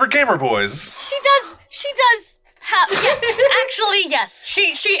Golden Retriever Gamer Boys. She does actually, yes.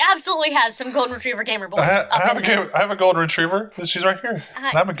 She absolutely has some Golden Retriever Gamer Boys. I have a Golden Retriever. She's right here.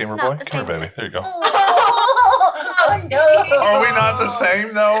 And I'm a Gamer Boy. Come here, baby. There you go. Oh, no. Are we not the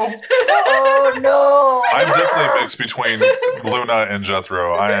same, though? Oh, no. I'm definitely mixed between Luna and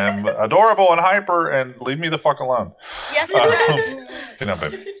Jethro. I am adorable and hyper, and leave me the fuck alone. Yes, correct. Get down,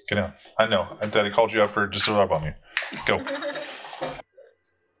 baby. Get down. I know. Daddy called you up for just to rub on you. Go.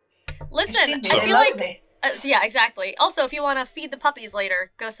 Listen, I feel like... yeah, exactly. Also, if you want to feed the puppies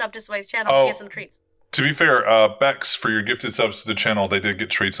later, go sub to Sway's channel and give some treats. To be fair, Bex, for your gifted subs to the channel, they did get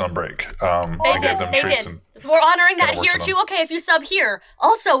treats on break. They did. We're honoring that here, too. Okay, if you sub here,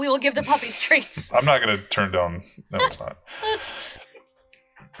 also, we will give the puppies treats. I'm not going to turn down... No, it's not.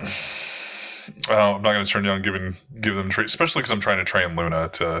 I'm not going to turn down give them treats, especially because I'm trying to train Luna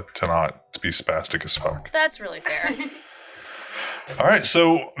to not be spastic as fuck. That's really fair. All right,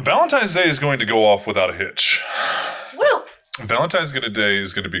 so Valentine's Day is going to go off without a hitch. Woo! Valentine's Day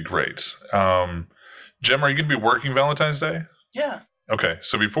is going to be great. Jem, are you going to be working Valentine's Day? Yeah. Okay,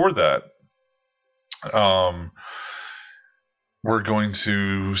 so before that, we're going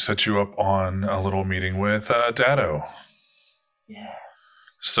to set you up on a little meeting with Dado.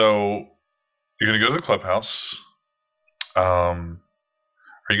 Yes. So you're going to go to the clubhouse. Are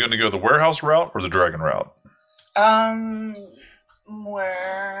you going to go the warehouse route or the dragon route?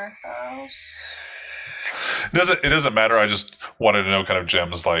 Warehouse. It doesn't matter. I just wanted to know kind of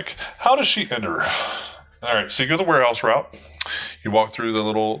gems like how does she enter? All right, so you go the warehouse route. You walk through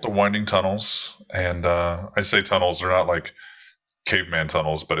the winding tunnels, and I say tunnels. They're not like caveman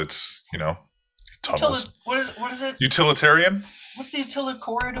tunnels, but it's tunnels. What is it? Utilitarian. What's the utility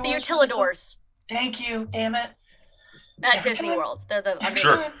corridor? The utilidors. Thank you. Damn it. At Disney World. They're the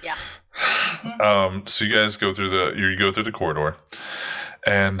Sure. Yeah. So you guys go through the corridor,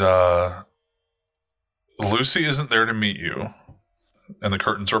 and Lucy isn't there to meet you, and the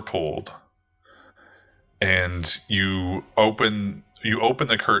curtains are pulled, and you open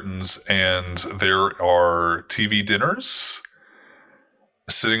the curtains, and there are TV dinners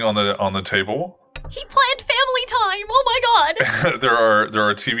sitting on the table. He planned family time. Oh my god. there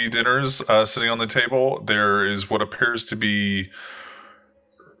are TV dinners sitting on the table. There is what appears to be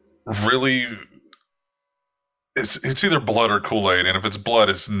really it's either blood or Kool-Aid, and if it's blood,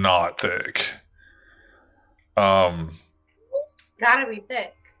 it's not thick. Gotta be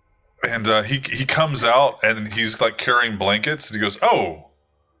thick. And he comes out and he's like carrying blankets, and he goes, "Oh,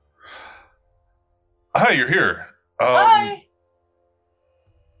 hi, you're here." Hi.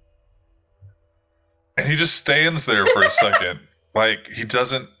 And he just stands there for a second, like he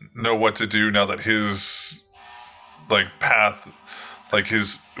doesn't know what to do now that his like path, like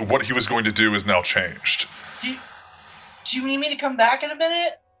what he was going to do is now changed. Do you need me to come back in a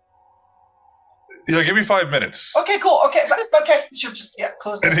minute? Yeah, give me 5 minutes. Okay, cool. Okay. She'll just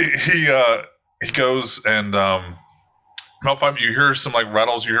close that. And he goes, and about 5 minutes, you hear some like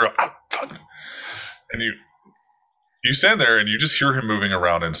rattles. You hear and you stand there and you just hear him moving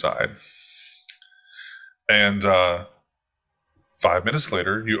around inside. And 5 minutes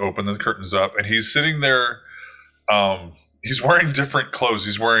later, you open the curtains up, and he's sitting there. He's wearing different clothes.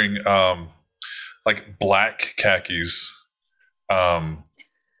 He's wearing like black khakis, and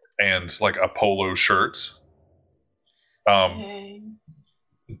like a polo shirt.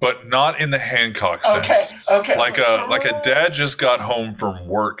 But not in the Hancock sense. Okay. Like a dad just got home from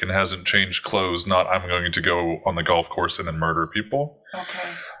work and hasn't changed clothes. Not I'm going to go on the golf course and then murder people. Okay.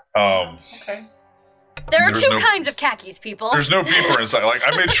 Okay. There are two kinds of khakis, people. There's no beeper inside. Like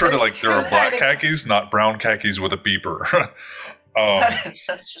I made sure to there are black khakis, not brown khakis with a beeper.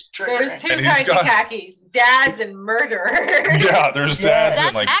 That's just triggering. There's two kinds of khakis: dads and murderer. Yeah, there's dads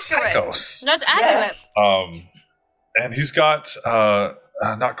and like accurate. psychos. That's accurate. Yes. And he's got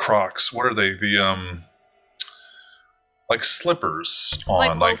not Crocs. What are they? The like slippers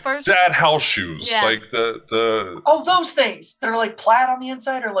on, like dad house shoes, like the those things. They're like plaid on the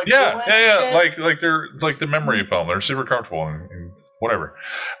inside, or like yeah. Like they're like the memory foam. They're super comfortable and whatever.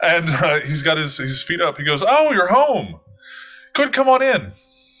 And he's got his feet up. He goes, "Oh, you're home. Good, come on in."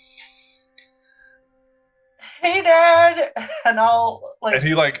 Hey, Dad. And I'll and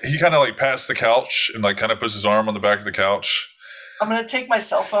he kind of like pats the couch and like kind of puts his arm on the back of the couch. I'm gonna take my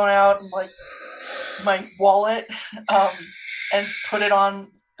cell phone out and like my wallet and put it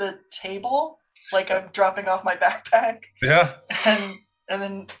on the table like I'm dropping off my backpack. Yeah. And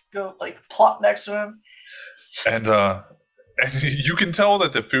then go like plop next to him. And you can tell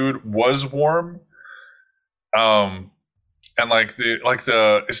that the food was warm. And like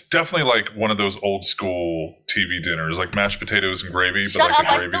the it's definitely like one of those old school TV dinners, like mashed potatoes and gravy. Shut but like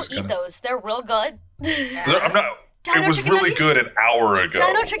up! the I still eat those. They're real good. I'm not. Dino it was really nuggies? good an hour ago.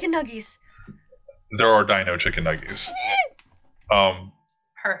 Dino chicken nuggies. There are Dino chicken nuggies.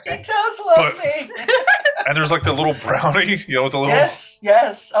 Perfect. He does love me. And there's like the little brownie, with the little. Yes.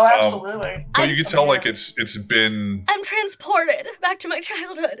 Oh, absolutely. But you can tell like it's been. I'm transported back to my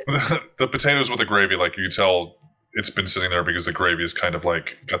childhood. The potatoes with the gravy, like you can tell. It's been sitting there because the gravy is kind of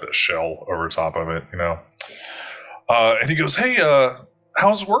like got that shell over top of it, And he goes, "Hey,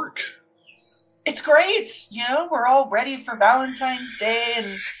 how's work?" It's great. We're all ready for Valentine's Day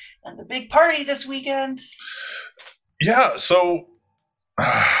and the big party this weekend. Yeah. So,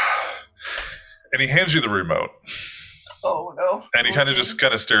 and he hands you the remote. Oh no! And he kind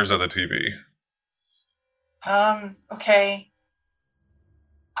of stares at the TV. Okay.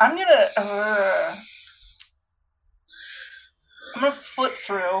 I'm gonna flip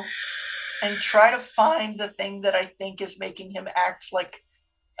through and try to find the thing that I think is making him act like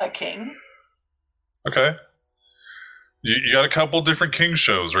a king. Okay. You got a couple different King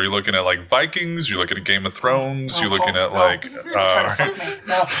shows. Are you looking at like Vikings? You're looking at Game of Thrones. You're looking at like.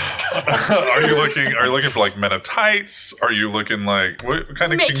 Are you looking for like Men in Tights? Are you looking like what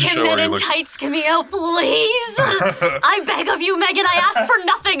kind of King show are you looking? Make him Men in Tights, Camille, please. I beg of you, Megan. I ask for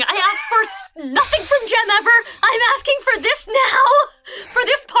nothing. I ask for nothing from Jem ever. I'm asking for this now. For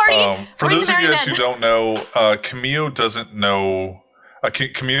this party. For those of you guys who don't know, Camille doesn't know.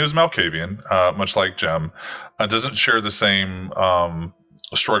 Camille is Malkavian, much like Jem. Doesn't share the same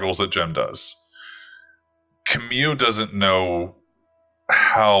struggles that Jem does. Camille doesn't know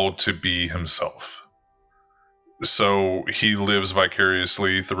how to be himself. So he lives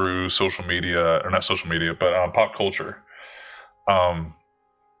vicariously through social media, or not social media, but pop culture.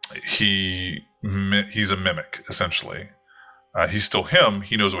 He's a mimic, essentially. He's still him.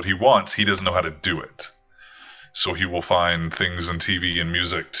 He knows what he wants. He doesn't know how to do it. So he will find things in TV and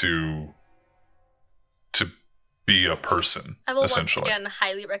music to be a person. I will essentially. Once again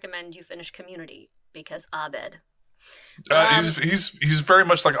highly recommend you finish Community because Abed. He's very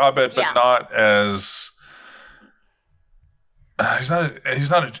much like Abed, but not as.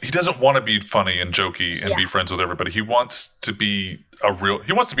 He doesn't want to be funny and jokey and be friends with everybody. He wants to be a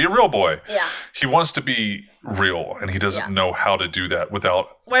real boy. Yeah. He wants to be real, and he doesn't know how to do that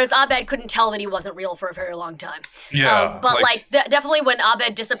without. Whereas Abed couldn't tell that he wasn't real for a very long time. Yeah. But definitely when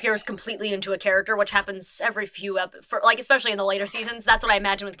Abed disappears completely into a character, which happens every few especially in the later seasons, that's what I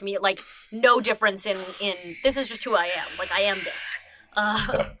imagine with Camille. Like, no difference in this is just who I am. Like, I am this.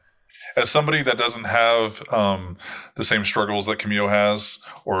 As somebody that doesn't have the same struggles that Camille has,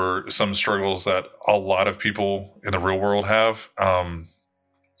 or some struggles that a lot of people in the real world have,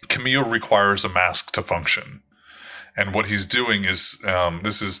 Camille requires a mask to function. And what he's doing is,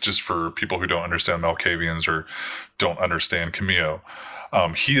 this is just for people who don't understand Malkavians or don't understand Camille.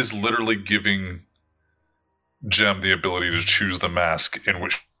 He is literally giving Jem the ability to choose the mask in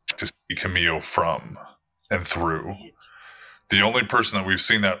which to see Camille from and through. The only person that we've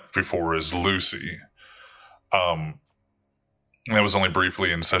seen that before is Lucy. And that was only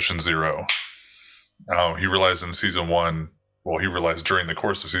briefly in Session 0. He realized in Season 1, he realized during the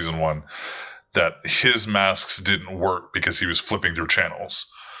course of Season 1, that his masks didn't work because he was flipping through channels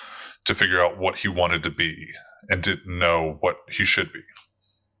to figure out what he wanted to be and didn't know what he should be.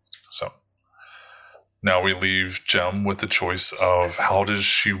 So now we leave Jem with the choice of how does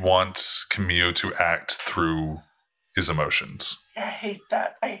she want Camille to act through his emotions. I hate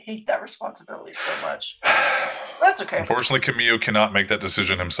that. I hate that responsibility so much. That's okay. Unfortunately, Camille cannot make that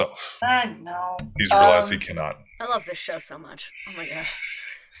decision himself. I know. He's realized he cannot. I love this show so much. Oh my gosh.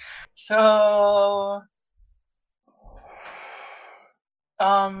 So,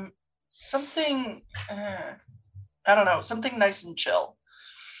 something, I don't know, something nice and chill.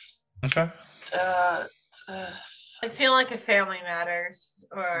 Okay. I feel like a Family Matters,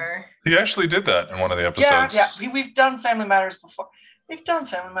 or he actually did that in one of the episodes. Yeah. We've done Family Matters before. Let's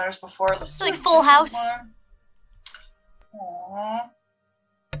do like Full House,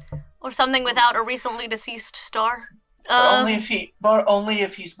 or something without a recently deceased star. Only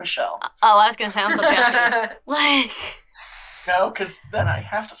if he's Michelle. I was gonna say Uncle Jesse. Like, no, because then I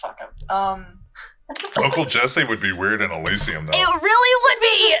have to fuck him. Uncle Jesse would be weird in Elysium, though. It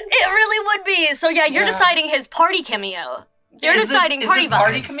really would be. So you're deciding his party cameo. You're deciding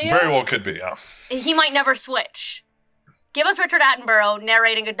party cameo. Very well could be, yeah. He might never switch. Give us Richard Attenborough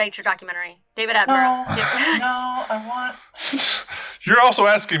narrating a nature documentary. David Attenborough. No, I want. You're also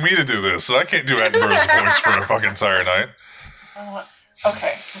asking me to do this, so I can't do Attenborough's voice for a fucking entire night.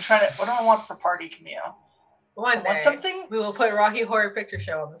 Okay, I'm trying to. What do I want for party cameo? One day, something. We will put Rocky Horror Picture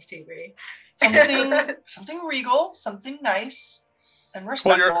Show on this TV. Something regal, something nice and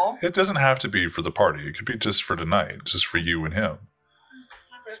respectful. Well, it doesn't have to be for the party. It could be just for tonight, just for you and him.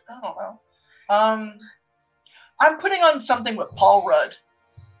 I don't know. I'm putting on something with Paul Rudd.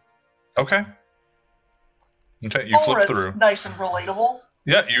 Okay, you Paul flip Rudd's through. Nice and relatable.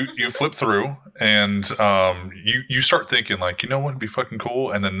 Yeah, you flip through, and you start thinking like, you know what would be fucking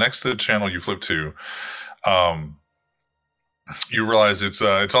cool, and then next to the channel you flip to, you realize it's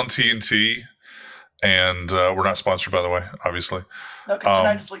on TNT, and we're not sponsored, by the way, obviously. No, because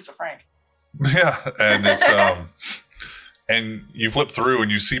tonight is Lisa Frank. Yeah, and it's and you flip through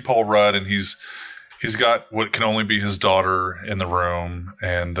and you see Paul Rudd, and he's got what can only be his daughter in the room,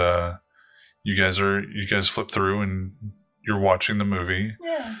 and you guys flip through and you're watching the movie.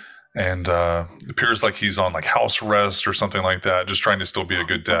 Yeah. And it appears like he's on like house arrest or something like that, just trying to still be a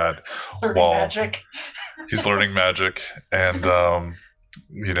good dad while magic. He's learning magic, and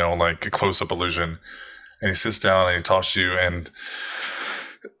like a close-up illusion. And he sits down and he talks to you, and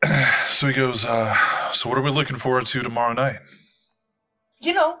So he goes, so what are we looking forward to tomorrow night?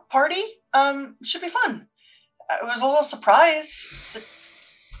 Party. Should be fun. I was a little surprised that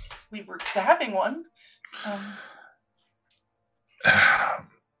we were having one.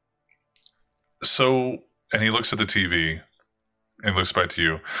 So, and he looks at the TV and looks back to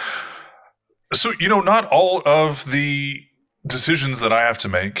you. So, not all of the decisions that I have to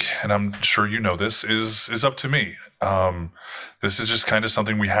make, and I'm sure you know this, is up to me. This is just kind of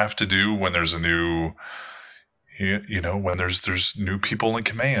something we have to do when there's a new, when there's new people in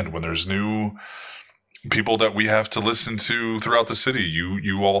command, when there's new people that we have to listen to throughout the city. You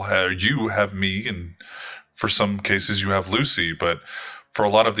have me, and for some cases you have Lucy, but for a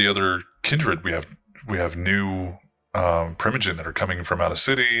lot of the other kindred, we have new Primogen that are coming from out of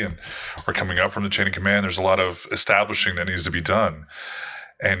city and are coming up from the chain of command. There's a lot of establishing that needs to be done.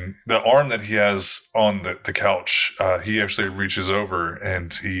 And the arm that he has on the couch, he actually reaches over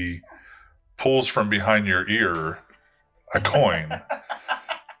and he pulls from behind your ear a coin.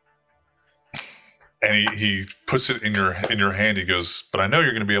 And he puts it in your hand. He goes, but I know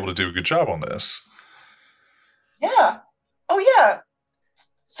you're going to be able to do a good job on this. Yeah. Oh, yeah.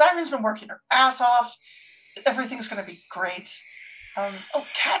 Simon's been working her ass off. Everything's going to be great.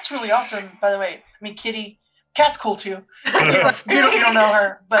 Kat's really awesome, by the way. I mean, Kitty. Kat's cool, too. You don't know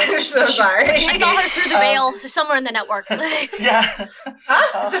her, but I'm so sorry. I saw her through the veil, so somewhere in the network. Yeah.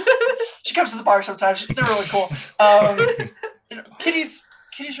 She comes to the bar sometimes. They're really cool. Kitty's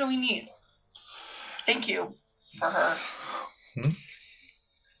really neat. Thank you for her. And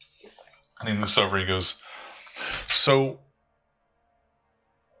he looks over and he goes, So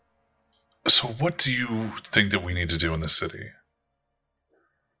what do you think that we need to do in this city?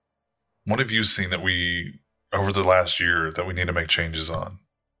 What have you seen that over the last year, that we need to make changes on?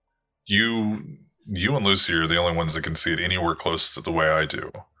 You and Lucy are the only ones that can see it anywhere close to the way I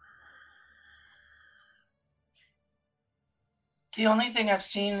do. The only thing I've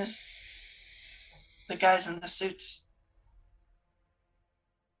seen is the guys in the suits.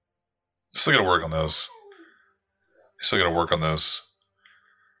 Still got to work on those.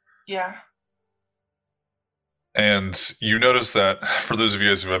 Yeah. And you notice that, for those of you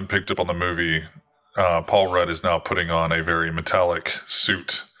guys who haven't picked up on the movie, Paul Rudd is now putting on a very metallic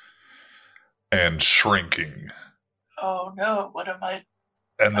suit and shrinking. Oh no, what am I?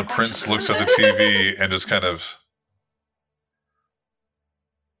 And the prince looks at the TV and just kind of...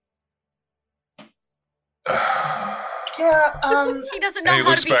 Yeah, he doesn't know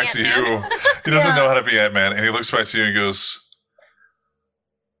how to be Ant-Man. He doesn't know how to be Ant-Man, and he looks back to you and goes,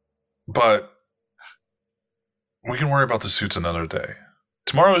 but we can worry about the suits another day.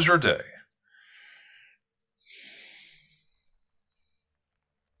 Tomorrow is your day.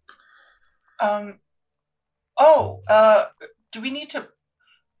 Do we need to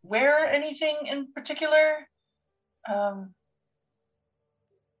wear anything in particular?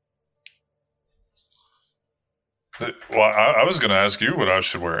 Well, I was going to ask you what I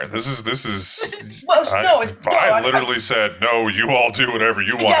should wear. This is. Well, I literally said no. You all do whatever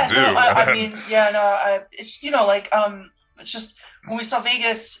you want to do. It's it's just when we saw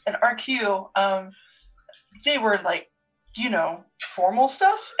Vegas and RQ, they were like, formal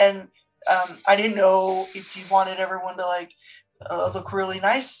stuff, and I didn't know if you wanted everyone to like look really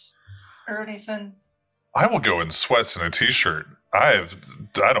nice or anything. I will go in sweats and a t-shirt. I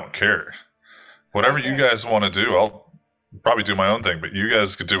don't care. Whatever you guys want to do, I'll probably do my own thing, but you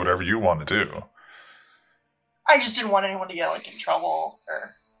guys could do whatever you want to do. I just didn't want anyone to get like in trouble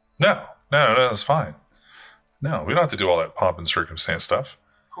or. No, that's fine. No, we don't have to do all that pomp and circumstance stuff.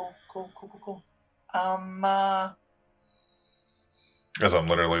 Cool. As I'm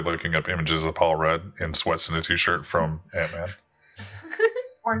literally looking up images of Paul Rudd in sweats and a t-shirt from Ant-Man.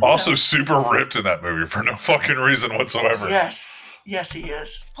 Also super ripped in that movie for no fucking reason whatsoever. Yes, he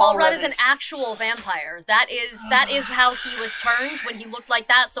is. Paul Rudd is an actual vampire. That is how he was turned when he looked like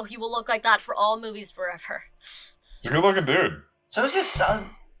that, so he will look like that for all movies forever. He's a good-looking dude. So is his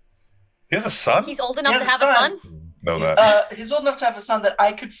son. He has a son? He's old enough to have a son? Know that. He's old enough to have a son that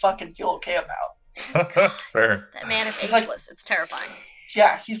I could fucking feel okay about. Fair. That man is ageless. It's terrifying.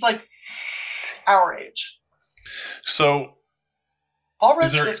 Yeah, he's like our age. So... Paul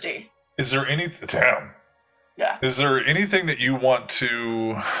Rudd's 50. Is there anything... Damn. Yeah. Is there anything that you want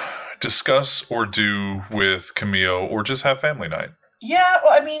to discuss or do with Camille, or just have family night? Yeah,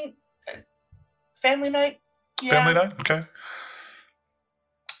 well, I mean, family night. Yeah. Family night? Okay.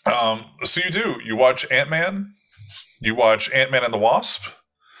 So you watch Ant-Man? You watch Ant-Man and the Wasp?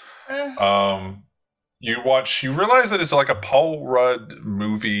 You realize that it's like a Paul Rudd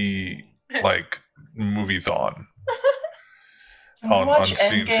movie, like, movie-thon. on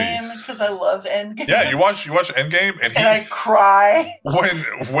TNT. Endgame because I love Endgame. Yeah, you watch Endgame, and I cry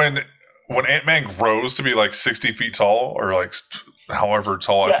when Ant-Man grows to be like 60 feet tall, or like however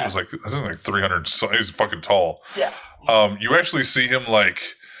tall. I think it was like 300. He's fucking tall. Yeah. You actually see him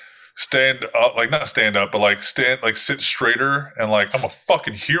like stand up, like not stand up, but like sit straighter, and like, I'm a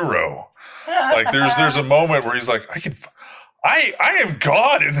fucking hero. Like there's a moment where he's like, I am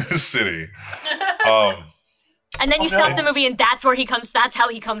God in this city. And then you stop the movie, and that's where he comes. That's how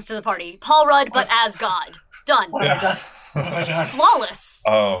he comes to the party. Paul Rudd, but as God. Done. What have I done? Flawless.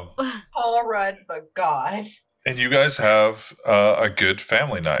 Paul Rudd, but God. And you guys have a good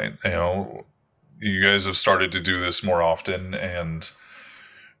family night. You know, you guys have started to do this more often, and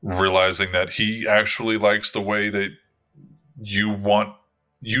realizing that he actually likes the way that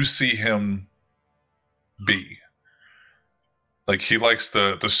you see him be. Like, he likes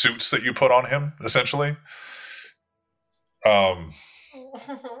the suits that you put on him, essentially. He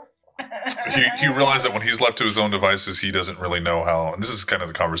realized that when he's left to his own devices, he doesn't really know how. And this is kind of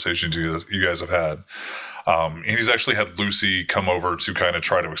the conversation you guys have had. And he's actually had Lucy come over to kind of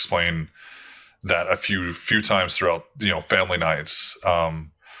try to explain that a few times throughout, family nights,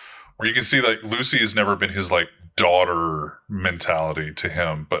 where you can see like Lucy has never been his like daughter mentality to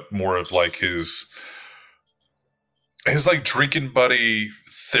him, but more of like his like drinking buddy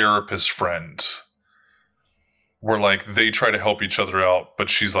therapist friend, where like they try to help each other out, but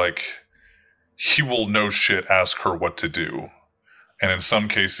she's like, he will no shit ask her what to do. And in some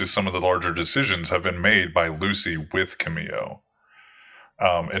cases, some of the larger decisions have been made by Lucy with Camille,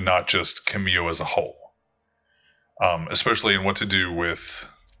 and not just Camille as a whole, especially in what to do with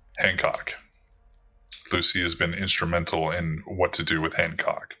Hancock. Lucy has been instrumental in what to do with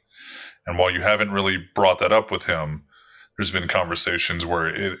Hancock. And while you haven't really brought that up with him, there's been conversations where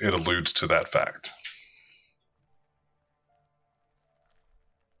it alludes to that fact.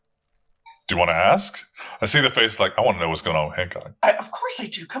 Do you want to ask? I see the face like, I want to know what's going on with Hancock. Of course I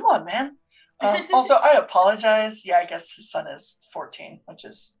do. Come on, man. Also, I apologize. Yeah, I guess his son is 14, which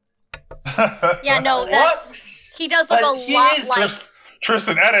is... Yeah, no, he does look a lot like...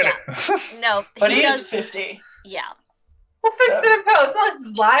 Tristan, edit it. No, but he is 50. Yeah. We'll fix it in post. Not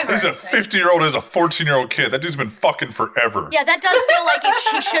just live. He's a 50-year-old as a 14-year-old kid. That dude's been fucking forever. Yeah, that does feel like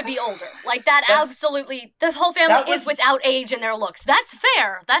he should be older. Like that, absolutely. The whole family is without age in their looks. That's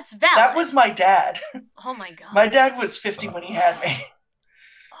fair. That's valid. That was my dad. Oh my god. My dad was 50 when he had me.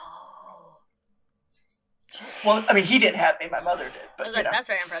 Oh. Well, I mean, he didn't have me. My mother did. But that's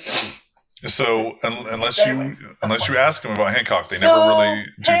very impressive. So unless you ask him about Hancock, they never really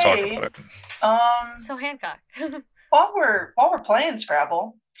do talk about it. So Hancock. While we're playing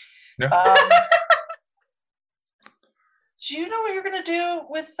Scrabble, yeah. Do you know what you're gonna do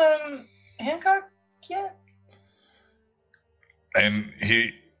with Hancock yet? And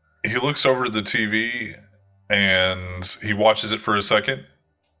he looks over the TV and he watches it for a second.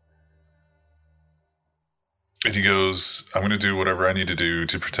 And he goes, I'm going to do whatever I need to do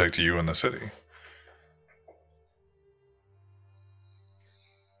to protect you in the city.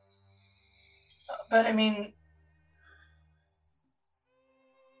 But I mean...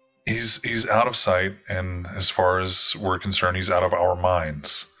 He's out of sight, and as far as we're concerned, he's out of our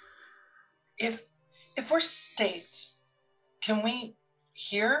minds. If we're states, can we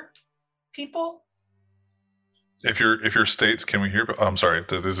hear people? If you're states, can we hear? I'm sorry,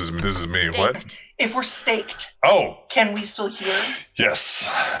 this is me. Staked. What? If we're staked, can we still hear? Yes,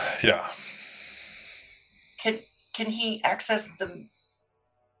 yeah. Can he access the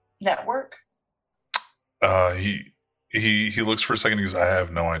network? He looks for a second. He goes, I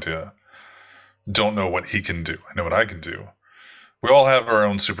have no idea. Don't know what he can do. I know what I can do. We all have our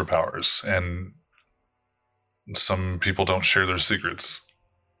own superpowers, and some people don't share their secrets.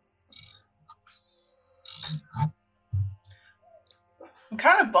 I'm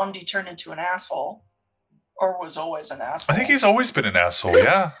kind of bummed he turned into an asshole, or was always an asshole. I think he's always been an asshole.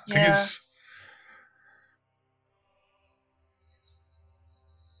 Yeah, I think he's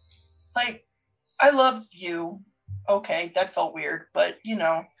like, I love you. Okay, that felt weird, but and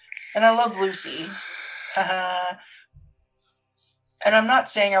I love Lucy. And I'm not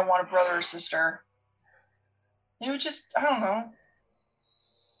saying I want a brother or sister. It would just, I don't know.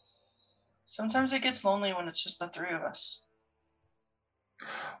 Sometimes it gets lonely when it's just the three of us.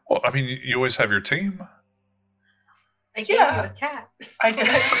 Well, I mean, you always have your team. I gave you a cat. I did.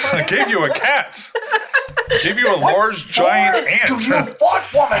 I gave you a cat. I gave you a large, giant ant. Do you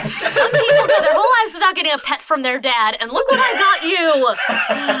want, woman? Some people go their whole lives without getting a pet from their dad, and look what I got you.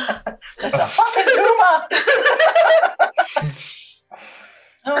 That's a fucking Puma.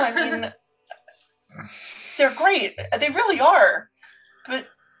 No, I mean, they're great. They really are. But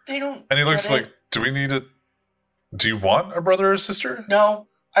they don't. And he looks get it. like, do you want a brother or sister? No,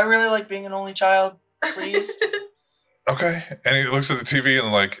 I really like being an only child. Please. Okay. And he looks at the TV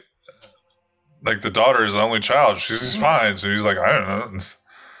and like the daughter is the only child. She's fine. So he's like, I don't know.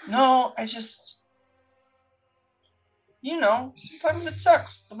 No, I just, sometimes it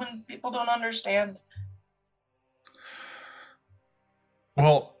sucks when people don't understand.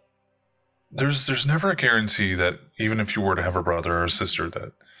 Well, there's never a guarantee that even if you were to have a brother or a sister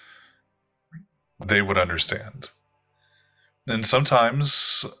that they would understand. And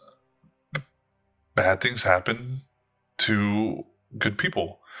sometimes bad things happen to good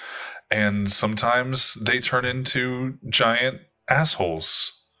people. And sometimes they turn into giant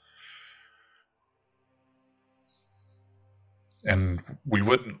assholes. And we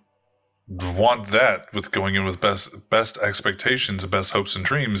wouldn't want that with going in with best expectations, best hopes and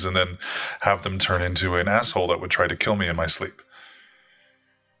dreams, and then have them turn into an asshole that would try to kill me in my sleep.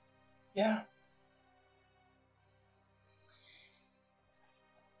 Yeah.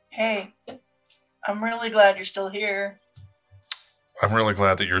 Hey, I'm really glad you're still here. I'm really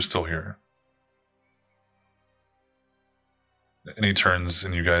glad that you're still here. And he turns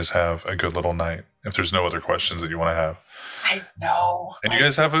and you guys have a good little night. If there's no other questions that you want to have. I know. And you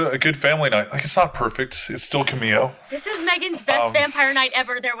guys have a good family night. Like, it's not perfect. It's still Camille. This is Megan's best vampire night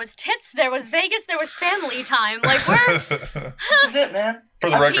ever. There was tits, there was Vegas, there was family time. Like, we're... This is it, man. For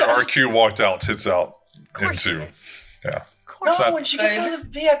the record, RQ walked out, tits out, Of course into... he did. Yeah. No, when she gets out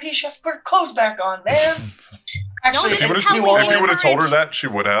of the VIP, she has to put her clothes back on, man. Actually, this If is you how we would have encourage- told her that, she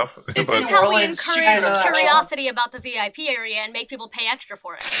would have. This But is how we Orleans, she encourage kinda- curiosity about the VIP area and make people pay extra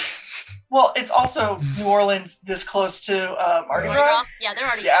for it. Well, it's also New Orleans this close to Mardi Yeah. Gras. Yeah, they're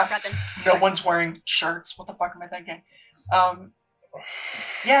already Yeah. prepping. No one's wearing shirts. What the fuck am I thinking?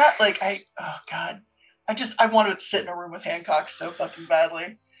 Yeah, like oh God. I wanted to sit in a room with Hancock so fucking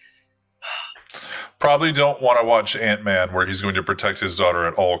badly. probably don't want to watch Ant-Man, where he's going to protect his daughter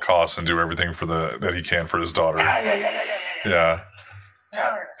at all costs and do everything that he can for his daughter. Yeah.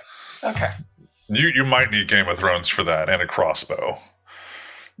 Okay. You might need Game of Thrones for that, and a crossbow.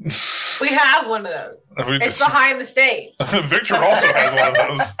 We have one of those. It's behind the stage. Victor also has one of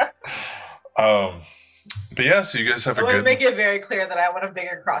those. But yeah, so you guys have I a want to good... make it very clear that I want a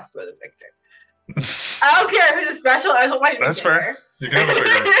bigger crossbow than Victor. I don't care if it's special. I hope I That's fair. You can have a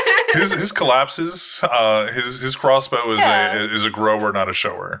bigger... His collapses. His crossbow is a grower, not a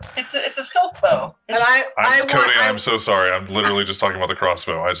shower. It's a stealth bow. And Cody, I'm so sorry. I'm literally just talking about the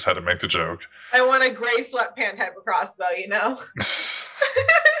crossbow. I just had to make the joke. I want a gray sweatpant type of crossbow, you know?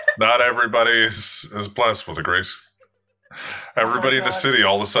 Not everybody is blessed with a grace. Everybody in the city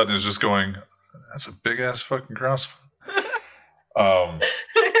all of a sudden is just going, that's a big ass fucking crossbow.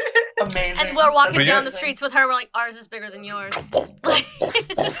 Amazing. And we're walking But down yeah. the streets with her. We're like, ours is bigger than yours.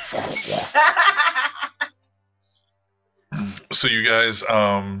 So you guys,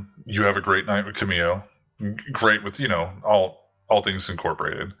 you have a great night with Camille. Great with, all things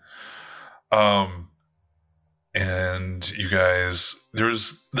incorporated. And you guys,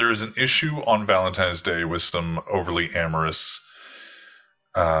 there's an issue on Valentine's Day with some overly amorous,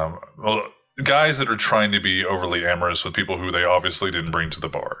 guys that are trying to be overly amorous with people who they obviously didn't bring to the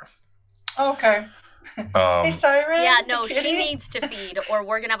bar. Okay. Hey, Siren. Yeah, no, Hey, she kitty. needs to feed, or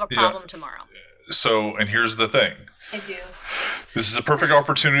we're gonna have a problem tomorrow. So, and here's the thing. I do. This is a perfect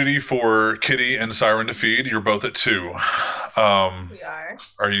opportunity for Kitty and Siren to feed. You're both at 2. We are.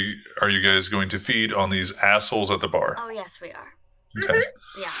 Are you guys going to feed on these assholes at the bar? Oh yes, we are. Okay.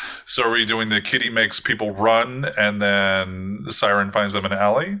 Yeah. So are we doing the Kitty makes people run and then the Siren finds them in an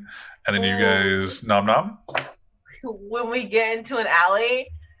alley? And then you guys nom nom? When we get into an alley,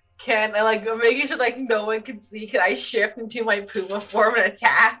 can I making sure no one can see? Can I shift into my Puma form and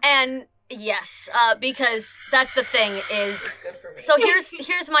attack? And yes, because that's the thing is. Good for me. So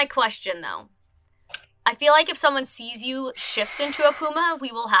here's my question though. I feel like if someone sees you shift into a puma,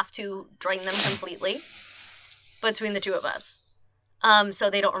 we will have to drain them completely between the two of us.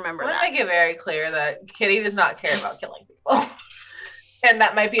 So they don't remember I want that. to make it very clear that Kitty does not care about killing people. And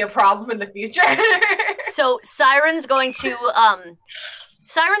that might be a problem in the future. So Siren's going to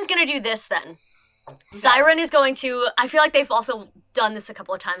do this then. Siren is going to. I feel like they've also done this a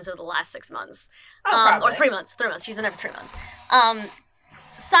couple of times over the last 6 months, or 3 months. 3 months. She's been there for 3 months.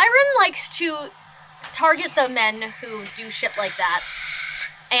 Siren likes to target the men who do shit like that,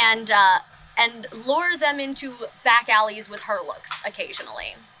 and lure them into back alleys with her looks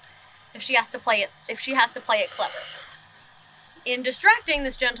occasionally. If she has to play it clever. In distracting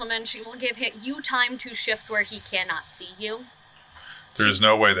this gentleman, she will give you time to shift where he cannot see you. There's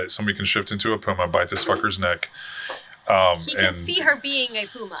no way that somebody can shift into a puma, bite this fucker's neck, He can see her being a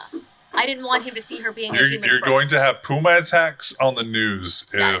puma. I didn't want him to see her being a human. You're first. going to have puma attacks on the news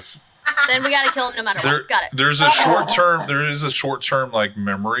if. Then we gotta kill him no matter what. Got it. There is a short term like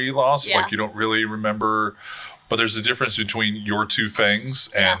memory loss. Like you don't really remember, but there's a difference between your two fangs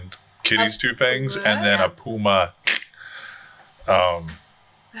and Kitty's two fangs, and then a puma.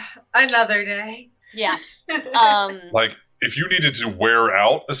 Another day. Yeah. Like if you needed to wear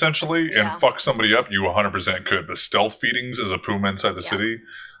out essentially and fuck somebody up, you 100% could. But stealth feedings as a puma inside the city,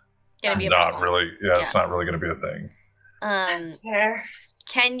 not really. Yeah, it's not really going to be a thing. That's fair.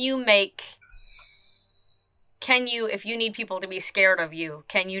 Can you, if you need people to be scared of you,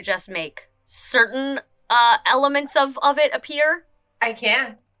 can you just make certain elements of it appear? I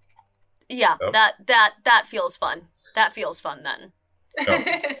can. Yeah, that feels fun. That feels fun then.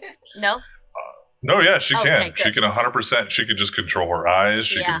 No? No, yeah, she can. Okay, she can 100%. She can just control her eyes.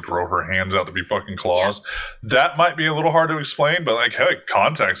 She can grow her hands out to be fucking claws. That might be a little hard to explain, but like, hey,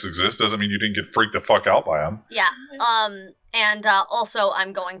 contacts exist. Doesn't mean you didn't get freaked the fuck out by them. Yeah. And also,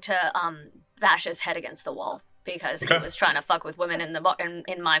 I'm going to bash his head against the wall because he was trying to fuck with women in the bar,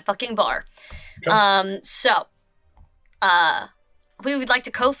 in my fucking bar. Okay. So, we would like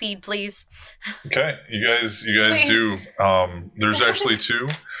to co-feed, please. Okay, you guys do. There's actually two.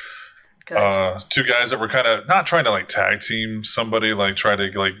 Two guys that were kind of not trying to like tag team somebody, like try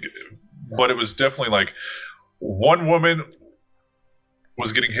to like, but it was definitely like one woman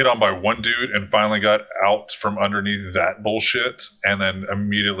was getting hit on by one dude and finally got out from underneath that bullshit, and then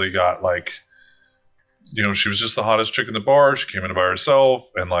immediately got like, you know, she was just the hottest chick in the bar. She came in by herself,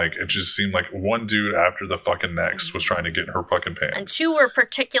 and like it just seemed like one dude after the fucking next was trying to get in her fucking pants. And two were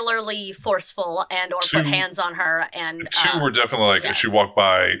particularly forceful and or put hands on her, and two were definitely like as she walked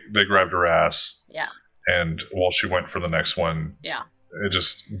by, they grabbed her ass. Yeah. And while she went for the next one, it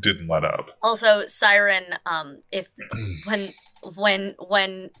just didn't let up. Also, Siren, if when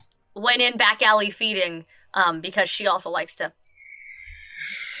in back alley feeding, because she also likes to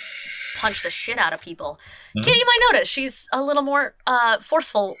punch the shit out of people. Mm-hmm. Kitty might notice she's a little more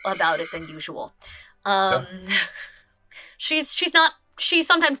forceful about it than usual. She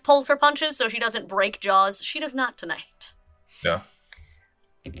sometimes pulls her punches so she doesn't break jaws. She does not tonight. Yeah.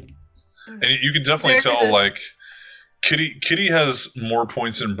 And you can definitely tell like Kitty has more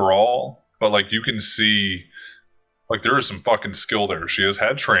points in Brawl, but like you can see like there is some fucking skill there. She has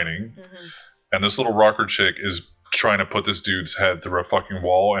had training, and this little rocker chick is trying to put this dude's head through a fucking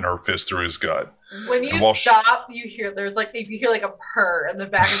wall and her fist through his gut. When you stop, you hear like a purr in the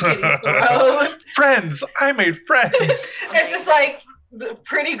back of Kitty's throat. Friends, I made friends. It's just like the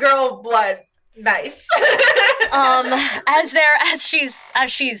pretty girl blood. Nice. As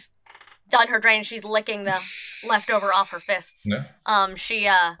she's done her drain, she's licking the leftover off her fists. Yeah.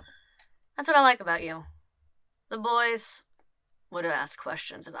 That's what I like about you. The boys would have asked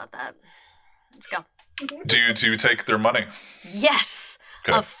questions about that. Let's go. Do you take their money? Yes.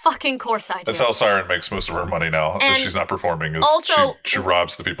 Okay. Of fucking course I do. That's how Siren makes most of her money now. That she's not performing. Is also, she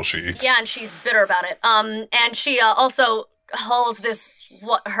robs the people she eats. Yeah, and she's bitter about it. And she also hauls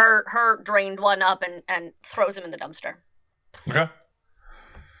her drained one up and throws him in the dumpster. Okay.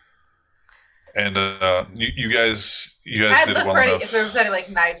 And you guys did it well enough. If there was any like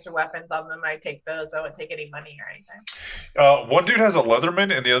knives or weapons on them, I'd take those. I wouldn't take any money or anything. One dude has a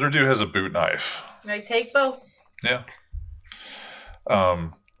Leatherman, and the other dude has a boot knife. I take both. Yeah.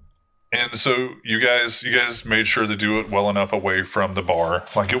 And so you guys made sure to do it well enough away from the bar.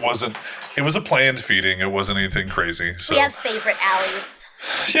 Like it was a planned feeding. It wasn't anything crazy. So we have favorite alleys.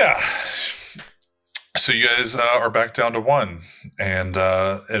 Yeah. So you guys are back down to one, and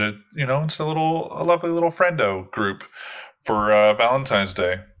it's a lovely little friendo group for Valentine's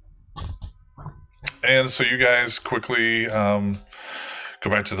Day. And so you guys quickly go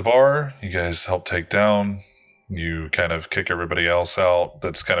back to the bar. You guys help take down. You kind of kick everybody else out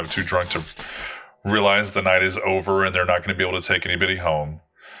that's kind of too drunk to realize the night is over and they're not going to be able to take anybody home.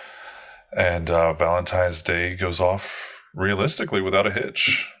 And Valentine's Day goes off realistically without a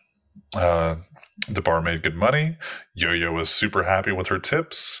hitch. The bar made good money. Yo-Yo was super happy with her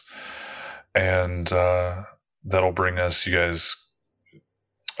tips. And that'll bring us, you guys.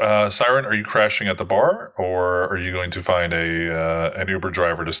 Siren, are you crashing at the bar, or are you going to find an Uber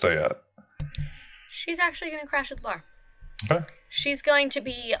driver to stay at? She's actually going to crash at the bar. Okay. She's going to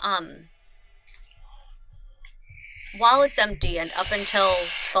be, while it's empty and up until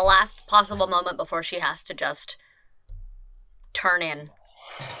the last possible moment before she has to just turn in,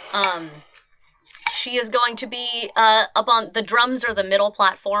 she is going to be up on the drums or the middle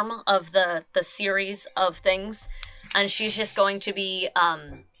platform of the series of things, and she's just going to be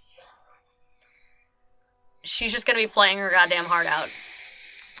she's just gonna be playing her goddamn heart out.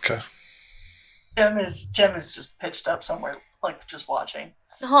 Okay. Jem is just pitched up somewhere, like just watching.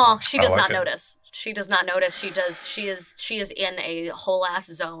 Oh, she does not it. notice. She does not notice. She is in a whole ass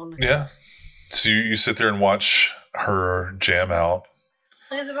zone. Yeah. So you sit there and watch her jam out.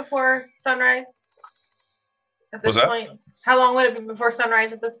 Is it before sunrise? At this Was that? point, how long would it be before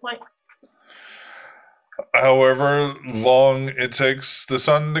sunrise at this point? However long it takes the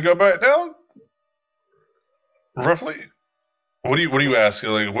sun to go back down, roughly. What do you asking?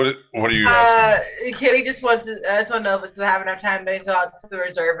 Like what are you asking? Kitty just wants to. I just want to know if it's to have enough time to go out to the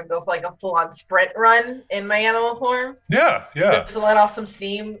reserve and go for like a full on sprint run in my animal form. Yeah. Just to let off some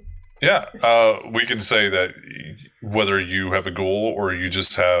steam. Yeah. We can say that whether you have a goal or you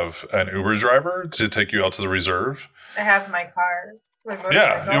just have an Uber driver to take you out to the reserve. I have my car.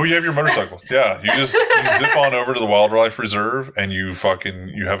 Yeah, you have your motorcycle. Yeah, you zip on over to the Wildlife Reserve and you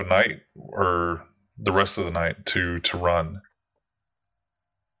have a night or the rest of the night to run.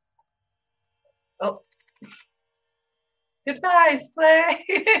 Oh. Goodbye, Slay.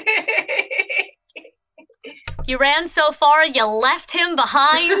 You ran so far, you left him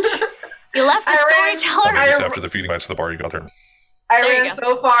behind. You left the storyteller. After the feeding bites to the bar, you got there. I ran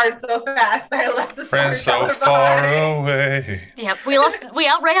so far and so fast. I left the story. Ran so far away. Yep, we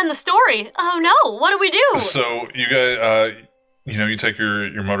outran the story. Oh no, what do we do? So you guys, you take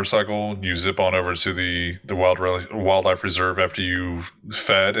your motorcycle, you zip on over to the Wildlife Reserve after you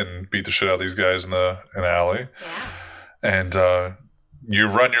fed and beat the shit out of these guys in the alley. Yeah. And you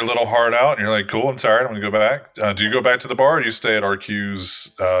run your little heart out, and you're like, "Cool, I'm tired. I'm gonna go back." Do you go back to the bar, or do you stay at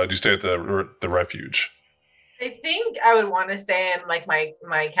RQ's? Do you stay at the refuge? I think I would want to stay in like my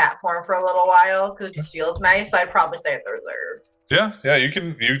cat form for a little while because it just feels nice. So I'd probably stay at the reserve. Yeah, you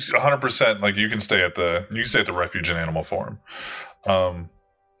can 100% like you can stay at the refuge in animal form. I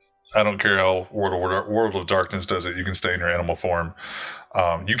don't care how World of Darkness does it. You can stay in your animal form.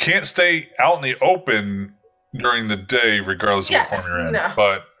 You can't stay out in the open during the day, regardless of what form you're in. No.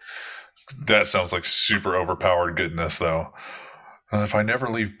 But that sounds like super overpowered goodness, though. If I never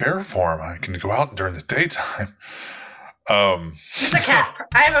leave bear form, I can go out during the daytime. It's a cat.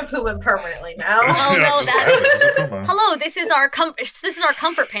 I am a puma permanently now. Oh no, that's hello. This is our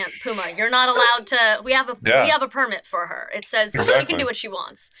comfort pant puma. You're not allowed to. We have a permit for her. It says she can do what she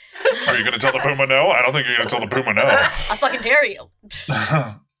wants. Are you going to tell the puma no? I don't think you're going to tell the puma no. I fucking dare you.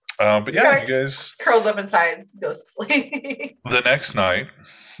 But yeah, you guys curls up inside, goes to sleep. The next night,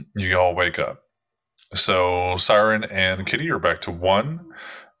 you all wake up. So Siren and Kitty are back to 1.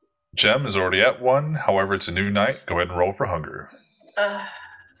 Jem is already at 1. However, it's a new night. Go ahead and roll for hunger. The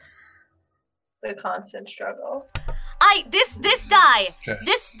constant struggle. This die. Okay.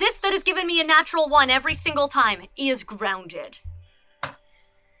 This that has given me a natural 1 every single time is grounded.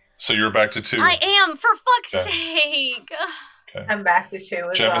 So you're back to 2. I am, for fuck's sake. Okay. I'm back to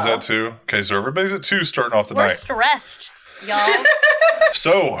 2 as Jem is at 2. Okay, so everybody's at 2 starting off the night. We're stressed, y'all.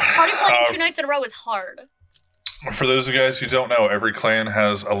 So party playing 2 nights in a row is hard. For those of you guys who don't know, every clan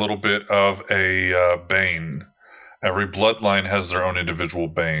has a little bit of a bane. Every bloodline has their own individual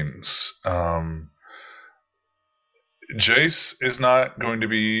banes. Jace is not going to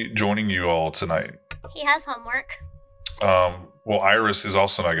be joining you all tonight. He has homework. Well, Iris is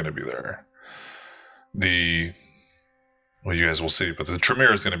also not going to be there. Well, you guys will see, but the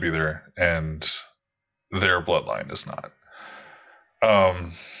Tremere is going to be there, and their bloodline is not.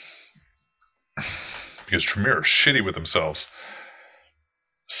 Because Tremere are shitty with themselves.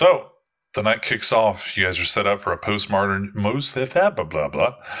 So, the night kicks off. You guys are set up for a postmodern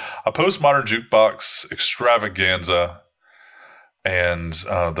jukebox extravaganza, and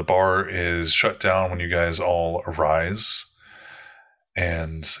the bar is shut down when you guys all arise.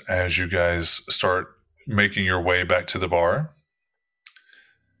 And as you guys start making your way back to the bar,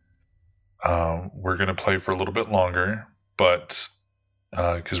 we're going to play for a little bit longer, but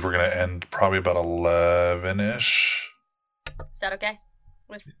because we're going to end probably about 11-ish. Is that okay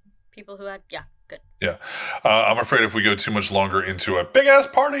with people who had? Yeah, good. Yeah. I'm afraid if we go too much longer into a big-ass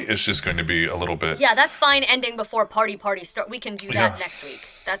party, it's just going to be a little bit... Yeah, that's fine ending before party start. We can do that next week.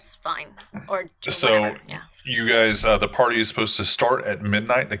 That's fine. Or so, you guys, the party is supposed to start at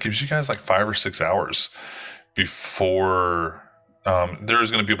midnight. That gives you guys like 5 or 6 hours before...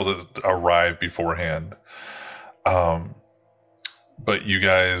 there's going to be able to arrive beforehand. But you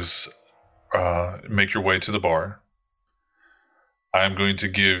guys make your way to the bar. I'm going to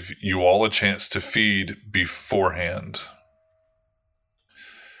give you all a chance to feed beforehand.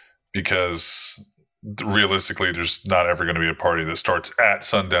 Because realistically, there's not ever going to be a party that starts at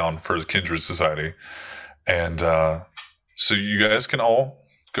sundown for the Kindred Society. And so you guys can all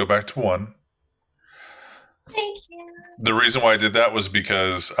go back to 1. Thank you. The reason why I did that was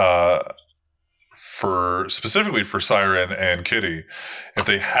because specifically for Siren and Kitty, if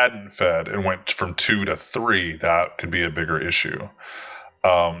they hadn't fed and went from 2 to 3, that could be a bigger issue.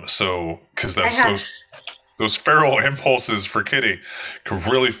 So because those feral impulses for Kitty could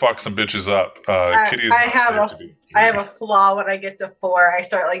really fuck some bitches up. Kitty is I have a flaw when I get to 4. I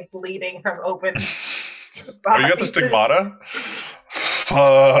start like bleeding from open. Oh, you got the stigmata?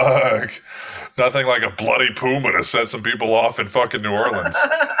 Fuck. Nothing like a bloody puma to set some people off in fucking New Orleans.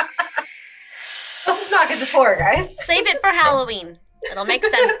 Let's not get to 4, guys. Save it for Halloween. It'll make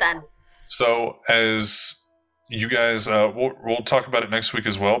sense then. So, as you guys, we'll talk about it next week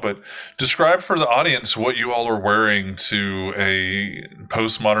as well, but describe for the audience what you all are wearing to a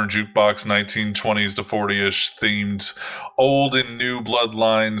postmodern jukebox 1920s to 40-ish themed old and new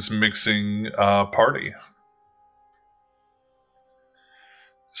bloodlines mixing party.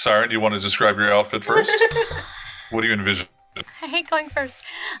 Siren, do you want to describe your outfit first? What do you envision? I hate going first.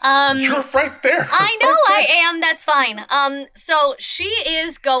 You're right there. I know I am. That's fine. So she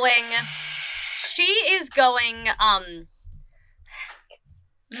is going.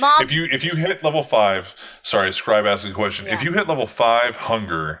 Mob. If you hit level 5, sorry, Scribe asked a question. Yeah. If you hit level 5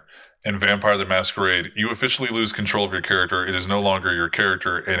 Hunger in Vampire the Masquerade, you officially lose control of your character. It is no longer your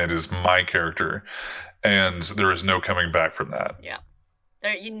character, and it is my character, and there is no coming back from that. Yeah,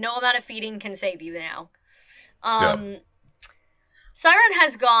 no amount of feeding can save you now. Siren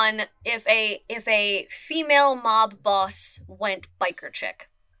has gone if a female mob boss went biker chick.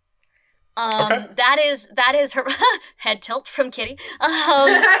 Okay. That is her head tilt from Kitty.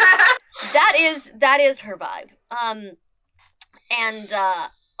 That is her vibe. And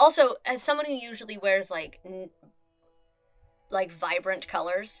also as someone who usually wears like vibrant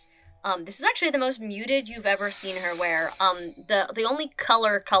colors, this is actually the most muted you've ever seen her wear. The only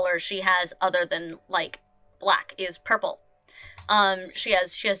color she has other than like black is purple. She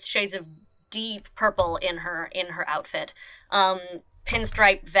has shades of deep purple in her outfit.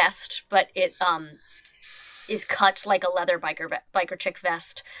 Pinstripe vest, but it is cut like a leather biker chick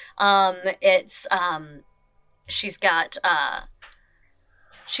vest. She's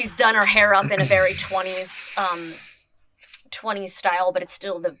done her hair up in a very 20s style, but it's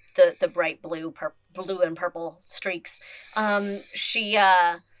still the bright blue and purple streaks.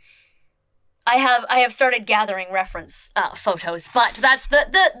 I have started gathering reference photos, but that's the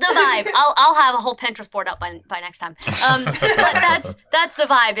vibe. I'll have a whole Pinterest board up by next time. But that's the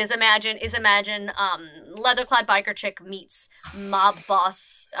vibe. Is imagine leather-clad biker chick meets mob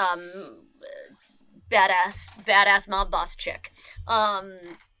boss, badass mob boss chick,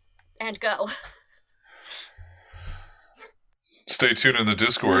 and go. Stay tuned in the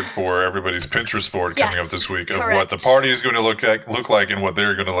Discord for everybody's Pinterest board coming up this week of correct. what the party is going to look like and what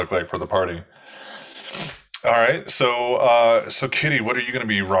they're going to look like for the party. All right, so Kitty, what are you going to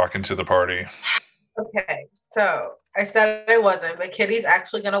be rocking to the party? Okay, so I said I wasn't, but Kitty's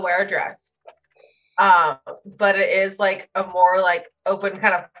actually going to wear a dress. But it is like a more like open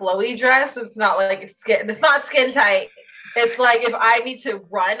kind of flowy dress. It's not like skin. It's not skin tight. It's like if I need to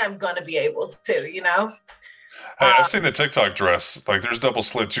run, I'm going to be able to, you know. Hey, I've seen the TikTok dress. Like, there's double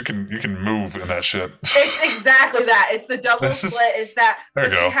slits. You can move in that shit. It's exactly that. It's the double split. It's that. There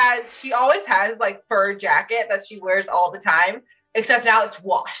you go. She always has like fur jacket that she wears all the time. Except now it's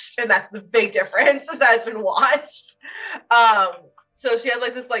washed, and that's the big difference. Is that it's been washed. So she has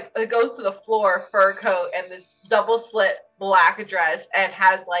like this like it goes to the floor fur coat and this double slit black dress and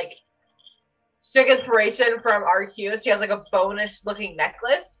has like strict inspiration from RQ. She has like a bonish looking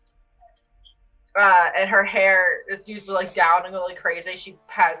necklace. And her hair is usually like down and really crazy. She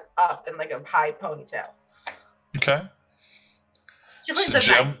has up in like a high ponytail. Okay. She looks So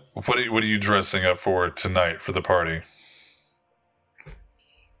Jim, nice. what are you dressing up for tonight for the party?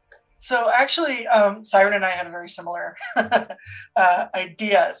 So actually, Siren and I had a very similar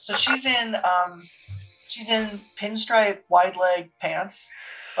idea. So she's in pinstripe wide leg pants,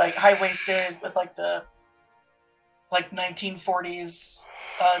 like high waisted with like the 1940s.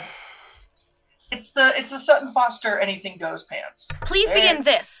 It's the Sutton Foster anything goes pants. Please begin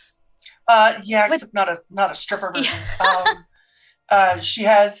this. Yeah, except not a stripper version. She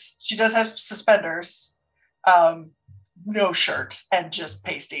does have suspenders, no shirt, and just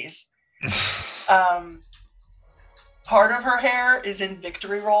pasties. Part of her hair is in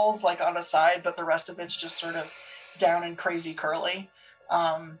victory rolls, like on a side, but the rest of it's just sort of down and crazy curly.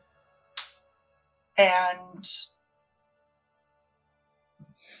 And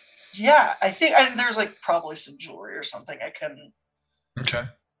yeah, I think there's like probably some jewelry or something I can. Okay.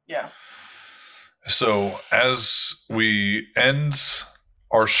 Yeah. So as we end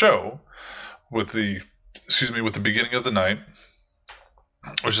our show with the with the beginning of the night,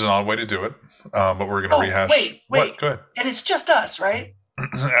 which is an odd way to do it, but we're going to rehash. Wait. What? Go ahead. And it's just us, right?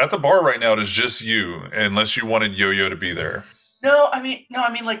 At the bar right now, it is just you, unless you wanted Yo-Yo to be there. No, I mean,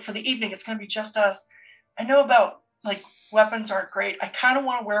 like for the evening, it's going to be just us. I know about like weapons aren't great. I kind of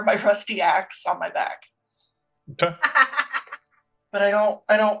want to wear my rusty axe on my back, Okay. but I don't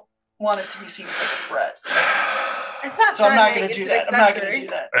want it to be seen as like a threat. It's not So I'm not going threatening, to do it's that. I'm not going to do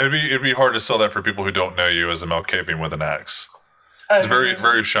that. It'd be hard to sell that for people who don't know you as a Malkavian with an axe. It's very,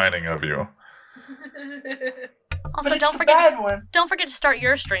 very shining of you. Also, But it's don't the forget bad to, one. don't forget to start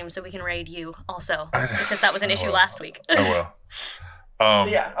your stream so we can raid you also, because that was an issue will. last week. I will. But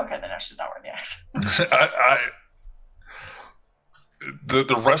yeah, okay, then Ashley's not wearing the axe.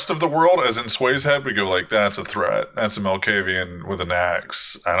 The rest of the world, as in Sway's head, we go like, that's a threat. That's a Malkavian with an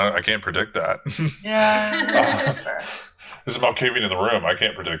axe. I can't predict that. Yeah. Fair. There's a Malkavian in the room. I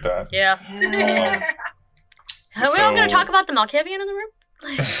can't predict that. Yeah. Yeah. Are we all going to So- talk about the Malkavian in the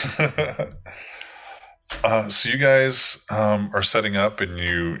room? So you guys are setting up, and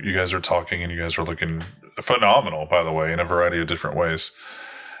you guys are talking, and you guys are looking phenomenal, by the way, in a variety of different ways.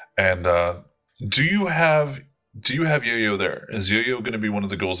 And do you have Yo-Yo there? Is Yo-Yo going to be one of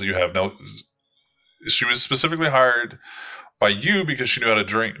the goals that you have now? She was specifically hired by you because she knew how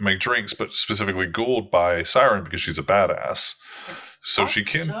to make drinks, but specifically Gould by Siren because she's a badass. So she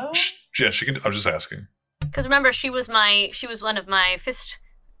can. So? She can. I'm just asking. Because remember, she was one of my fist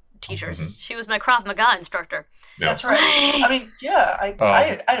teachers. Mhm. She was my Krav Maga instructor. Yeah. That's right. I mean, yeah,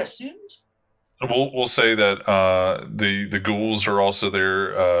 I'd assumed. We'll say that the ghouls are also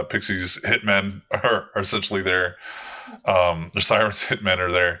there. Pixie's hitmen are essentially there. The Siren's hitmen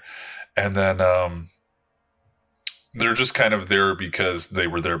are there, and then they're just kind of there because they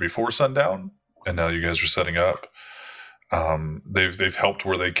were there before sundown, and now you guys are setting up. They've helped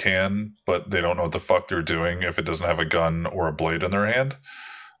where they can, but they don't know what the fuck they're doing if it doesn't have a gun or a blade in their hand.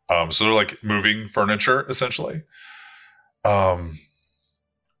 So they're like moving furniture essentially.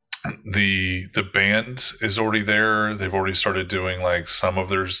 The band is already there. They've already started doing like some of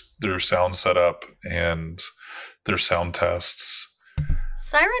their sound setup and their sound tests.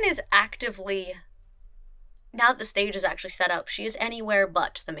 Siren is actively, now that the stage is actually set up, she is anywhere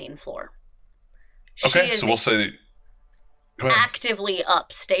but the main floor. Okay, She is so we'll say. Go ahead. actively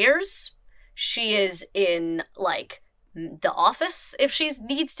upstairs. She is in like the office if she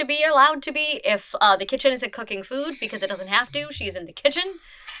needs to be allowed to be. If the kitchen isn't cooking food because it doesn't have to, she's in the kitchen.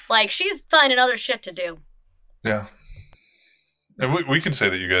 Like she's finding other shit to do. Yeah, and we can say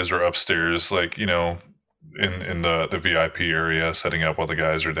that you guys are upstairs, like in the VIP area, setting up while the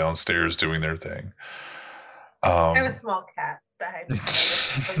guys are downstairs doing their thing. I have a small cat that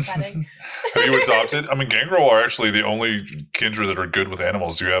I petting. Have you adopted? I mean, Gangrel are actually the only kindred that are good with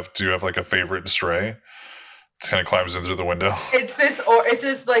animals. Do you have like a favorite stray? It kind of climbs in through the window. It's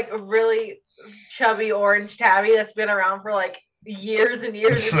this like really chubby orange tabby that's been around for like years and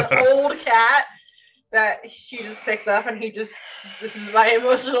years. It's an old cat that she just picks up, and this is my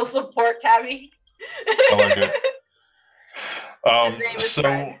emotional support tabby. I like it. His name is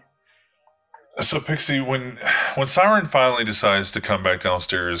Fred. So Pixie, when Siren finally decides to come back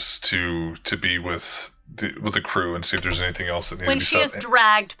downstairs to be with the crew and see if there's anything else that needs When to be she said. is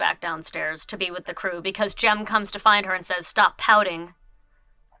dragged back downstairs to be with the crew because Jem comes to find her and says, "Stop pouting."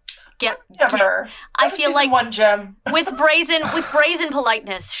 Never. I That was feel season like one Gem. with brazen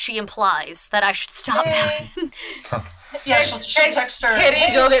politeness, she implies that I should stop Hey. pouting. Yeah, she'll text her. Kitty,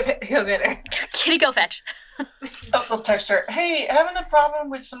 Hey, go get her. Kitty, go fetch. I'll text her. Hey, having a problem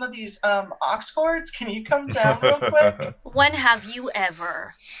with some of these aux cords. Can you come down real quick? When have you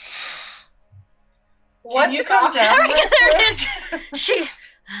ever? Can you come down real There it quick? is. She.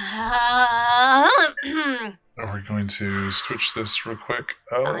 We're going to switch this real quick.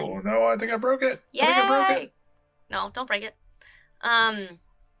 Oh Fine. no, I think I broke it. I think I broke it. Yay! No, don't break it.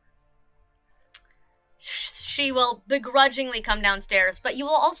 She will begrudgingly come downstairs, but you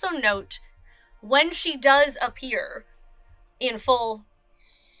will also note when she does appear in full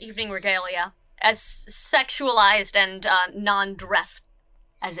evening regalia, as sexualized and non-dressed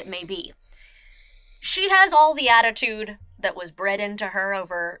as it may be, she has all the attitude that was bred into her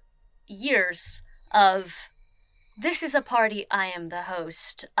over years of, this is a party, I am the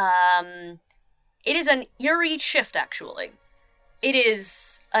host. It is an eerie shift, actually. It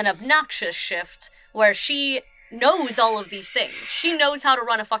is an obnoxious shift where she knows all of these things. She knows how to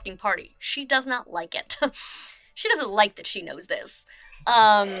run a fucking party. She does not like it. She doesn't like that she knows this.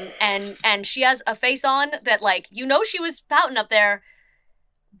 And she has a face on that, like, you know she was pouting up there,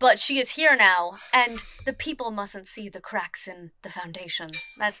 But she is here now, and the people mustn't see the cracks in the foundation.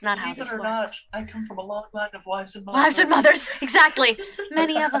 That's not how Believe this it or works. not, I come from a long line of wives and mothers. Wives and mothers, exactly.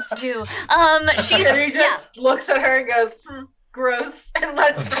 Many of us do. She's Kitty just looks at her and goes, gross, and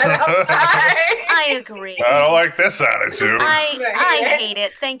let's run outside. I agree. I don't like this attitude. I hate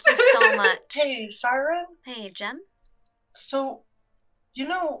it. Thank you so much. Hey, Siren. Hey, Jem. So,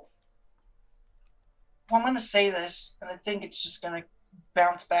 well, I'm going to say this, and I think it's just going to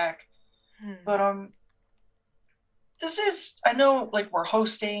bounce back. But, this is, I know, like, we're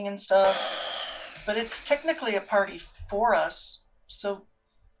hosting and stuff, but it's technically a party for us. So,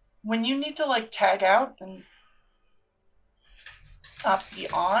 when you need to, like, tag out and not be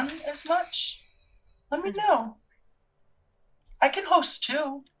on as much, let me know. I can host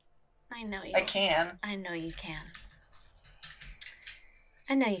too. I know you. I can. I know you can.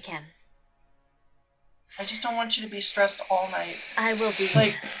 I know you can. I just don't want you to be stressed all night. I will be.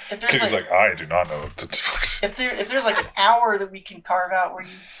 Like, if there's Kitty's like, I do not know what to do. if there's like an hour that we can carve out where you.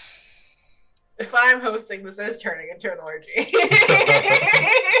 If I'm hosting, this is turning into an orgy.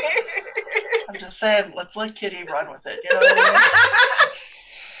 I'm just saying, let's let Kitty run with it. You know what I mean?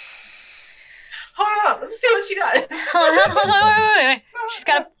 Hold on, let's see what she does. Hold on, wait. She's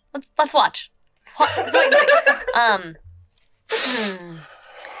got to. Let's watch. Let's wait and see.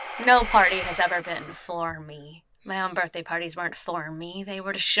 No party has ever been for me. My own birthday parties weren't for me. They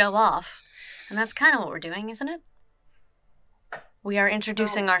were to show off. And that's kind of what we're doing, isn't it? We are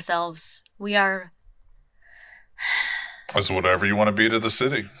introducing ourselves. We are... It's whatever you want to be to the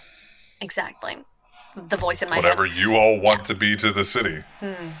city. Exactly. The voice in my Whatever head. you all want to be to the city.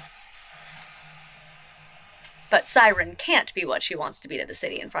 But Siren can't be what she wants to be to the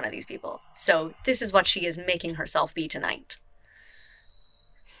city in front of these people. So this is what she is making herself be tonight.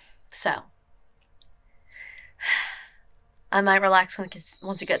 So, I might relax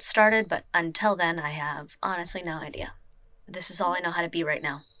once it gets started, but until then, I have honestly no idea. This is all I know how to be right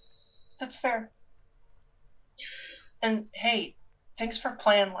now. That's fair. And hey, thanks for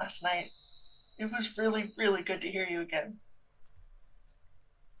playing last night. It was really, really good to hear you again.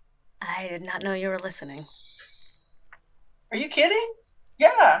 I did not know you were listening. Are you kidding?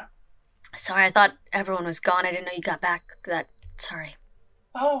 Yeah. Sorry, I thought everyone was gone. I didn't know you got back. Sorry.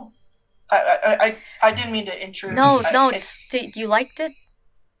 Oh. I didn't mean to intrude. No, you liked it?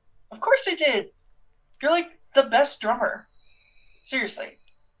 Of course I did. You're like the best drummer. Seriously.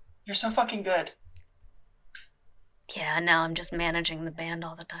 You're so fucking good. Yeah, now I'm just managing the band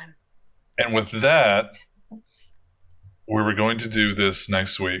all the time. And with that, we were going to do this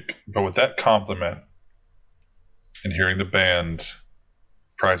next week, but with that compliment and hearing the band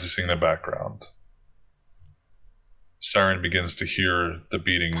practicing in the background, Siren begins to hear the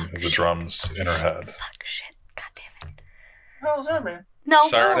beating of the drums in her head. Fuck, shit, god damn it. What was that, man? No.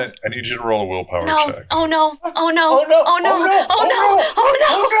 Siren, I need you to roll a willpower check. Oh no. Oh no. Oh no. Oh no. Oh no. Oh no.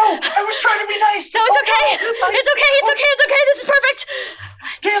 Oh no. I was trying to be nice. No, it's okay. It's okay. This is perfect.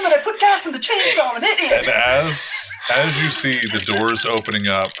 Damn it, I put gas in the chainsaw, I'm an idiot. And as you see the doors opening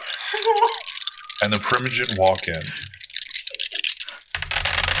up and the Primogen walk in,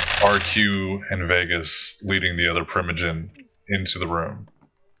 RQ and Vegas leading the other Primogen into the room,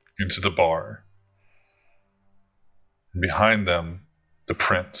 into the bar. And behind them, the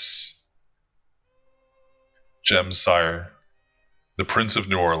Prince, Jem's sire, the Prince of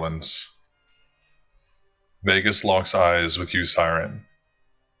New Orleans. Vegas locks eyes with you, Siren,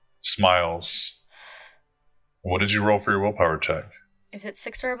 smiles. What did you roll for your willpower check? Is it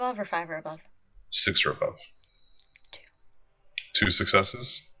 6 or above or 5 or above? 6 or above. 2. 2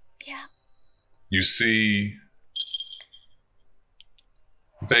 successes? Yeah. You see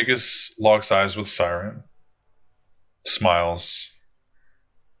Vegas locks eyes with Siren, smiles.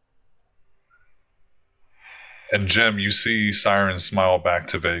 And Jem, you see Siren smile back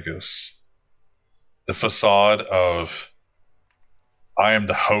to Vegas. The facade of, I am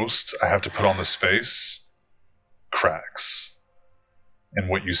the host, I have to put on this face, cracks. And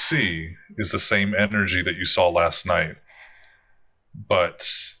what you see is the same energy that you saw last night, but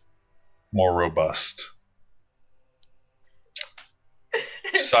more robust.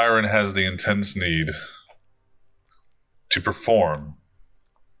 Siren has the intense need to perform,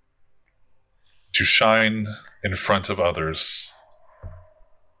 to shine in front of others.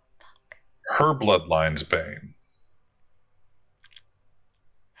 Her bloodline's bane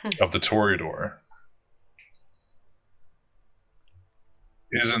of the Toreador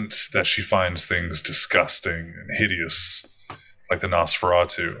isn't that she finds things disgusting and hideous like the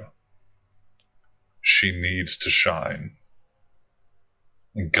Nosferatu. She needs to shine.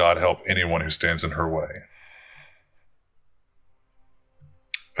 And God help anyone who stands in her way.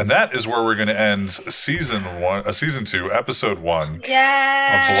 And that is where we're going to end season 2, episode 1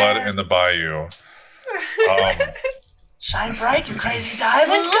 Yeah. of Blood in the Bayou. Shine bright, you crazy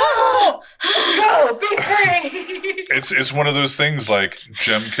diamond. Go! Go, be free. It's one of those things like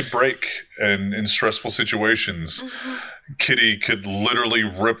Gem could break in stressful situations. Kitty could literally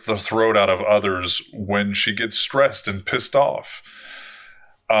rip the throat out of others when she gets stressed and pissed off.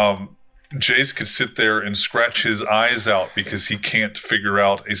 Jace could sit there and scratch his eyes out because he can't figure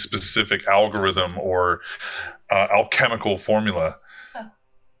out a specific algorithm or alchemical formula.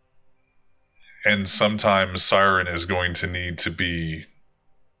 And sometimes Siren is going to need to be...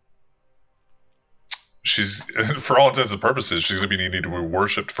 She's, for all intents and purposes, she's going to be needing to be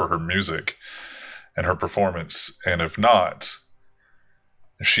worshipped for her music and her performance. And if not,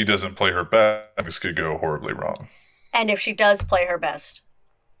 if she doesn't play her best, things could go horribly wrong. And if she does play her best,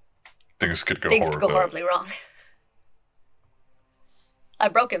 Things could go horribly wrong. I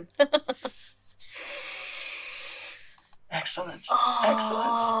broke him. Excellent. Oh,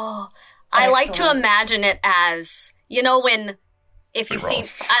 Excellent. I like to Excellent. imagine it as, you know, when if you've seen,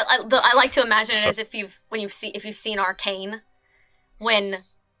 I like to imagine it as if you've seen Arcane, when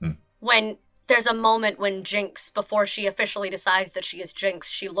there's a moment when Jinx, before she officially decides that she is Jinx,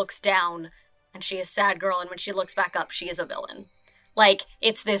 she looks down and she is sad girl, and when she looks back up, she is a villain. Like,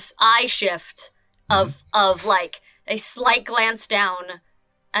 it's this eye shift of like a slight glance down,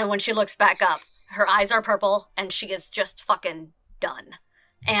 and when she looks back up, her eyes are purple and she is just fucking done.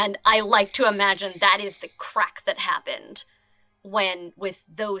 And I like to imagine that is the crack that happened when, with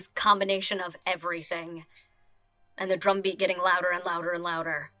those combination of everything, and the drum beat getting louder and louder and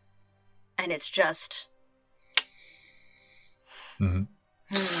louder, and it's just...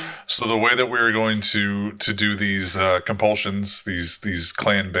 So the way that we're going to do these compulsions, these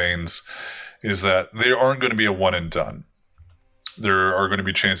clan banes, is that they aren't going to be a one and done. There are going to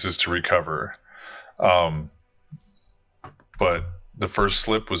be chances to recover. But the first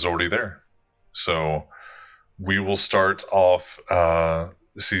slip was already there. So we will start off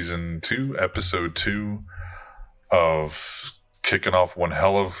season 2, episode 2 of kicking off one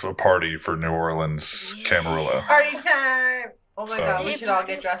hell of a party for New Orleans Camarilla. Party time. Oh my god, we should all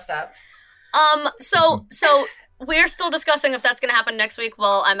get dressed up. So we're still discussing if that's going to happen next week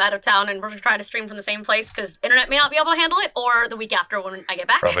while I'm out of town and we're trying to stream from the same place because internet may not be able to handle it, or the week after when I get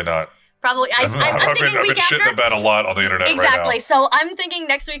back. Probably not. Probably. I'm thinking I've week been after. shitting the bed a lot on the internet Exactly. right now. So I'm thinking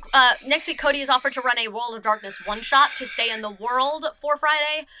next week. Next week, Cody has offered to run a World of Darkness one shot to stay in the world for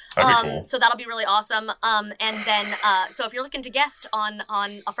Friday. That'd be cool. So that'll be really awesome. And then, so if you're looking to guest on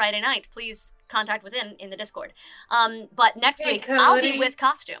a Friday night, please contact within in the Discord. But next week I'll be with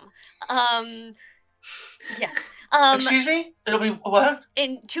costume. Yes. Excuse me? It'll be what?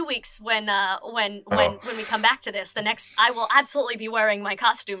 In 2 weeks when we come back to this, I will absolutely be wearing my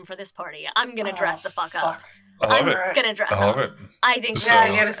costume for this party. I'm gonna dress the fuck up. I love I'm it. gonna dress I love up. it. I think So- Yeah,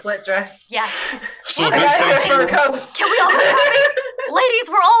 I get a slit dress. yes. So I a good got a thing. fur coat. Can we all go shopping? Ladies,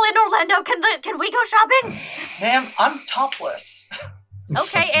 we're all in Orlando. Can we go shopping? Ma'am, I'm topless.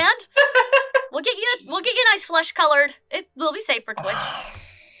 Okay, and we'll get you nice flesh colored. It will be safe for Twitch.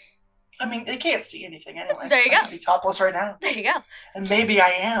 I mean, they can't see anything anyway. There you I go. can be topless right now. There you go. And maybe I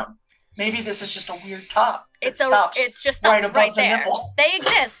am. Maybe this is just a weird top. It's just stops right right, above the there. nipple. They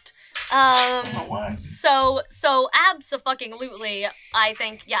exist. Why? So abso-fucking-lutely, I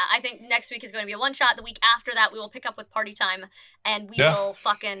think next week is going to be a one shot. The week after that, we will pick up with party time, and we will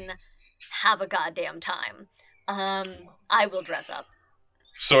fucking have a goddamn time. I will dress up.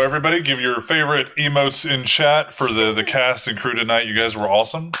 So everybody, give your favorite emotes in chat for the cast and crew tonight. You guys were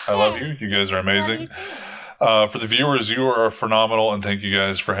awesome. I love you. You guys are amazing. For the viewers, you are phenomenal, and thank you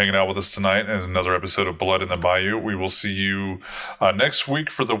guys for hanging out with us tonight as another episode of Blood in the Bayou. We will see you next week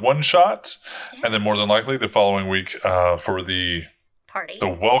for the one shot, and then more than likely the following week for the Party. the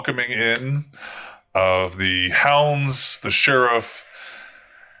welcoming in of the hounds, the sheriff,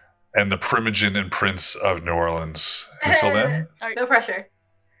 and the Primogen and Prince of New Orleans. Until then, No pressure.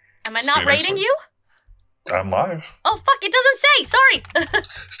 Am I See not you next rating week. you? I'm live. Oh, fuck, it doesn't say. Sorry.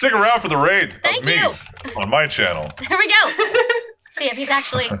 Stick around for the raid Thank of me you. on my channel. There we go. See if he's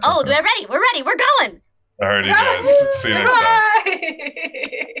actually... Oh, we're ready. We're ready. We're going. Alrighty, guys. See you next time.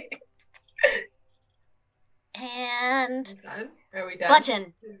 Bye. And... Are we done?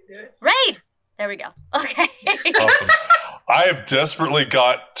 Button. Did we do it? Raid. There we go. Okay. Awesome. I have desperately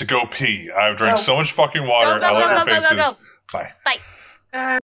got to go pee. I've drank Go. so much fucking water. Go, go, I love go, your go, go, faces. go. Bye. Bye.